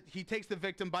takes the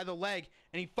victim by the leg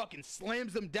and he fucking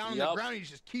slams them down on the ground. And he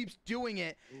just keeps doing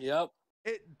it.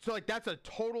 So like that's a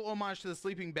total homage to the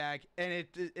sleeping bag, and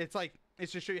it's like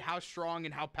it's to show you how strong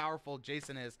and how powerful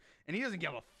Jason is. And he doesn't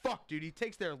give a fuck, dude. He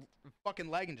takes their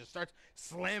fucking leg and just starts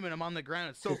slamming them on the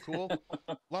ground. It's so cool.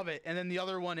 Love it. And then the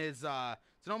other one is it's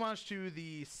an homage to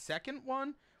the second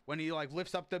one. When he like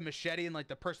lifts up the machete and like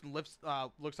the person looks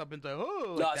up into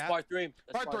it's part 3.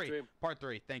 Part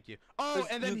 3. Thank you. Oh,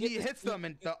 and then he hits them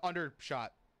in the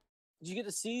undershot. You get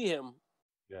to see him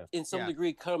in some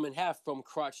degree cut him in half from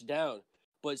crotch down,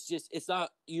 but it's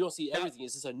not. You don't see everything.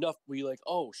 It's just enough where you're like,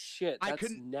 oh shit,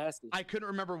 that's nasty. I couldn't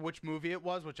remember which movie it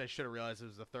was, which I should have realized it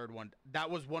was the third one. That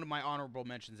was one of my honorable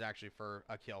mentions actually for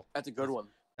a kill. That's a good one.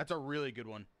 That's a really good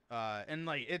one. And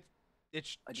like it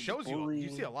shows you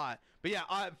see a lot. But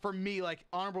yeah, for me, like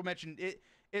honorable mention,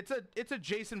 it's a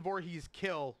Jason Voorhees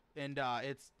kill, and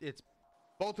it's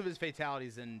both of his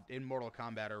fatalities in Mortal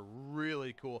Kombat are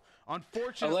really cool.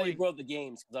 Unfortunately, I'll let you brought up the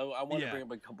games because I want to bring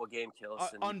up a couple game kills,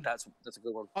 and that's a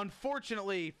good one.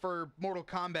 Unfortunately for Mortal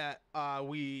Kombat,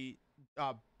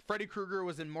 Freddy Krueger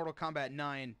was in Mortal Kombat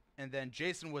 9, and then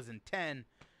Jason was in 10,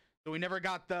 so we never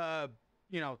got the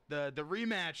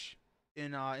rematch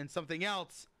in something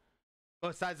else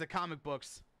besides the comic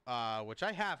books, which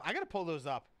I have. I gotta pull those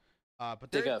up.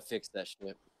 But they gotta fix that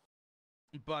shit.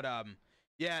 But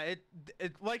yeah,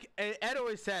 it like Ed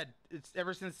always said. It's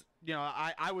ever since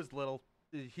I was little.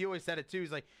 He always said it too.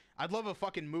 He's like, I'd love a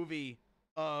fucking movie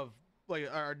of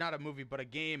or not a movie, but a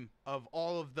game of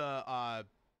all of the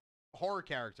horror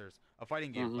characters, a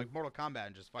fighting game like Mortal Kombat,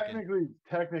 and just fucking.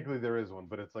 Technically, there is one,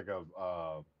 but it's like a.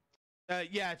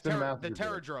 It's the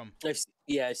Terrordrome.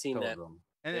 I've seen that.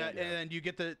 And then you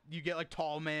get like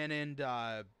Tall Man and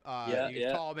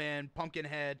Tall Man,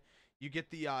 Pumpkinhead. You get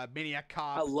the Maniac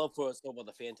Cop. I love for us to talk about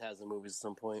the Phantasm movies at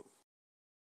some point.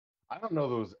 I don't know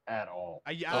those at all.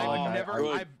 I've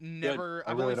never.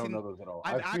 I really don't know those at all.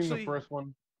 I've seen the first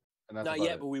one, and that's not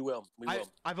yet, but we will.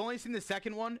 I've only seen the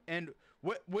second one, and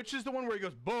which is the one where he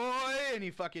goes boy, and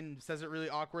he fucking says it really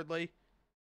awkwardly.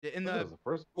 In the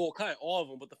first, well, kind of all of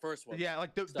them, but the first one. Yeah,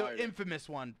 like the infamous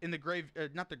one in the grave,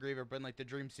 not the graveyard, but in like the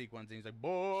dream sequence, and he's like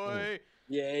boy.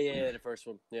 Yeah, the first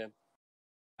one. Yeah.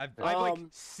 I've like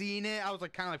seen it. I was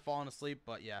like kind of like falling asleep,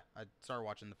 but yeah, I started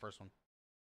watching the first one.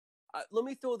 Let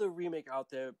me throw the remake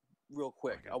out there real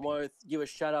quick. I want to give a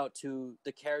shout out to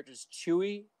the characters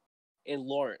Chewie and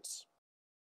Lawrence,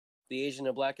 the Asian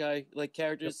and black guy like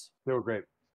characters. Yep. They were great.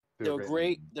 They were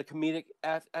great. The comedic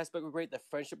aspect was great. The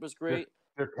friendship was great.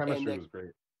 Their chemistry was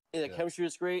great. And the chemistry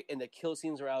was great, and the kill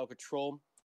scenes were out of control.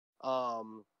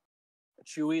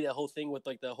 Chewie, that whole thing with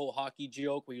like the whole hockey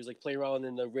joke where he was like playing around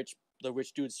in the rich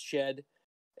dude's shed,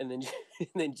 and then and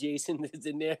then Jason is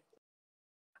in there.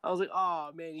 I was like,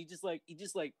 oh man, he just like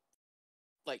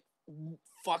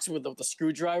fucks him with the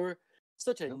screwdriver.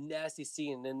 Such a nasty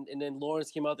scene. And then Lawrence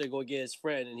came out there to go get his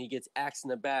friend, and he gets axed in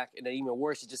the back, and then even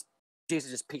worse,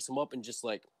 Jason just picks him up and just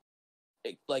like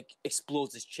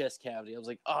explodes his chest cavity. I was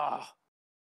like,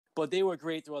 but they were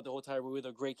great throughout the whole time. We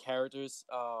were great characters,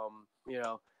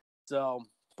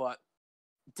 but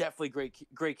definitely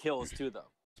great kills too,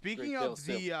 though. Speaking of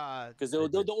the, because they're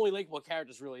the only likable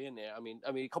characters really in there. I mean,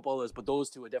 a couple others, but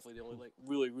those two are definitely the only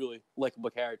really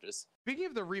likable characters. Speaking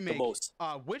of the remake, the most.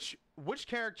 Which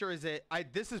character is it?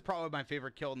 This is probably my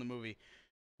favorite kill in the movie,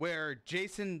 where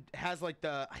Jason has like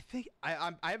I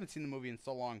haven't seen the movie in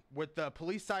so long, with the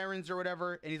police sirens or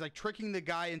whatever, and he's like tricking the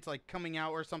guy into like coming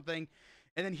out or something,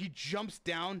 and then he jumps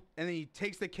down and then he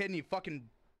takes the kid and he fucking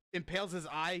impales his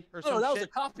eye or something. No, that was a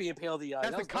cop he impaled the eye.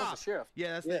 That's the cop. That was the sheriff.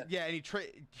 Yeah, and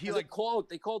he like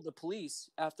they called the police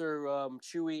after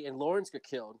Chewie and Lawrence got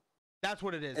killed. That's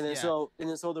what it is. And then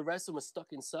so the rest of them are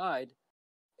stuck inside,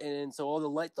 and so all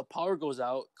the power goes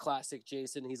out. Classic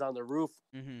Jason. He's on the roof,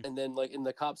 and then and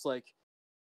the cops like,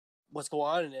 what's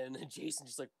going on? And then Jason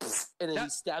just like, and then he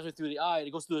stabs her through the eye, and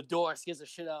he goes through the door, scares the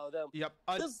shit out of them. Yep.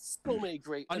 There's so many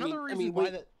great. Another reason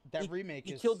why that remake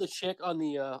he killed the chick on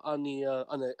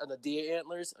the deer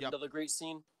antlers. Yep. Another great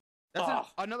scene. That's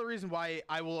another reason why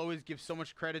I will always give so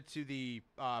much credit to the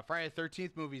Friday the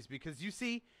 13th movies, because you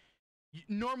see,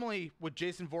 normally with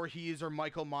Jason Voorhees or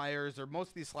Michael Myers or most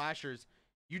of these slashers,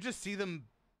 you just see them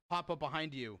pop up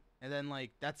behind you, and then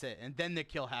like that's it, and then the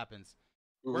kill happens.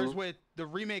 Whereas with the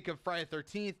remake of Friday the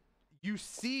 13th, you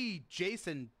see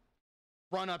Jason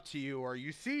run up to you, or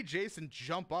you see Jason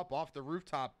jump up off the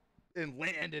rooftop and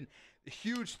land, and a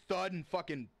huge thud and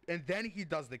then he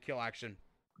does the kill action.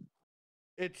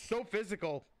 It's so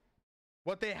physical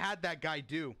what they had that guy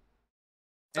do.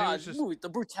 The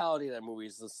brutality of that movie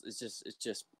is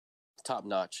just top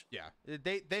notch. Yeah,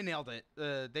 they nailed it.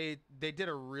 They did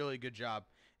a really good job,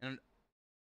 and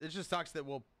it just sucks that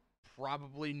we'll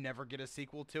probably never get a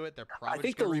sequel to it. They're probably I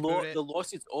think the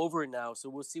lawsuit's over now, so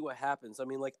we'll see what happens. I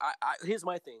mean, like, here's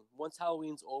my thing. Once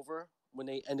Halloween's over, when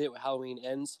they end it, Halloween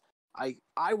ends, I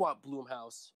want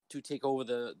Blumhouse to take over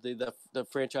the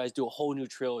franchise, do a whole new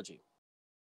trilogy.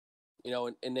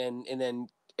 And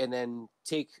then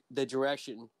take the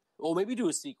direction. Or maybe do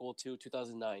a sequel to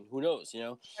 2009. Who knows?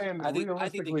 And I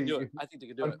think they can do it. I think they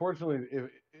can do it. Unfortunately,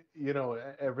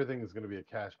 everything is going to be a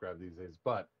cash grab these days.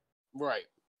 But right.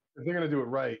 if they're going to do it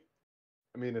right,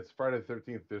 I mean, it's Friday the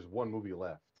 13th. There's one movie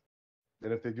left,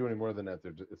 and if they do any more than that,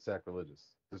 it's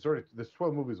sacrilegious. There's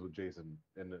 12 movies with Jason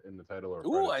in the title.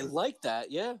 Ooh, I like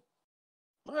that. Yeah.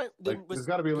 All right. There's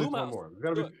got to be at least one more. You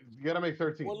got to make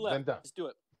 13. Then done. Let's do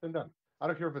it. Then done. I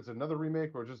don't care if it's another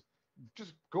remake or just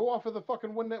go off of the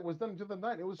fucking one that was done in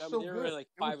 2009. It was so good. There were like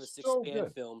 5 or 6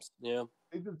 films. Yeah.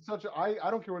 They did I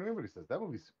don't care what anybody says. That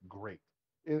movie's great.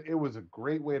 It was a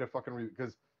great way to fucking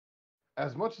because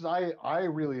as much as I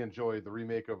really enjoyed the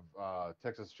remake of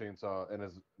Texas Chainsaw, and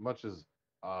as much as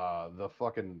the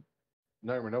fucking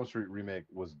Nightmare on Elm Street remake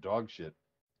was dog shit,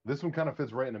 this one kind of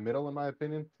fits right in the middle, in my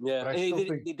opinion. Yeah, and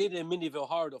they did it in Amityville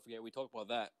Horror. Don't forget, we talked about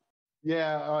that.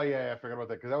 Yeah, I forgot about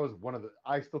that because that was one of the.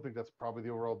 I still think that's probably the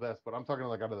overall best, but I'm talking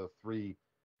like out of the 3.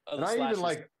 And I even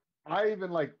like.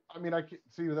 I mean, I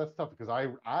see that's tough because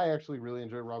I actually really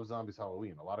enjoy Rob Zombie's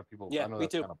Halloween. A lot of people. Yeah, I know me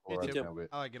that's too. Kind of polarizing,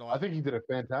 I like it a lot. I think he did a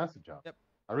fantastic job. Yep.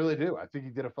 I really do. I think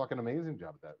he did a fucking amazing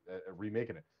job at that, at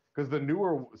remaking it. Because the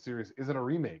newer series isn't a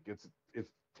remake. It's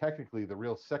technically the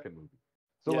real second movie.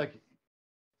 So like,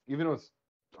 even though it's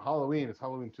Halloween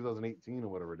 2018 or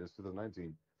whatever it is,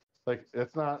 2019. Like,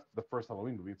 it's not the first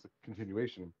Halloween movie. It's a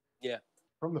continuation. Yeah.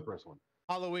 From the first one.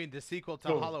 Halloween, the sequel to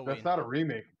Halloween. That's not a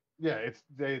remake. Yeah,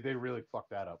 they really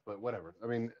fucked that up, but whatever. I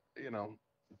mean,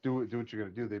 do what you're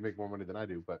gonna do. They make more money than I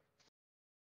do, but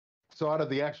so out of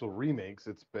the actual remakes,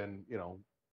 it's been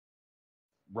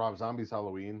Rob Zombie's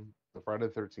Halloween, the Friday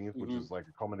the 13th, which is like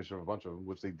a culmination of a bunch of them,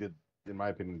 which they did, in my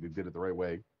opinion, they did it the right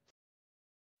way.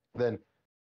 Then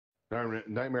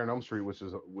Nightmare on Elm Street, which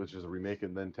is a remake,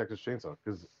 and then Texas Chainsaw,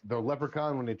 because the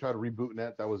Leprechaun, when they tried rebooting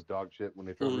that was dog shit. When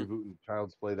they tried rebooting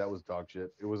Child's Play, that was dog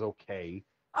shit. It was okay.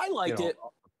 I liked it.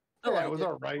 It was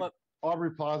all right. But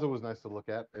Aubrey Plaza was nice to look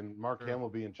at, and Mark Hamill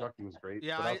being Chucky was great.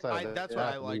 Yeah, but outside of that, that's what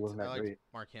I liked. I liked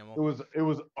Mark Hamill. It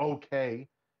was okay.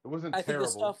 It wasn't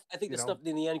terrible. I think the stuff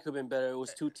in the end could have been better. It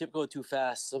was too typical, too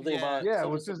fast. Something about it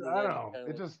was just I don't know.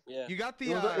 It just You got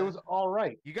the it was all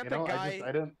right. You got the guy.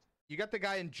 I didn't. You got the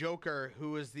guy in Joker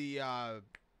who was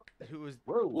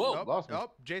lost me.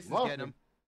 Jason's getting him.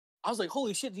 I was like,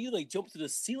 holy shit! Did you like jump to the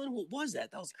ceiling? What was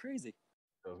that? That was crazy.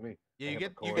 That was me. Yeah, you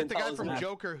get the guy from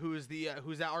Joker who's at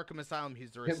Arkham Asylum.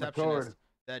 He's the receptionist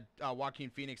that Joaquin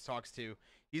Phoenix talks to.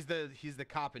 He's the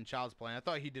cop in Child's Play. I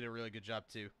thought he did a really good job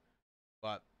too.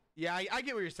 But yeah, I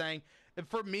get what you're saying. And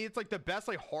for me, it's like the best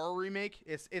like horror remake.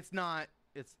 It's not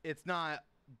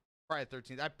Friday the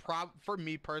 13th. For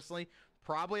me personally,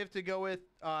 probably have to go with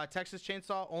Texas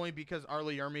Chainsaw, only because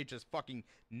Arlie Ermy just fucking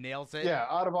nails it. Yeah,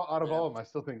 out of all of them, I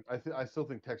still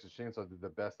think Texas Chainsaw did the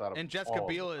best out of. And Jessica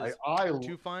Biel is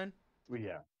too fine.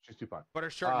 Yeah, she's too fine. But her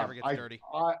shirt never gets dirty.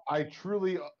 I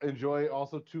truly enjoy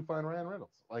also Too Fine Ryan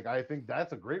Reynolds. Like I think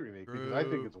that's a great remake because I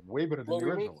think it's way better than the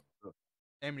original.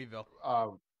 Amityville.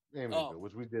 Amityville,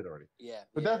 which we did already. Yeah.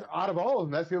 But that's out of all of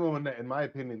them, that's the only one that, in my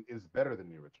opinion, is better than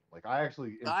the original. Like I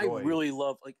actually enjoy. I really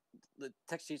love the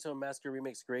Texas Chainsaw Massacre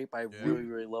remake's great, but I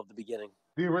really love the beginning.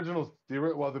 The originals,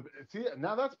 see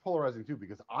now that's polarizing too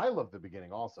because I love the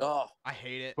beginning also. Oh, I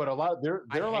hate it. But there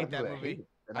are a lot of people that hate it,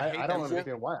 and I don't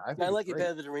understand why. I like it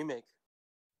better than the remake.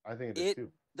 I think it is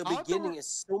too. The beginning is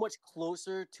so much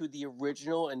closer to the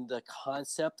original and the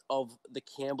concept of the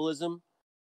cannibalism.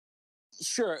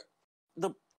 Sure,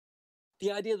 the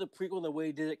idea of the prequel and the way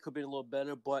he did it could be a little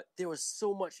better, but there was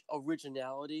so much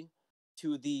originality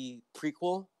to the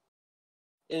prequel,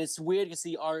 and it's weird to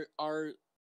see R.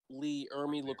 Lee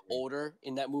Ermey look older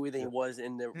in that movie than he was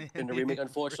in the remake.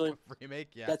 Unfortunately,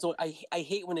 yeah. That's what I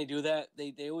hate when they do that.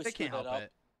 They always screw that up.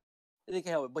 They can't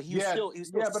help it, but he was still sick.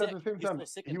 But at the same time,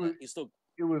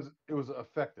 it was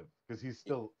effective because he's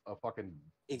still a fucking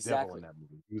devil in that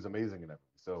movie. He was amazing in that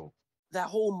movie. So. That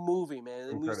whole movie, man,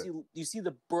 and you see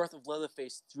the birth of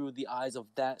Leatherface through the eyes of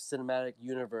that cinematic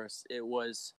universe. It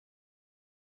was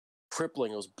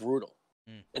crippling. It was brutal,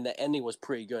 and the ending was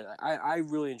pretty good. I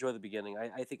really enjoy the beginning.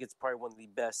 I think it's probably one of the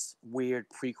best weird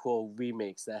prequel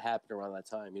remakes that happened around that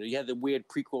time. You had the weird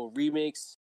prequel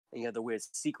remakes, and you had the weird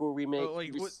sequel remake.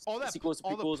 All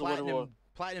the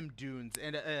platinum dunes,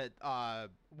 and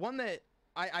one that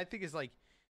I think is like.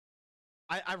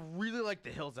 I really like The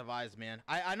Hills of Eyes, man.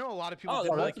 I know a lot of people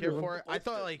didn't really care for it. I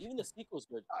thought even the sequel's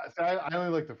good. I only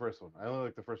like the first one. I only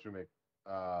like the first remake.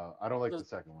 I don't like the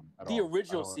second one at all. The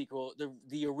original sequel,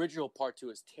 the original part 2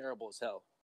 is terrible as hell,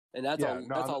 and that's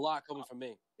a lot coming from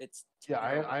me. It's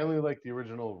terrible. I only like the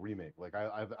original remake. Like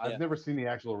I've never seen the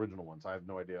actual original one, so I have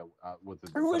no idea what the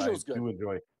original's good.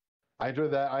 I enjoy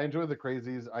that. I enjoy the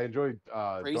Crazies. I enjoyed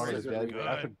Dawn of the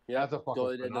Dead. That's a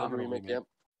fucking phenomenal remake. Yep.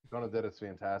 Dawn of the Dead is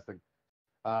fantastic.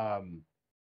 I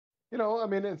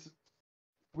mean,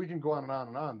 we can go on and on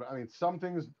and on, but I mean, some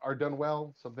things are done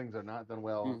well, some things are not done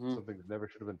well, some things never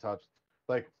should have been touched.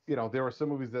 Like, there were some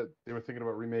movies that they were thinking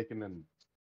about remaking, and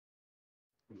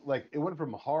like it went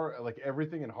from horror, like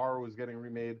everything in horror was getting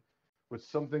remade, which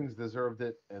some things deserved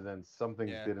it, and then some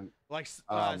things didn't. Like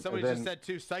somebody just said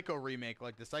too, Psycho remake,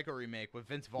 like the Psycho remake with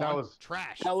Vince Vaughn. That was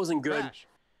trash. That wasn't good. Trash.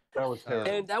 That was terrible.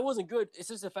 And that wasn't good. It's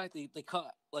just the fact that they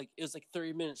cut it was like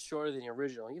 30 minutes shorter than the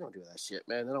original. You don't do that shit,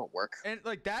 man. They don't work. And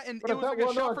like that, and it was like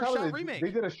a shot-for-shot remake.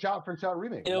 They did a shot-for-shot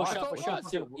remake. And it was shot-for-shot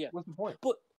too. Yeah. What's the point?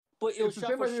 But it was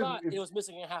shot-for-shot. It was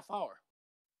missing a half hour.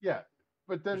 Yeah,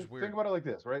 but then think about it like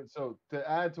this, right? So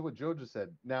to add to what Joe just said,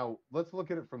 now let's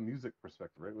look at it from music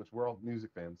perspective, right? Which we're all music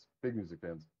fans, big music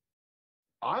fans.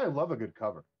 I love a good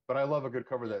cover, but I love a good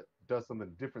cover that does something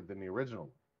different than the original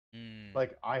one.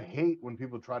 Like I hate when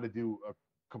people try to do a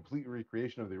complete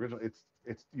recreation of the original. It's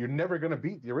you're never gonna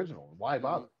beat the original. Why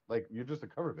bother? Like you're just a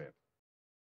cover band.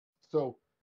 So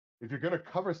if you're gonna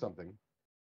cover something,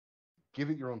 give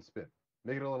it your own spin.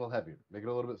 Make it a little heavier. Make it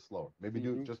a little bit slower. Maybe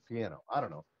do it just piano. I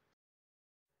don't know.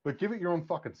 But give it your own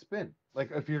fucking spin.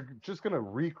 Like if you're just gonna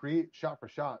recreate shot for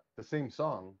shot the same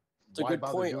song, it's a good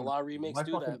point. A lot of remakes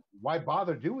do that. Why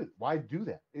bother do it? Why do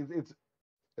that?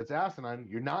 It's asinine.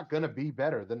 You're not gonna be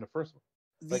better than the first one.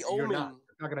 The Omen.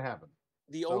 It's not gonna happen.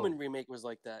 The Omen remake was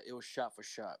like that. It was shot for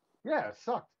shot. Yeah, it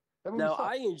sucked. Now,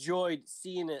 I enjoyed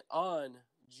seeing it on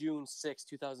June 6,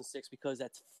 2006, because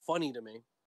that's funny to me.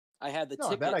 I had the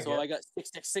ticket, so I got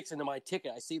 666 into my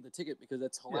ticket. I saved the ticket because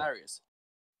that's hilarious.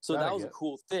 So that was a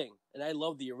cool thing, and I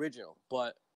love the original.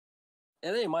 But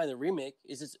and I didn't mind the remake.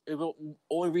 It's just the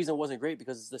only reason it wasn't great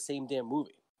because it's the same damn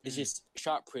movie. It's just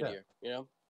shot prettier, you know.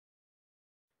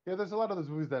 Yeah, there's a lot of those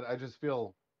movies that I just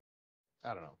feel,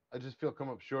 I don't know, I just feel come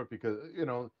up short because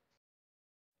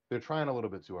they're trying a little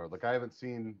bit too hard. Like I haven't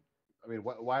seen. I mean,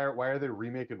 why are they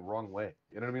remaking Wrong Way?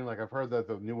 You know what I mean? Like I've heard that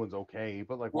the new one's okay,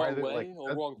 but like why are they like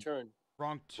Wrong Turn?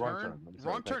 Wrong Turn.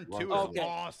 Wrong Turn 2 is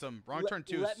awesome. Wrong Turn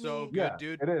 2 is so good,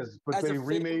 dude. It is, but they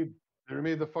remade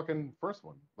the fucking first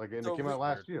one. Like and it came out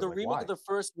last year. The remake of the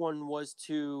first one was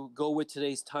to go with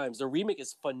today's times. The remake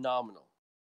is phenomenal.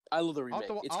 I love the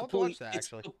remake. I'll watch that,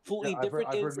 actually. It's completely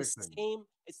different.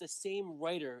 It's the same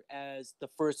writer as the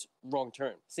first Wrong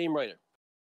Turn. Same writer.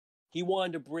 He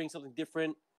wanted to bring something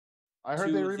different. I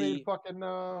heard they remade fucking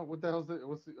what the hell's it?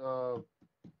 What's the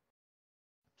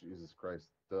Jesus Christ,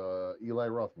 the Eli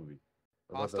Roth movie.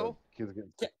 Hostel? Kids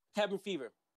getting Cabin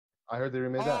Fever. I heard they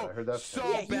remade that. I heard that's so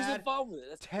bad. He was involved with it.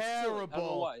 That's terrible. I don't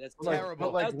know why. That's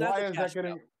terrible. But like, why is that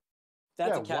getting?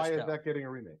 Why is that getting a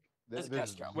remake? That's a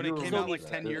cash cow. When it came out like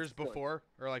 10 years before,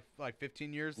 or like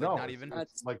 15 years, like not even.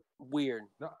 That's like weird.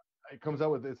 No, it comes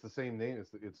out with it's the same name.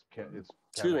 It's Cabin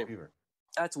Fever.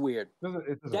 That's weird.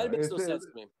 That makes no sense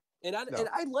to me. And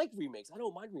I like remakes. I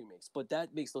don't mind remakes, but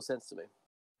that makes no sense to me.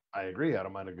 I agree. I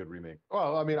don't mind a good remake.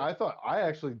 Well, I mean, I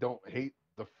actually don't hate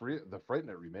the Fright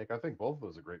Night remake. I think both of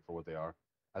those are great for what they are.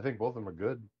 I think both of them are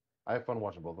good. I have fun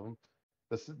watching both of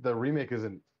them. The remake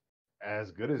isn't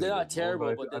as good as they're not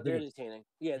terrible, but they're entertaining.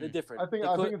 Yeah, they're different. I think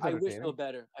it's I wish they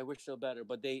were better,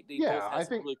 but they both have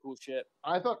some really cool shit.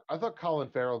 I thought Colin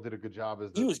Farrell did a good job as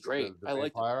he was great. I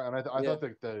liked him. And I thought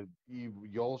the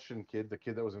Yolshin kid, the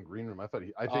kid that was in Green Room, I think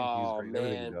he's great. Man.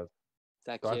 Everything he does.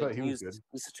 That kid, I thought he was good.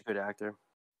 He's such a good actor.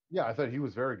 Yeah, I thought he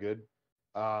was very good.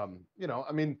 I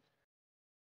mean,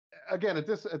 again, at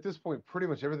this point, pretty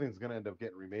much everything's gonna end up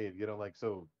getting remade.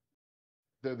 So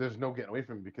there's no getting away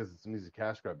from it because it's an easy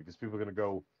cash grab. Because people are gonna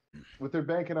go, what they're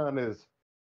banking on is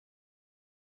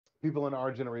people in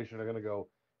our generation are gonna go,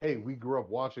 hey, we grew up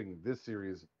watching this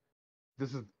series.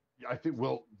 This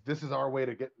is our way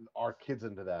to get our kids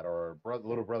into that, or our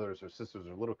little brothers or sisters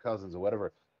or little cousins or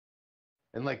whatever.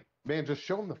 And like, man, just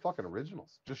show them the fucking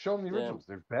originals. Just show them the originals.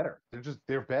 They're better.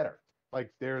 They're better. Like,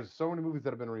 there's so many movies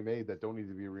that have been remade that don't need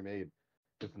to be remade.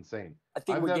 It's insane.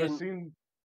 I've never seen.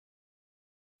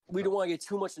 We don't want to get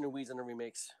too much in the weeds on the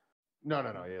remakes. No.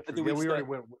 Yeah, we already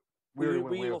went. We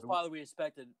will follow. We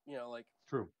expected. Like.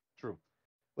 True.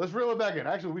 Let's reel it back in.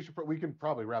 Actually, we can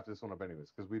probably wrap this one up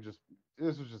anyways because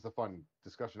this was just a fun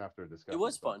discussion after a discussion. It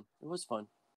was fun.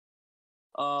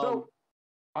 So.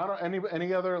 Any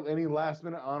last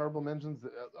minute honorable mentions?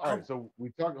 All right, so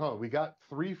we got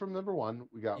 3 from number 1.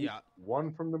 We got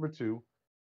 1 from number 2.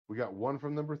 We got 1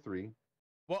 from number 3.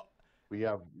 Well, we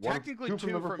have technically 2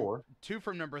 from number 4. 2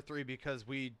 from number 3 because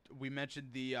we mentioned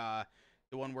the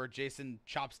one where Jason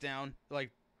chops down,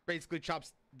 like basically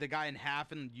chops the guy in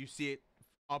half, and you see it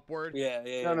upward. Yeah.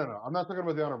 No. I'm not talking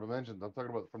about the honorable mentions. I'm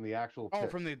talking about from the actual.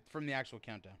 Picks. From the actual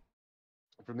countdown.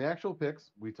 From the actual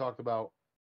picks, we talked about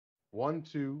 1,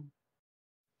 2,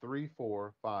 3,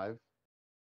 4, 5.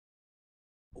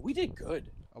 We did good.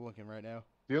 I'm looking right now.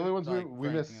 The only ones we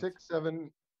missed 6,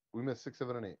 7. We missed 6,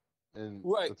 7, and 8. And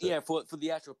right, yeah, for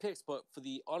the actual picks, but for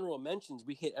the honorable mentions,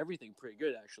 we hit everything pretty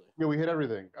good actually. Yeah, we hit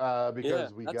everything.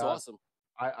 Because that's awesome.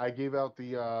 I gave out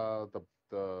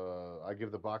I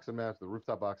gave the boxing match, the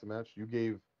rooftop boxing match. You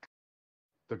gave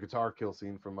the guitar kill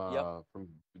scene from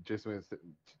Jason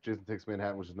Takes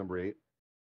Manhattan, which is number 8.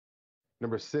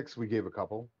 Number 6, we gave a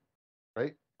couple,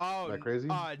 right? Oh, is that crazy?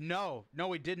 No,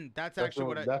 we didn't. That's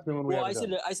actually that's the one we I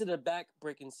said a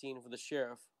back-breaking scene for the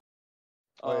sheriff.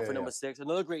 For number 6,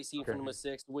 another great scene for number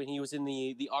 6 when he was in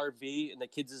the RV and the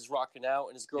kids is rocking out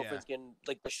and his girlfriend's getting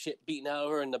like the shit beaten out of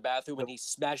her in the bathroom and he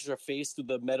smashes her face through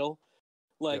the metal,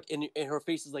 and her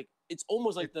face is like it's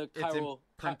almost like the chiral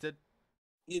printed.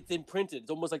 It's imprinted.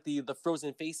 It's almost like the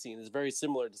frozen face scene. It's very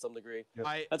similar to some degree.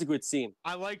 Yep. That's a good scene.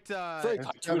 I liked.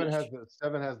 Seven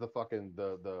has the fucking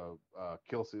the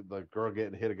kill scene, the girl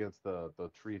getting hit against the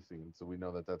tree scene. So we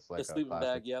know that's like the sleeping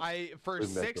bag. Yeah. For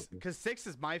 6, because 6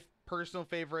 is my personal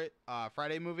favorite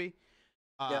Friday movie.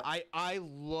 I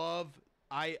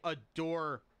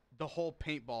adore the whole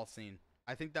paintball scene.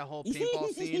 I think that whole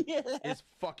paintball scene is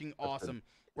fucking awesome.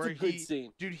 Where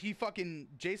Jason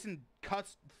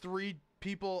cuts 3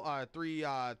 people,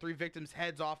 three victims'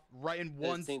 heads off right in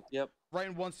one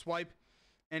swipe,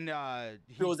 and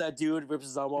he kills that dude, rips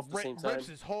his arm off at the same time. Rips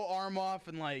his whole arm off,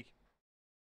 and like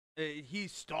he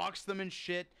stalks them and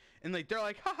shit, and like they're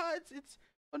like, haha, it's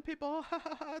fun people,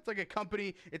 haha. It's like a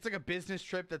company, it's like a business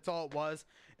trip. That's all it was.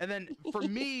 And then for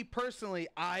me personally,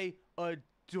 I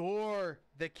adore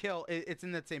the kill. It's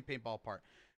in that same paintball part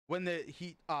when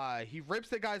he rips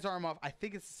the guy's arm off. I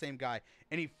think it's the same guy,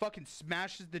 and he fucking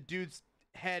smashes the dude's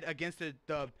head against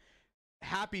the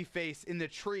happy face in the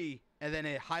tree, and then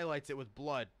it highlights it with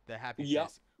blood. The happy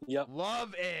face. Yep.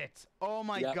 Love it. Oh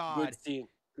my god.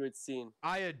 Good scene.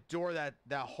 I adore that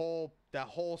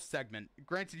whole segment.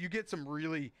 Granted, you get some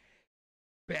really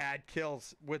bad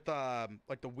kills with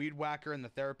like the weed whacker and the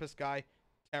therapist guy.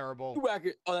 Terrible. Weed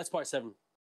whacker. Oh, that's part 7.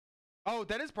 Oh,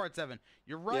 that is part 7.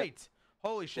 You're right. Yep.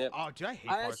 Holy shit. Yep. Oh, dude, I hate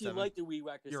part 7. I actually like the weed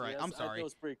whacker. You're right. I'm sorry. I thought it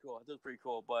was pretty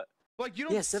cool. But like you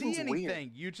don't see anything.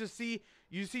 Weird. You just see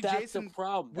that's Jason the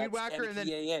problem. weed whacker, and then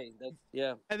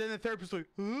and then the therapist like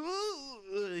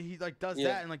he like does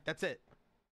that, and like that's it.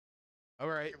 All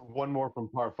right. One more from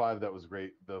part 5 that was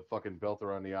great. The fucking belt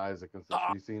around the eyes against the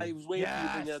tree scene. I was waiting for you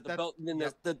to bring that. The belt, and then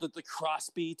the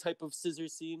crossbee type of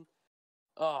scissors scene.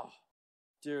 Oh,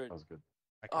 dude. That was good.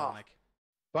 Iconic.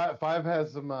 5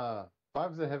 has some.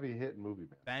 5's a heavy hit movie,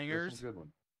 man. Bangers. Good one.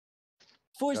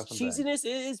 For its cheesiness,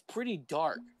 it is pretty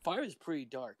dark. 5 is pretty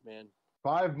dark, man.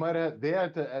 5 might have. They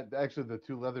had to actually the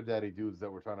 2 leather daddy dudes that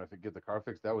were trying to get the car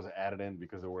fixed. That was added in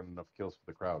because there weren't enough kills for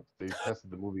the crowd. They tested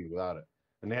the movie without it.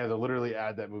 And they had to literally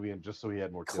add that movie in just so he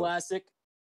had more kills. Classic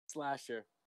slasher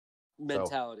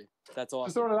mentality. So, that's awesome.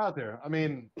 Just throwing it out there. I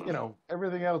mean,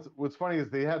 everything else. What's funny is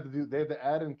they had to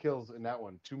add in kills in that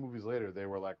one. 2 movies later, they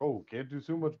were like, "Oh, can't do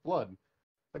so much blood."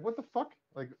 Like, what the fuck?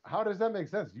 Like, how does that make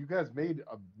sense? You guys made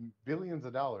billions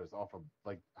of dollars off of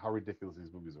like how ridiculous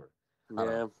these movies were.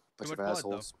 Yeah, bunch of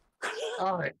assholes.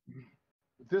 All right,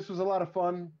 this was a lot of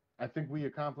fun. I think we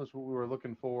accomplished what we were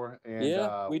looking for,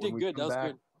 and we did good. That was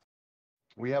good.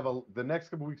 We have the next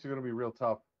couple weeks are going to be real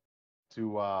tough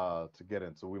to get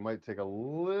in, so we might take a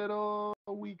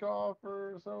week off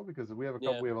or so because we have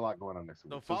we have a lot going on next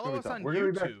week. So follow us on YouTube. We're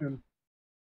going to be back soon.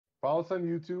 Follow us on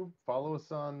YouTube. Follow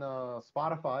us on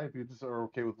Spotify if you just are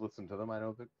okay with listening to them. I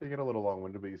know that they get a little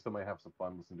long-winded, but you still might have some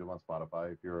fun listening to them on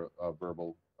Spotify if you're a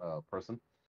verbal person.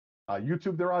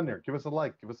 YouTube, they're on there. Give us a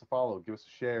like, give us a follow, give us a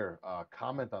share,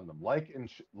 comment on them. Like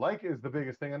is the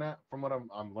biggest thing on that, from what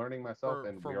I'm learning myself,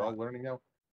 and we're all learning now.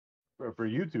 For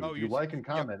YouTube, if you like and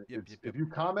comment, if you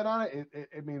comment on it,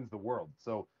 it means the world.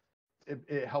 So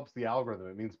it helps the algorithm.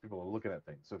 It means people are looking at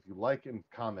things. So if you like and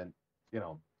comment,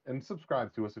 and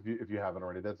subscribe to us if you haven't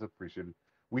already, that's appreciated.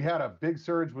 We had a big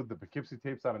surge with the Poughkeepsie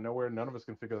tapes out of nowhere. None of us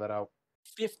can figure that out.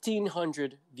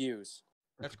 1,500 views.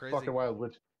 That's crazy. Fucking wild.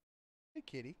 Which, hey,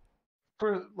 kitty.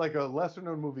 For like a lesser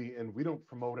known movie, and we don't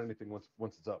promote anything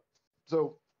once it's up.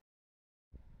 So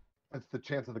it's the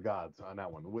chance of the gods on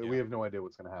that one. We have no idea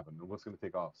what's going to happen and what's going to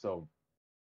take off. So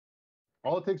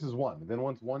all it takes is one. And then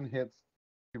once one hits,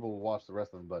 people will watch the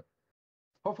rest of them. But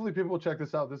hopefully people will check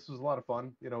this out. This was a lot of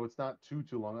fun. It's not too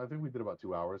long. I think we did about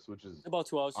 2 hours, which is about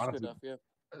 2 hours. Honestly, good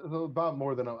enough, about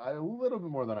more than a little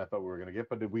bit more than I thought we were going to get.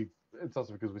 But it's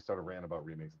also because we started ranting about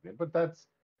remakes at the end. But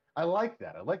I like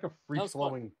that. I like a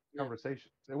free-flowing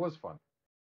conversation. It was fun.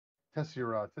 Test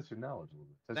your knowledge a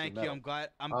little bit. Thank you. I'm glad.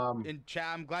 In chat.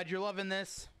 I'm glad you're loving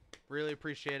this. Really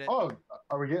appreciate it. Oh,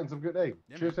 are we getting some good? Hey,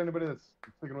 cheers to anybody that's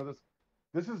sticking with us.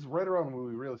 This is right around when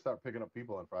we really start picking up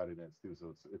people on Friday nights too.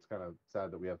 So it's kind of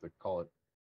sad that we have to call it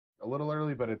a little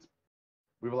early, but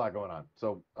we have a lot going on.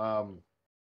 So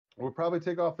we'll probably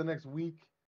take off the next week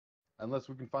unless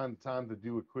we can find the time to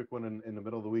do a quick one in the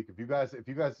middle of the week. If you guys,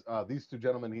 these 2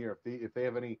 gentlemen here, if they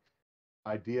have any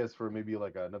ideas for maybe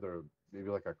like a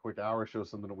quick hour show,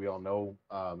 something that we all know,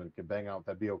 and can bang out,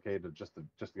 that'd be okay to just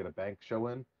get a bank show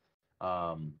in.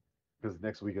 Because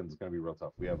next weekend is going to be real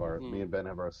tough. We have me and Ben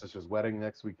have our sister's wedding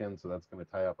next weekend, so that's going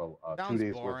to tie up a 2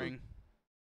 days boring.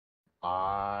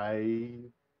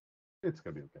 It's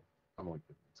going to be okay. I'm only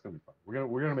kidding. It's going to be fun.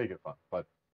 We're gonna make it fun. But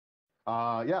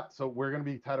so we're going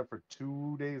to be tied up for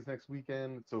 2 days next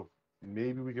weekend. So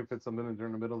maybe we can fit something in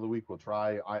during the middle of the week. We'll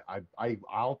try.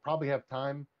 I'll probably have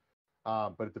time,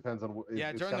 but it depends on.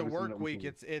 During the work week,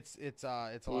 it's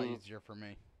a lot easier for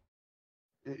me.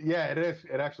 It is.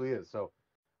 It actually is. So.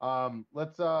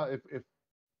 Let's if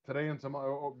today and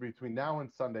tomorrow, or between now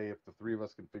and Sunday, if the 3 of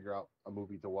us can figure out a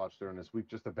movie to watch during this week,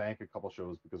 just to bank a couple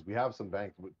shows, because we have some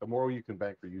banked. The more you can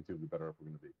bank for YouTube, the better off we're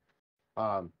going to be.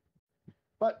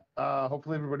 But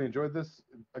hopefully everybody enjoyed this.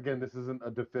 Again, this isn't a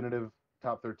definitive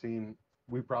top 13.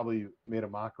 We probably made a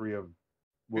mockery of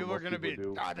what people are going to be.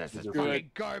 God, this is fucking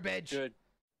garbage. Good.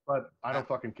 But I don't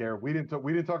fucking care. We didn't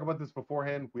talk about this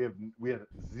beforehand. We had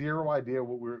zero idea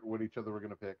what each other were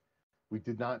gonna pick. We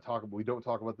don't talk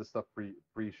about this stuff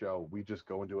pre-show. We just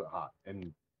go into it hot,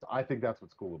 and I think that's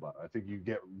what's cool about it. I think you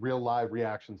get real live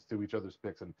reactions to each other's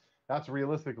picks, and that's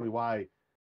realistically why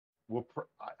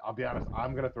I'll be honest.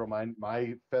 I'm gonna throw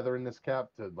my feather in this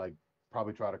cap to like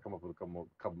probably try to come up with a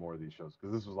couple more of these shows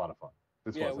because this was a lot of fun.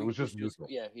 It was just neutral.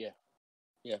 Yeah.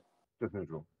 Just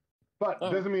neutral. But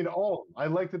doesn't mean all. I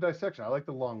like the dissection. I like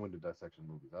the long-winded dissection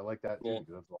movies. I like that too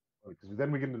because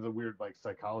then we get into the weird like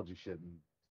psychology shit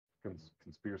and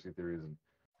conspiracy theories and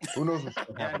who knows what's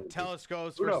happening.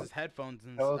 Telescopes versus headphones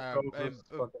and cell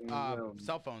phones.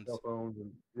 Cell phones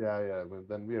and But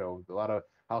then a lot of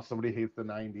how somebody hates the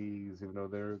 '90s, even though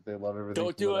they love everything.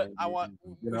 Don't do it. I want.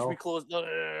 We should be close.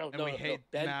 No. We hate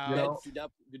mouths. Do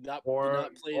not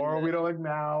play. Or we don't like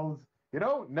mouths.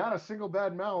 Not a single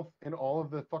bad mouth in all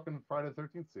of the fucking Friday the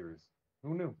 13th series.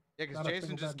 Who knew? Yeah, because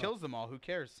Jason just kills them all. Who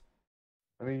cares?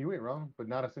 I mean, you ain't wrong, but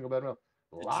not a single bad mouth.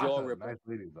 Lots of nice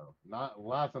ladies though. Not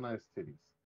lots of nice titties.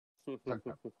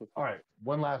 All right,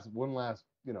 one last,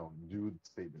 dude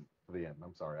statement for the end.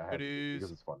 I'm sorry, I had to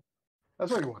because it's fun.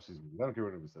 That's why you watch these movies. I don't care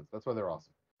what anybody says. That's why they're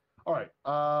awesome. All right,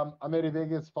 I'm Eddie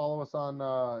Vegas. Follow us on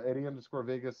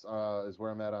Eddie_Vegas is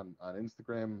where I'm at on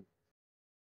Instagram.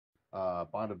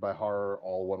 Bonded by Horror,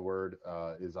 all one word,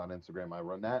 is on Instagram. I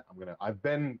run that. I've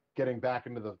been getting back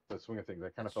into the swing of things. I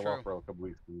kind of fell off for a couple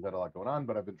weeks because we've had a lot going on,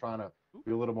 but I've been trying to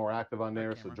be a little more active on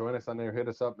there. So join us on there, hit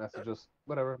us up, message us,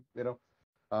 whatever,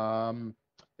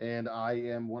 and I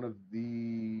am one of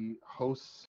the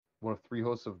hosts, one of 3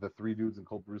 hosts of the Three Dudes and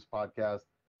Cold Brews podcast.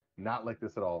 Not like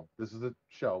this at all. This is a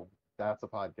show. That's a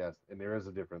podcast, and there is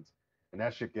a difference. And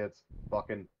that shit gets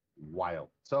fucking wild.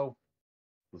 So,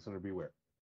 listener beware.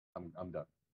 I'm done.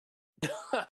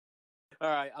 All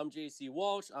right, I'm JC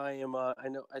Walsh. I am. I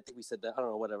think we said that. I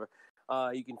don't know. Whatever.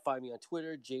 You can find me on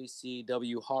Twitter,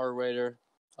 JCW Horror Writer.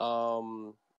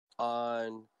 On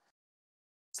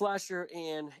Slasher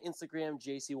and Instagram,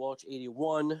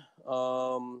 JCWalsh81.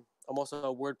 I'm also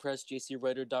on WordPress,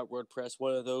 jcwriter.wordpress.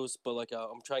 One of those, but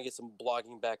I'm trying to get some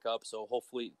blogging back up. So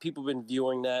hopefully, people have been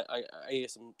viewing that. I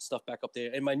get some stuff back up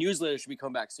there, and my newsletter should be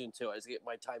coming back soon too. I just get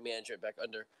my time management back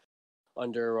under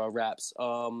wraps.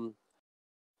 I'm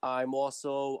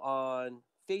also on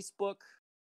Facebook,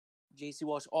 JC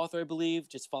Walsh Author, I believe.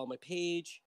 Just follow my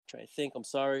page. I'm trying to think. I'm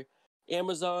sorry.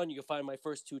 Amazon, you can find my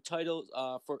first 2 titles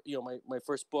for my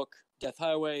first book, Death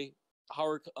Highway,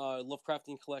 horror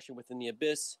Lovecraftian collection Within the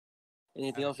Abyss.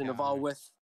 Anything else you're involved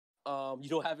with? You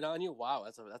don't have it on you? Wow,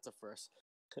 that's a first.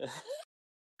 Come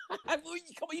on,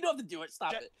 you don't have to do it.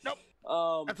 Stop it. Nope.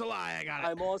 That's a lie. I got it.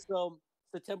 I'm also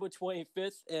September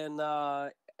 25th in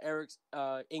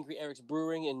Angry Eric's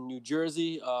Brewing in New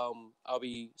Jersey. I'll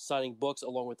be signing books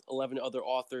along with 11 other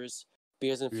authors,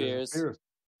 Beers and Fears.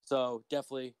 So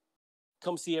definitely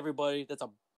come see everybody. That's a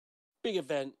big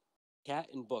event. Cat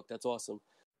and book. That's awesome.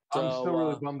 So, I'm still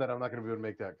really bummed that I'm not going to be able to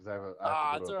make that because I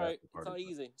have to it's all right. It's not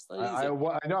easy. It's not easy.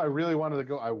 I know. I really wanted to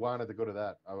go. I wanted to go to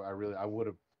that. I would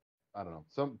have. I don't know.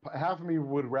 Half of me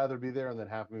would rather be there, and then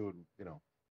half of me would,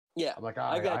 Yeah. I'm like,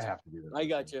 I have to be there. I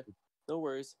got you. No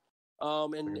worries.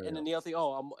 And then the other thing.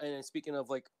 And speaking of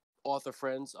like author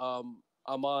friends, I'm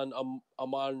on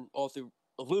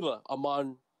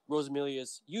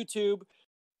Rosamelia's YouTube.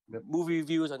 Yep. Movie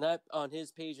reviews on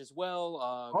his page as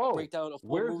well. Breakdown of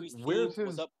 4 movies. Where's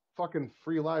his fucking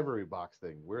free library box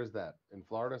thing? Where's that? In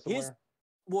Florida somewhere?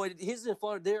 His in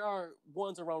Florida. There are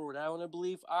ones around Rhode Island, I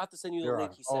believe. I have to send you the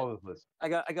link he sent. I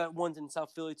got ones in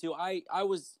South Philly too.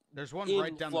 There's one in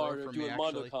right down Florida the road from doing me,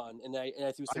 actually. MondoCon, and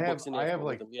I threw some books in there. I have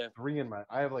like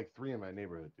 3 in my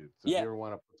neighborhood, dude. So if you ever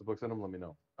want to put some books in them, let me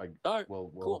know. All right, we'll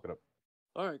cool. look it up.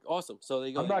 All right, awesome. So there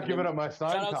you go. I'm not giving up my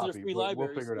signed copy. Shout out to the free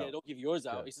libraries. We'll figure it out. Don't give yours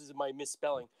out. This is my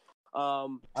misspelling.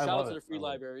 Shout out to the free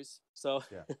libraries. So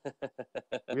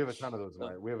we have a ton of those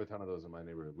in my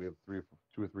neighborhood. We have 2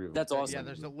 or 3 of them. That's awesome. Yeah,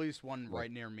 there's at least one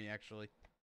right near me, actually.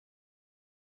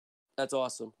 That's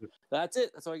awesome. That's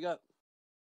it. That's all I got.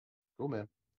 Cool, man.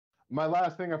 My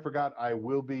last thing I forgot. I've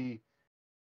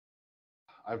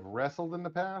wrestled in the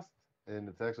past, and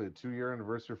it's actually a 2-year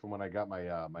anniversary from when I got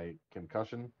my my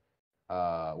concussion.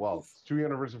 It's 2-year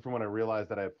anniversary from when I realized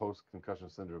that I had post-concussion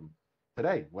syndrome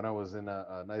today when I was in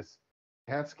a nice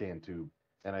CAT scan tube,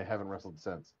 and I haven't wrestled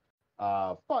since.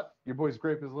 But your boy's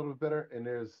grape is a little bit better, and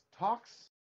there's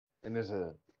talks, and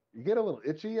you get a little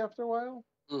itchy after a while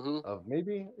of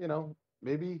maybe you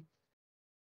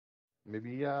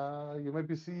might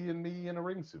be seeing me in a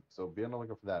ring soon. So be on the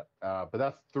lookout for that. But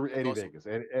that's through Eddie Vegas.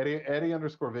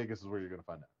 Eddie_Vegas is where you're going to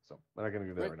find that. So we're not going to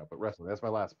do that right now. But wrestling, that's my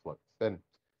last plug. Ben,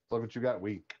 Look what you got.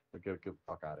 Get the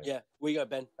fuck out of here. Yeah, we got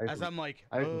Ben. As I'm like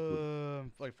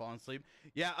falling asleep.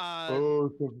 Yeah.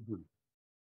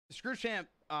 Screw Champ.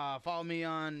 Follow me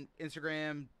on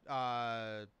Instagram,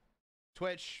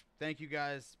 Twitch. Thank you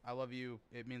guys. I love you.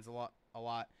 It means a lot.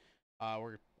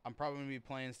 I'm probably gonna be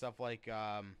playing stuff like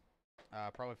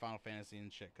probably Final Fantasy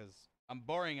and shit because I'm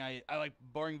boring. I like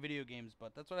boring video games,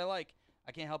 but that's what I like.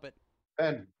 I can't help it.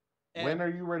 Ben, when are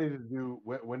you ready to do?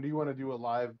 When do you want to do a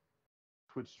live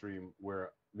Twitch stream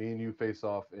where me and you face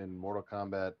off in Mortal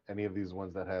Kombat, any of these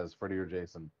ones that has Freddy or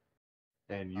Jason,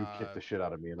 and you kick the shit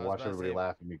out of me and watch everybody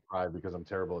laugh and me cry because I'm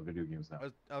terrible at video games now?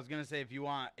 I was gonna say if you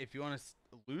want to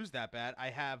lose that bad, I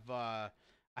have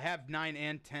 9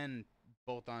 and 10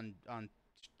 both on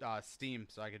Steam,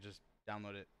 so I could just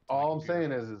download it. All I'm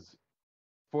saying is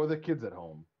for the kids at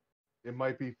home, it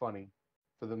might be funny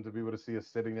for them to be able to see us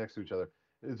sitting next to each other.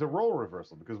 It's a role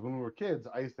reversal because when we were kids,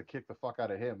 I used to kick the fuck out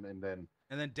of him, and then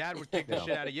Dad would kick the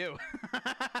shit out of you.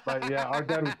 But yeah, our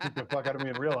dad would kick the fuck out of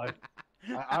me in real life.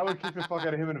 I would kick the fuck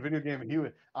out of him in a video game,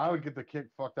 and I would get the kick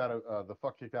fucked out of the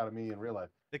fuck kicked out of me in real life.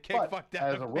 The kick fucked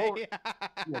out of me.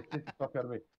 Yeah, kick the fuck out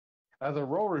of me. As a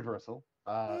role reversal,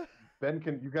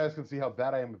 you guys can see how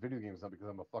bad I am at video games now because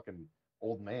I'm a fucking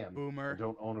old man. Boomer.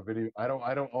 I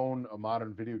don't own a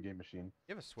modern video game machine.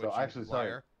 You have a Switch. So actually,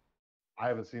 sorry, I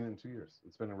haven't seen it in 2 years.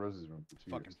 It's been in Rosie's room for 2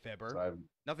 years. Fucking fibber. So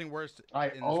nothing worse.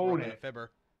 I own it.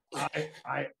 Fibber.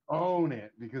 I own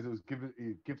it because it was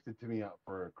gifted to me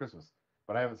for Christmas,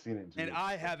 but I haven't seen it in 2 years. And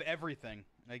I have everything.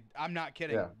 Like I'm not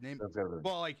kidding. Yeah, that's everything.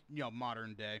 Well, like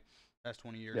modern day, that's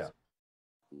 20 years.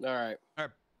 Yeah.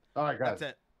 All right, guys. That's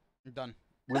it. I'm done.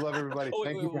 We love everybody.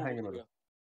 Thank you for hanging with us.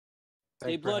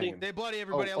 Stay bloody. Stay bloody,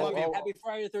 everybody. I love you. Happy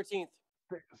Friday the 13th.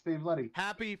 Stay bloody.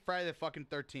 Happy Friday the fucking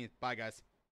 13th. Bye, guys.